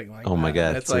or something like that. Oh my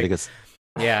God. It's like,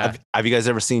 yeah. Have you guys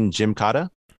ever seen Jim Kata?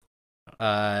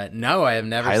 No, I have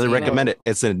never highly seen recommend it.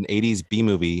 It's an 80s B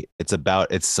movie.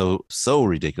 It's so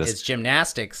ridiculous. It's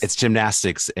gymnastics. It's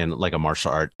gymnastics and like a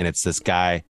martial art. And it's this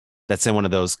guy that's in one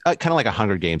of those kind of like a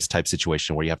Hunger Games type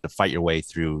situation where you have to fight your way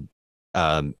through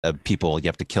people. You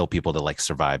have to kill people to like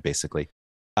survive, basically.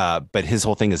 But his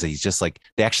whole thing is that he's just like,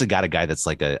 they actually got a guy that's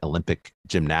like a Olympic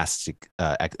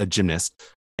a gymnast.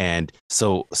 And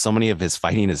so many of his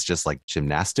fighting is just like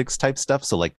gymnastics type stuff.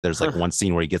 So like there's like one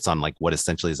scene where he gets on like what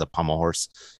essentially is a pommel horse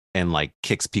and like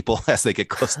kicks people as they get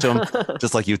close to him,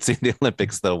 just like you'd see in the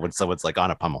Olympics though, when someone's like on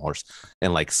a pommel horse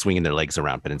and like swinging their legs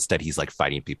around, but instead he's like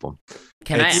fighting people.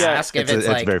 Can I ask if it's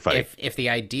like, very funny. If the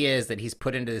idea is that he's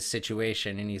put into this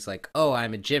situation and he's like, oh,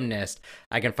 I'm a gymnast,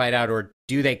 I can fight out, or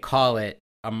do they call it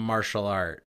a martial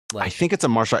art? Like, I think it's a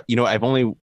martial art. You know, I've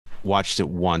only watched it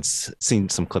once, seen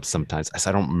some clips sometimes.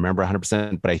 I don't remember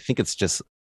 100%, but I think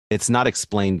it's not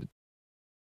explained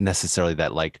necessarily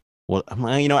that like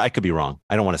Well, you know, I could be wrong.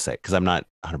 I don't want to say because I'm not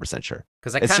 100% sure.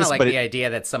 Because I It's kind of just- like but the idea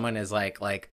that someone is like,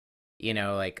 you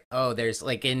know, like, oh, there's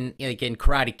like in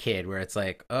Karate Kid where it's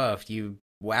like, oh, if you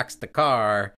wax the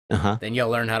car, Uh-huh. then you'll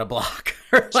learn how to block.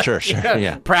 Or, like, Sure, you know,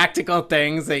 yeah. practical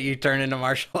things that you turn into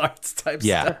martial arts type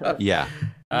Yeah, stuff. yeah.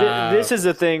 This is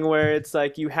a thing where it's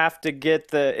like you have to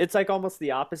get it's like almost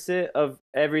the opposite of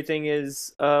everything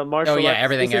is martial Oh yeah, arts.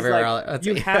 everything This is everywhere. like,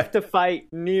 you have to fight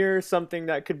near something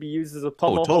that could be used as a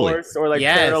pommel totally. horse or like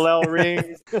Yes. parallel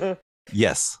rings.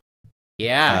 Yes.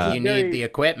 Yeah, you Very- need the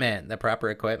equipment, the proper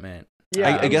equipment.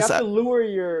 Yeah, I you guess have to lure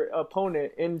your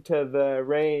opponent into the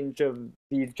range of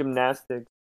these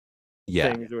gymnastics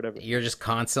Yeah. things or whatever. You're just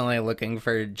constantly looking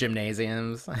for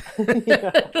gymnasiums.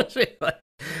 Yeah.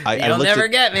 I You'll looked never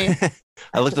at- get me.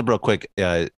 I looked up real quick.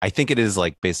 I think it is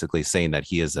like basically saying that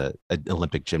he is an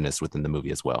Olympic gymnast within the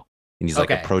movie as well, and he's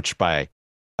like Okay. approached by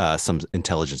some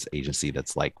intelligence agency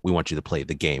that's like, we want you to play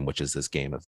the game, which is this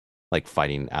game of like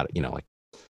fighting out, you know, like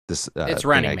this. It's thing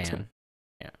Running I- Man.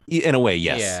 In a way,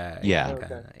 yes. Yeah. Yeah.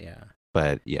 Okay. Yeah.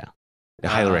 But yeah, I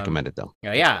highly Um, recommend it though.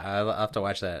 Yeah, I'll have to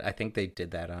watch that. I think they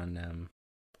did that on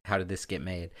How Did This Get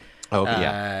Made? Oh, okay,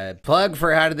 yeah. Plug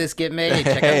for How Did This Get Made?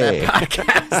 Check Hey. out that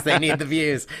podcast. They need the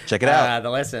views. Check it out. The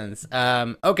listens.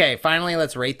 Okay, finally,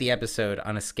 let's rate the episode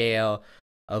on a scale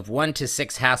of 1 to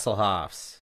 6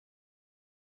 Hasselhoffs.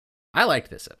 I liked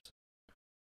this episode.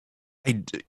 I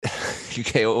d-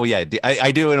 okay. Well, yeah,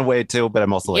 I do in a way too, but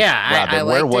I'm also like, Yeah, wow, I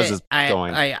where liked was it. this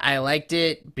going? I liked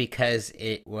it because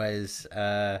it was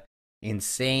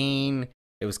insane.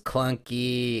 It was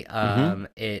clunky.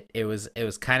 It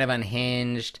was kind of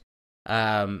unhinged.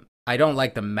 I don't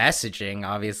like the messaging,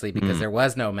 obviously, because there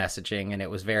was no messaging and it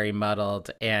was very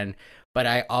muddled. But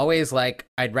I always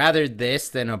I'd rather this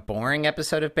than a boring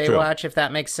episode of Baywatch, if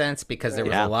that makes sense, because there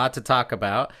was Yeah. a lot to talk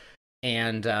about.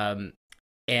 And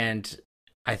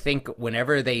I think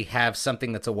whenever they have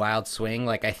something that's a wild swing,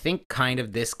 like I think kind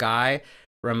of this guy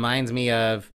reminds me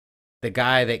of the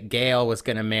guy that Gail was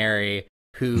going to marry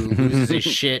who loses his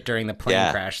shit during the plane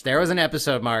Yeah. crash. There was an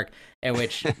episode, Mark, in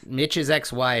which Mitch's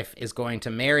ex-wife is going to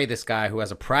marry this guy who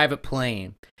has a private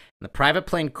plane. And the private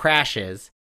plane crashes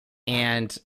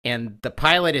and the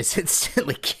pilot is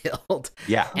instantly killed.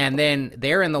 Yeah. And then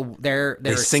they're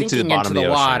They sink to the sinking bottom into of the the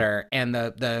ocean. water, and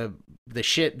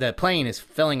the plane is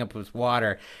filling up with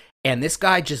water. And this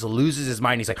guy just loses his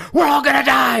mind. He's like, "We're all gonna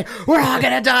die! We're all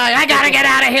gonna die! I gotta get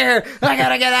out of here! I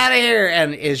gotta get out of here!"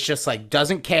 And is just like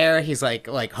doesn't care. He's like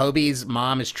Hobie's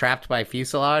mom is trapped by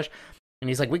fuselage, and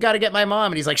he's like, "We gotta get my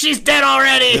mom!" And he's like, "She's dead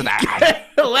already! Let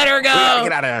her We gotta go!"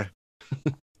 get out of here.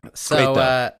 So Great,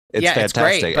 though. It's yeah, fantastic.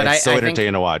 it's great. But it's so I think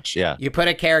entertaining to watch. Yeah. you put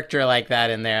a character like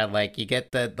that in there, like you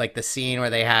get the scene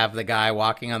where they have the guy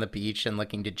walking on the beach and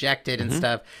looking dejected and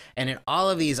stuff. And in all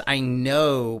of these, I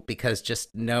know, because just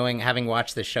having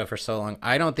watched this show for so long,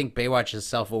 I don't think Baywatch is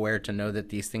self-aware to know that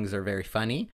these things are very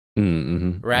funny,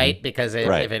 Mm-hmm. right? Because if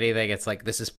Right. anything, it's like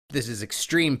this is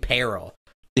extreme peril.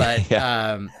 But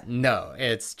no,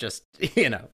 it's just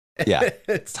Yeah. it's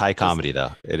It's high just- comedy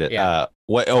though. It. Yeah.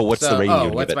 What's the rating? you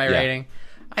would what's give it? my Yeah. rating?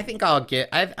 I think I'll get.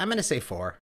 I'm gonna say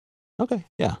 4. Okay.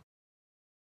 Yeah.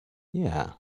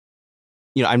 Yeah.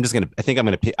 You know, I'm just gonna. I think I'm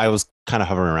gonna. I was kind of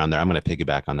hovering around there. I'm gonna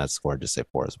piggyback on that score. Just say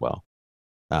 4 as well.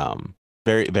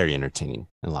 Very, very entertaining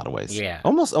in a lot of ways. Yeah.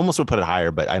 Almost would put it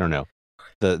higher, but I don't know.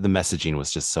 The messaging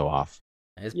was just so off.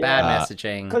 It's Yeah. bad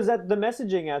messaging. Because the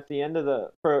messaging at the end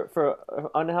of for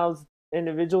unhoused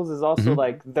individuals is also Mhm.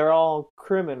 like they're all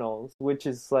criminals, which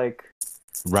is like,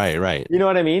 Right. you know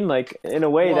what I mean? Like in a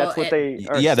way, Well, that's what they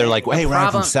are. Yeah, they're saying. like, hey, we're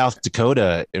problem- from South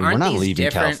Dakota, and we're Aren't not these leaving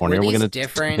different- California. were We're these gonna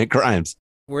different- commit crimes.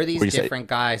 Were these What do you say? different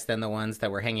guys than the ones that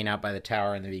were hanging out by the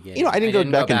tower in the beginning? You know, I didn't go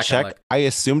back and check. look. I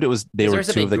assumed it was they 'Cause were there's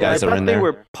a two of the big group. I guys that were thought in they there.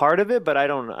 were part of it, but I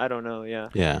don't know. Yeah.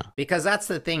 Yeah. Because that's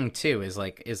the thing too. Is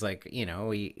like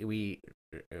we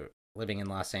living in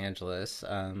Los Angeles,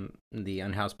 the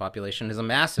unhoused population is a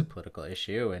massive political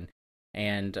issue,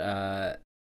 and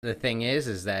the thing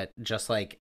is that just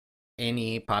like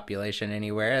any population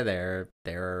anywhere, there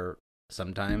are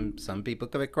sometimes some people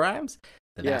commit crimes.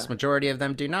 The vast majority of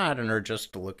them do not, and are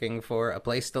just looking for a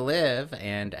place to live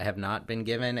and have not been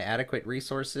given adequate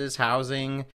resources,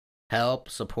 housing, help,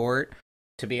 support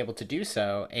to be able to do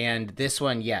so. And this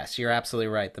one, yes, you're absolutely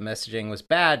right. The messaging was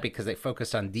bad because they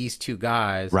focused on these two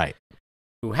guys Right.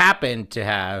 who happened to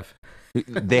have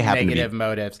They happen to negative be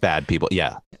motives. bad people.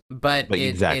 Yeah. But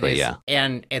Exactly, it is, yeah.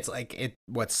 And it's like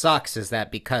what sucks is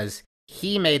that because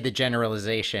he made the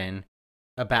generalization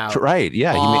about Right.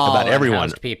 Yeah. He made all about everyone.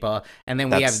 unhoused people, and then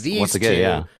we have That's these once two, again,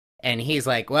 yeah. And he's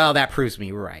like, well, that proves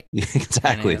me right.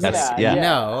 Exactly. And That's like, yeah.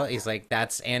 No, he's like,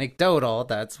 that's anecdotal.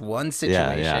 That's one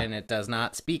situation. Yeah. It does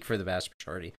not speak for the vast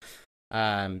majority.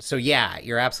 So yeah,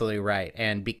 you're absolutely right.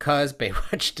 And because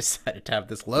Baywatch decided to have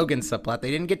this Logan subplot,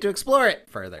 they didn't get to explore it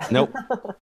further. Nope.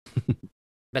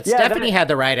 But Yeah, Stephanie had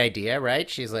the right idea, right?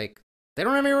 She's like, they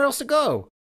don't have anywhere else to go.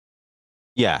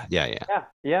 Yeah.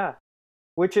 Yeah.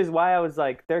 Which is why I was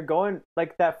like, they're going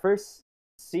like that first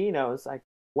scene. I was like,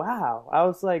 wow. I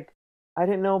was like, I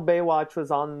didn't know Baywatch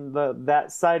was on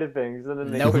that side of things, and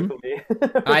then they Nope. quickly.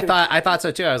 I thought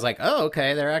so too. I was like, oh,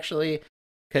 okay. They're actually,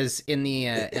 because in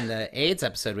the AIDS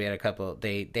episode we had a couple.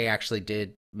 They actually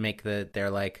did make they're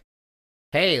like,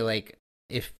 hey, like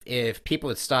if people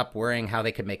would stop worrying how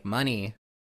they could make money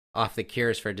off the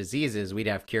cures for diseases, we'd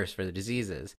have cures for the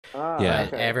diseases. Yeah.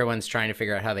 But everyone's trying to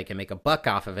figure out how they can make a buck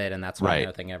off of it, and that's why Right.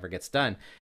 nothing ever gets done.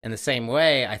 In the same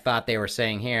way, I thought they were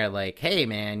saying here, like, hey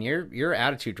man, your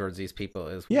attitude towards these people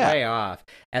is way off.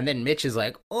 And then Mitch is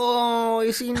like, oh,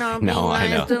 is he not being No, I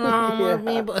nice know. to the homeless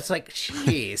people? It's like,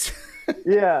 jeez.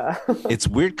 Yeah. It's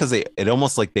weird because they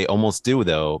almost do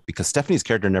though, because Stephanie's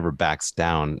character never backs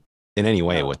down in any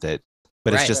way No. with it.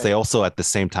 But it's Right. just they also at the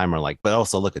same time are like, but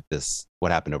also look at this,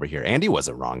 what happened over here. Andy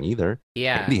wasn't wrong either.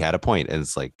 Yeah. Andy had a point, and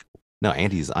it's like, no,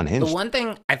 Andy's unhinged. The one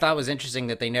thing I thought was interesting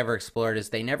that they never explored is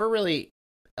they never really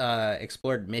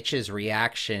explored Mitch's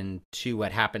reaction to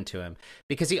what happened to him,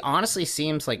 because he honestly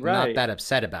seems like not Right. that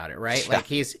upset about it, right? Yeah. Like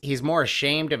he's more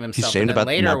ashamed of He's himself. ashamed And then about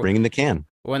later, not bringing the can.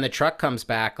 when the truck comes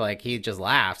back, like he just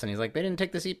laughs and he's like, they didn't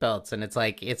take the seatbelts. And it's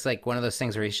like one of those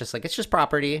things where he's just like, it's just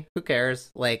property, who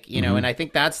cares, like, you know. Mhm. And I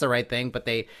think that's the right thing, but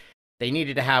they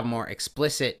needed to have more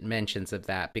explicit mentions of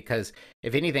that, because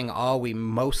if anything, all we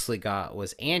mostly got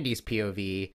was Andy's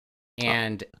POV,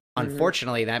 and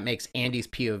unfortunately that makes Andy's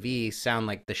POV sound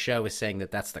like the show is saying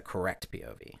that that's the correct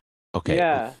POV. Okay.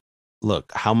 Yeah.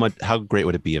 Look, how great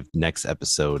would it be if next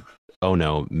episode, oh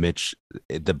no, Mitch,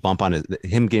 the bump on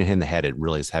him getting hit in the head, it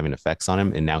really is having effects on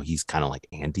him, and now he's kind of like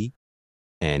Andy,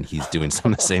 and he's doing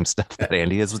some of the same stuff that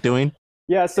Andy is doing.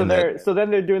 Yeah, so And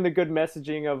then they're doing the good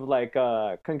messaging of like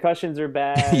concussions are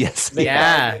bad. Yes. They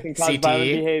Yeah, can cause CTE.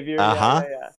 violent behavior. Uh-huh.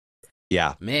 Yeah.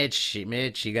 Yeah. Mitch,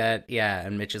 you got,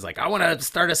 and Mitch is like, I want to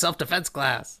start a self-defense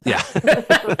class. Yeah.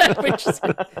 Which is-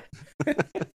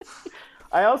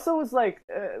 I also was like,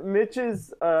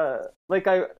 Mitch's like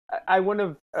I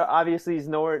wouldn't have obviously he's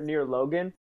nowhere near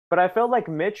Logan, but I felt like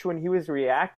Mitch when he was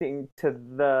reacting to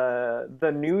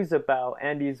the news about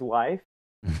Andy's wife,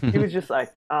 he was just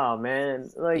like, oh man,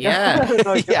 like Yeah.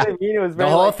 like, Yeah. I mean, it was the very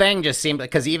whole like, thing just seemed,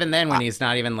 because even then when he's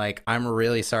not even like, I'm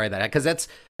really sorry that, because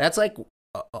that's like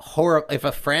a horror. If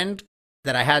a friend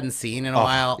that I hadn't seen in a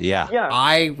while, Yeah. yeah.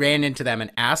 I ran into them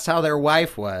and asked how their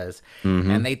wife was,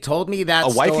 Mhm. and they told me that A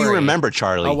wife you story. remember,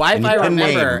 Charlie. A wife and you I can name.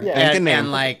 remember, Yeah. And you can name.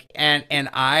 and like, and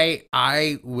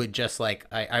I would just like,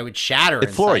 I would shatter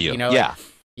It'd floor inside, you. you know, Yeah. like,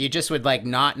 you just would like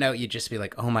not know. You'd just be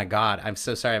like, oh my god, I'm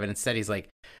so sorry. But instead, he's like,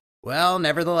 well,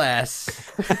 nevertheless,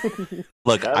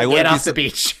 Look, I get would off the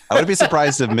beach. I would be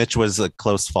surprised if Mitch was a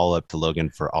close follow up to Logan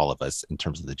for all of us in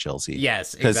terms of the chills.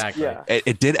 Yes, 'Cause- exactly. Yeah.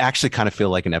 It did actually kind of feel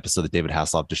like an episode that David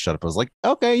Hasselhoff just shut up. I was like,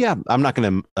 okay, yeah, I'm not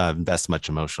going to invest much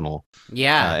emotional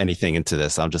Yeah. anything into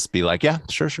this. I'll just be like, yeah,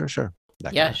 sure.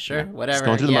 That Yeah, kind of- sure, Just whatever.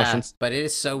 going through the yeah, motions. but it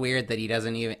is so weird that he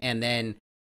doesn't even. And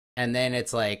then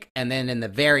it's like, and then in the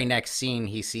very next scene,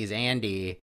 he sees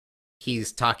Andy.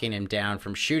 He's talking him down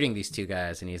from shooting these two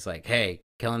guys, and he's like, "Hey,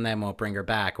 killing them won't bring her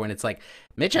back." When it's like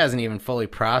Mitch hasn't even fully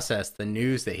processed the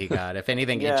news that he got. If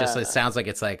anything, it just Yeah. it sounds like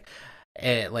it's like.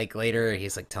 Like later,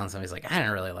 he's like telling somebody, he's like, I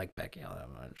didn't really like Becky all that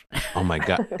much. Oh my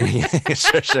god.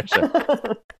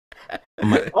 Sure.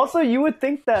 Also, you would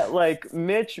think that like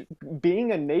Mitch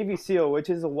being a Navy SEAL, which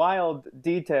is a wild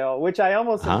detail, which I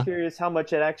almost am curious how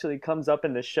much it actually comes up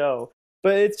in the show.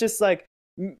 But it's just like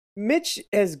Mitch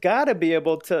has got to be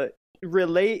able to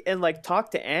relate and like talk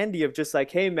to Andy of just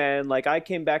like, hey man, like I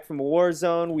came back from a war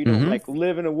zone. We don't like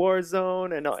live in a war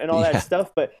zone and all that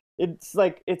stuff. But it's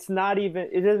like it's not even.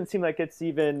 It doesn't seem like it's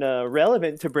even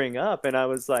relevant to bring up. And I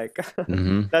was like,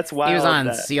 that's wild. He was on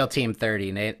that... SEAL Team 30,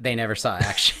 and they never saw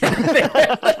action.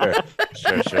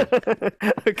 Sure.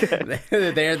 Okay.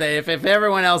 If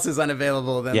everyone else is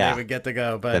unavailable, then they would get to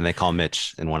go. But then they call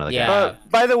Mitch and one of the Yeah. guys.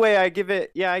 By the way, I give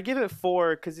it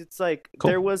 4 because it's like Cool.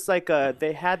 there was like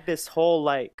they had this whole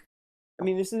like, I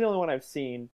mean, this is the only one I've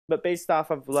seen, but based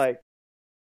off of like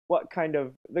what kind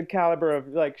of the caliber of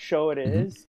like show it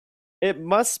is, it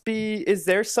must be. Is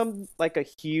there some like a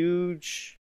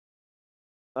huge,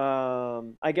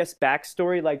 I guess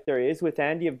backstory like there is with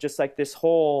Andy of just like this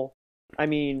whole, I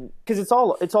mean, because it's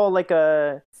all like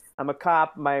I'm a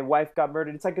cop, my wife got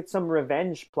murdered. It's like it's some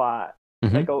revenge plot.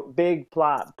 Mhm. like a big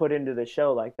plot put into the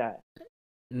show like that.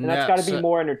 And that's got to be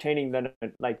more entertaining than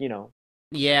like, you know.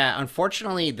 Yeah,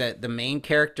 unfortunately, the main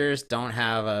characters don't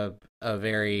have a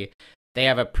very. They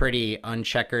have a pretty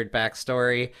uncheckered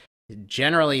backstory.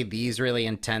 Generally, these really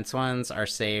intense ones are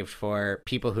saved for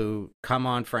people who come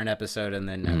on for an episode and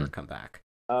then never come back.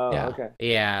 Oh, Yeah. okay.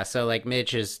 Yeah, so like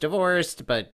Mitch is divorced,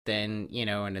 but then,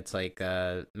 and it's like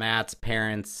Matt's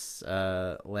parents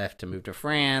left to move to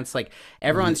France. Like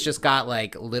everyone's just got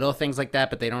like little things like that,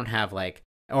 but they don't have like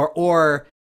or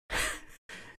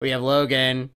we have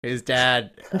Logan, his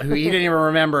dad, who he didn't even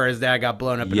remember his dad got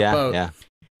blown up in a boat. Yeah.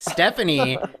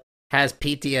 Stephanie has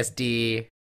PTSD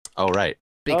Oh, right.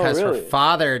 because her really?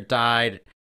 father died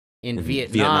in In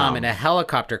Vietnam Vietnam. in a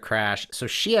helicopter crash. So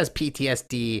she has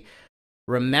PTSD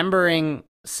remembering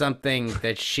something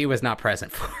that she was not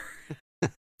present for.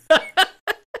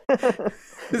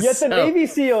 Yet So- the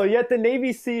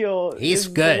Navy SEAL. He's is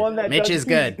good. The one that Mitch does- is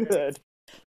good. he's good.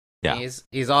 Yeah.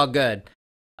 He's all good.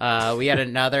 We had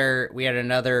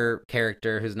another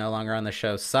character who's no longer on the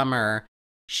show, Summer.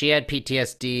 She had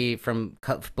PTSD from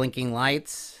blinking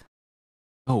lights.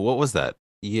 Oh, what was that?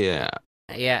 Yeah.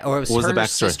 Yeah, or it was What was her the backstory?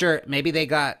 sister. Maybe they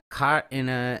got caught in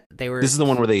a. They were. This is the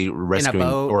one where they rescuing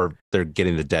boat. or they're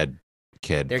getting the dead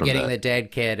kid. They're from getting the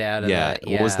dead kid out of yeah.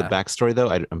 the. What was the backstory though?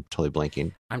 I'm totally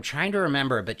blanking. I'm trying to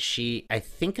remember, but I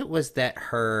think it was that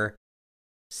her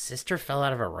sister fell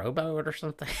out of a rowboat or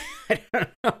something. I don't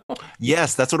know.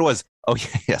 Yes, that's what it was. Oh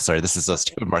yeah. Sorry, this is so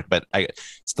stupid, Mark, but I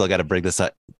still got to bring this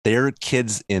up. They're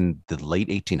kids in the late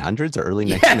 1800s or early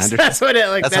 1900s. Yes, that's what it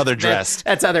like. That's how they're dressed.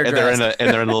 That's how they're and dressed.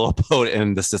 they're in a little boat,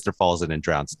 and the sister falls in and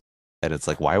drowns. And it's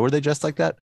like, why were they dressed like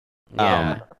that?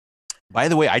 Yeah. By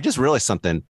the way, I just realized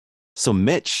something. So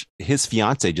Mitch, his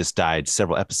fiance just died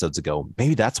several episodes ago.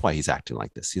 Maybe that's why he's acting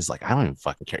like this. He's like, I don't even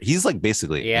fucking care. He's like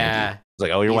basically, Yeah. Andy. He's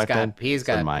like, oh, your wife died? He's So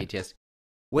got mine. PTSD.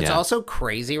 What's Yeah. also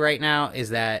crazy right now is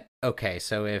that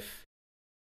so if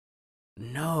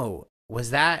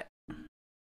was that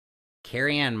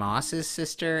Carrie Ann Moss's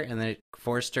sister, and then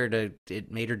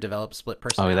it made her develop split Oh,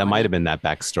 personality. that might have been that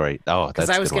backstory. Oh, Because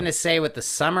that's I was going to say with the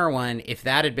Summer one, if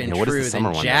that had been Yeah, what is the true, Summer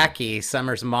then one then? Jackie,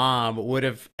 Summer's mom, would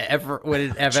have ever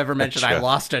mentioned I True.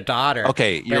 lost a daughter.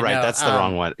 Okay, you're But right. no, That's the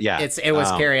wrong one. Yeah, It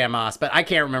was Carrie Ann Moss, but I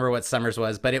can't remember what Summers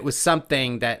was. But it was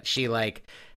something that she like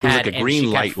It was had, like a and green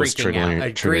she kept light was freaking out. triggering.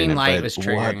 A green it, light but was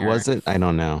triggering What was it? I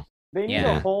don't know. They need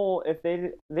Yeah. a whole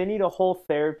they need a whole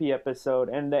therapy episode,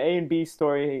 and the A and B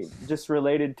story just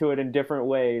related to it in different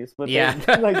ways. But Yeah.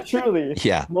 like truly,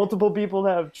 Yeah, multiple people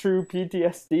have true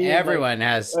PTSD. Everyone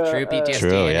has true PTSD,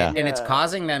 True, and, yeah. and it's Yeah.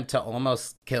 causing them to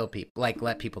almost kill people, like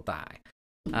let people die.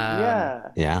 Yeah.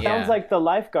 yeah. Yeah. Sounds like the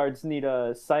lifeguards need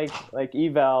a psych like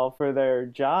eval for their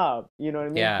job. You know what I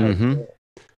mean? Yeah.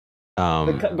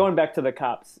 Mhm. Going back to the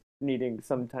cops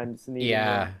sometimes needing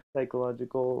Yeah.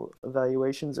 psychological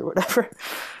evaluations or whatever.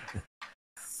 the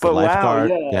But wow,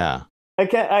 lifeguard. yeah.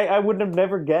 I wouldn't have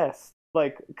never guessed,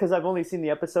 like, because I've only seen the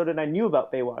episode and I knew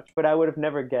about Baywatch, but I would have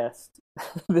never guessed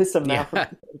this amount. Yeah.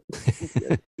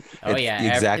 Oh It's-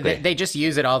 yeah, exactly. They just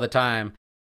use it all the time,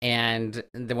 and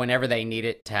whenever they need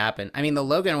it to happen. I mean, the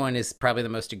Logan one is probably the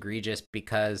most egregious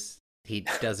because he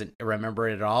doesn't remember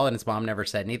it at all, and his mom never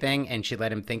said anything, and she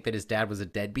let him think that his dad was a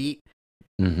deadbeat.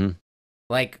 Mm-hmm.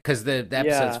 Like, because the episode's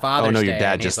Yeah. Father's Oh no, Day. your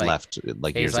dad and he's just like- left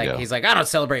like years ago. He's like, I don't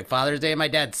celebrate Father's Day. My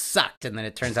dad sucked. And then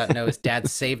it turns out, no, his dad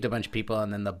saved a bunch of people,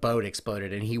 and then the boat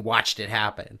exploded, and he watched it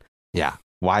happen. Yeah,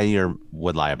 why you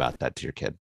would lie about that to your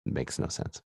kid? It makes no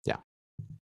sense. Yeah.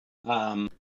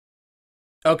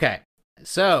 Okay.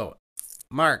 So,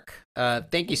 Mark,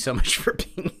 thank you so much for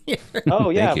being here. Oh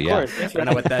yeah, Thank you, of yeah. course. I don't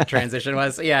know what that transition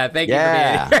was. Yeah, thank you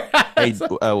Yeah. for being here. Hey,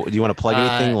 do you want to plug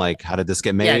anything? Like, how did this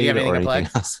get made, yeah, do you have or anything to anything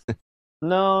plug? else?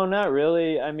 No, not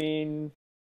really. I mean,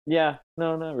 yeah,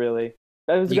 no, not really.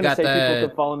 I was You gonna got say the- people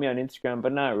could follow me on Instagram,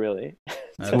 but not really.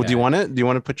 Well, do you want to? Do you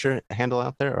want to put your handle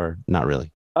out there, or not really?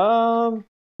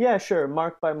 Yeah, sure.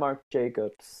 Mark by Mark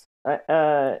Jacobs.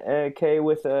 K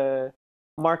with a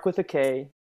Mark with a K,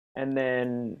 and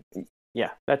then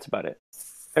yeah, that's about it.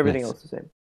 Everything Nice. else the same.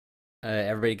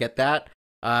 Everybody get that?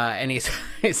 And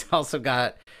he's also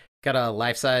got a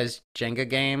life-size Jenga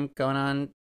game going on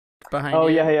behind Oh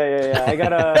you. yeah.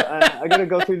 I gotta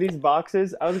go through these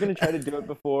boxes. I was gonna try to do it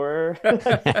before.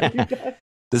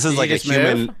 This is Did like you a just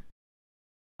human. move?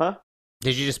 Huh?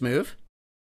 Did you just move?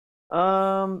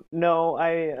 No,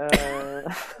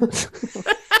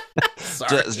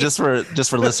 Sorry. just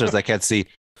for listeners that can't see,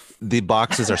 the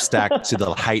boxes are stacked to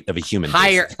the height of a human.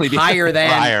 Higher basically. than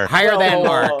Whoa.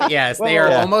 Mark. Yes, they are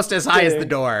Yeah. almost as high as the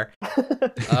door.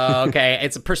 Okay,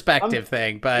 it's a perspective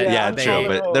thing, but Yeah, I'm they, true,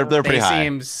 but they're they pretty high.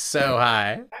 seem so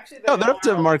high. Actually, No, they're up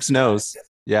to Mark's nose.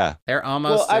 Yeah. They're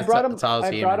almost Well, I brought him. as tall as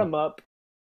I human. brought him up.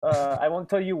 I won't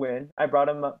tell you when. I brought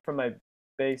him up from my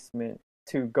basement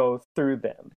to go through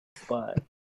them, but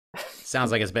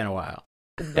Sounds like it's been a while.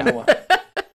 it's been a while.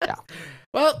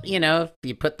 Well,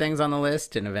 you put things on the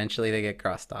list and eventually they get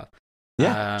crossed off.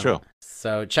 Yeah, true.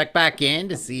 So check back in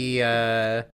to see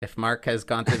if Mark has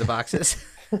gone through the boxes.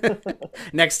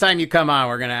 Next time you come on,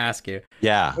 we're going to ask you.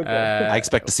 Yeah. Okay. I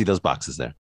expect to see those boxes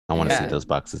there. I want to Yeah. see those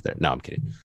boxes there. No, I'm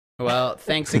kidding. Well,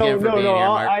 thanks again for no, being here,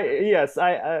 Mark.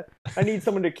 I need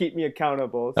someone to keep me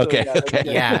accountable. So, Okay, yeah, okay.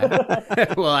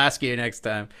 Yeah, we'll ask you next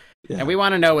time. Yeah. And we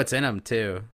want to know what's in them,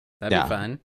 too. That'd Yeah. be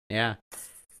fun. Yeah.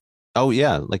 Oh,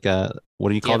 yeah. Like what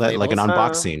do you call Yeah, that? Like an labels?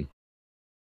 unboxing.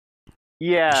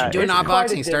 Yeah, You should do an it's quite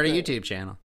unboxing, start a different- YouTube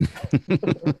channel.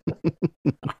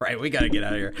 All right, we got to get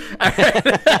out of here. All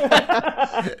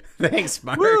right. Thanks,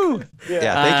 Mark. Woo!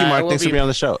 Yeah, thank you, Mark. we'll Thanks for be- being on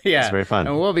the show. Yeah. It's very fun.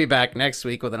 And we'll be back next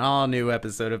week with an all new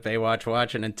episode of Baywatch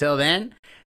Watch. And until then,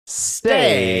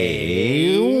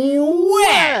 stay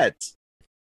wet.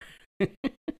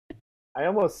 I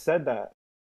almost said that.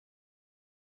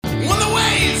 When the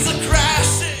waves are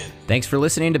crashing. Thanks for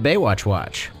listening to Baywatch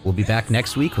Watch. We'll be back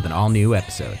next week with an all new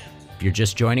episode. If you're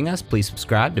just joining us, please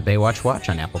subscribe to Baywatch Watch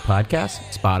on Apple Podcasts,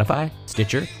 Spotify,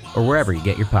 Stitcher, or wherever you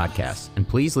get your podcasts. And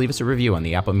please leave us a review on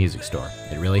the Apple Music Store.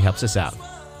 It really helps us out.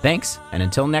 Thanks, and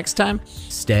until next time,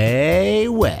 stay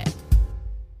wet.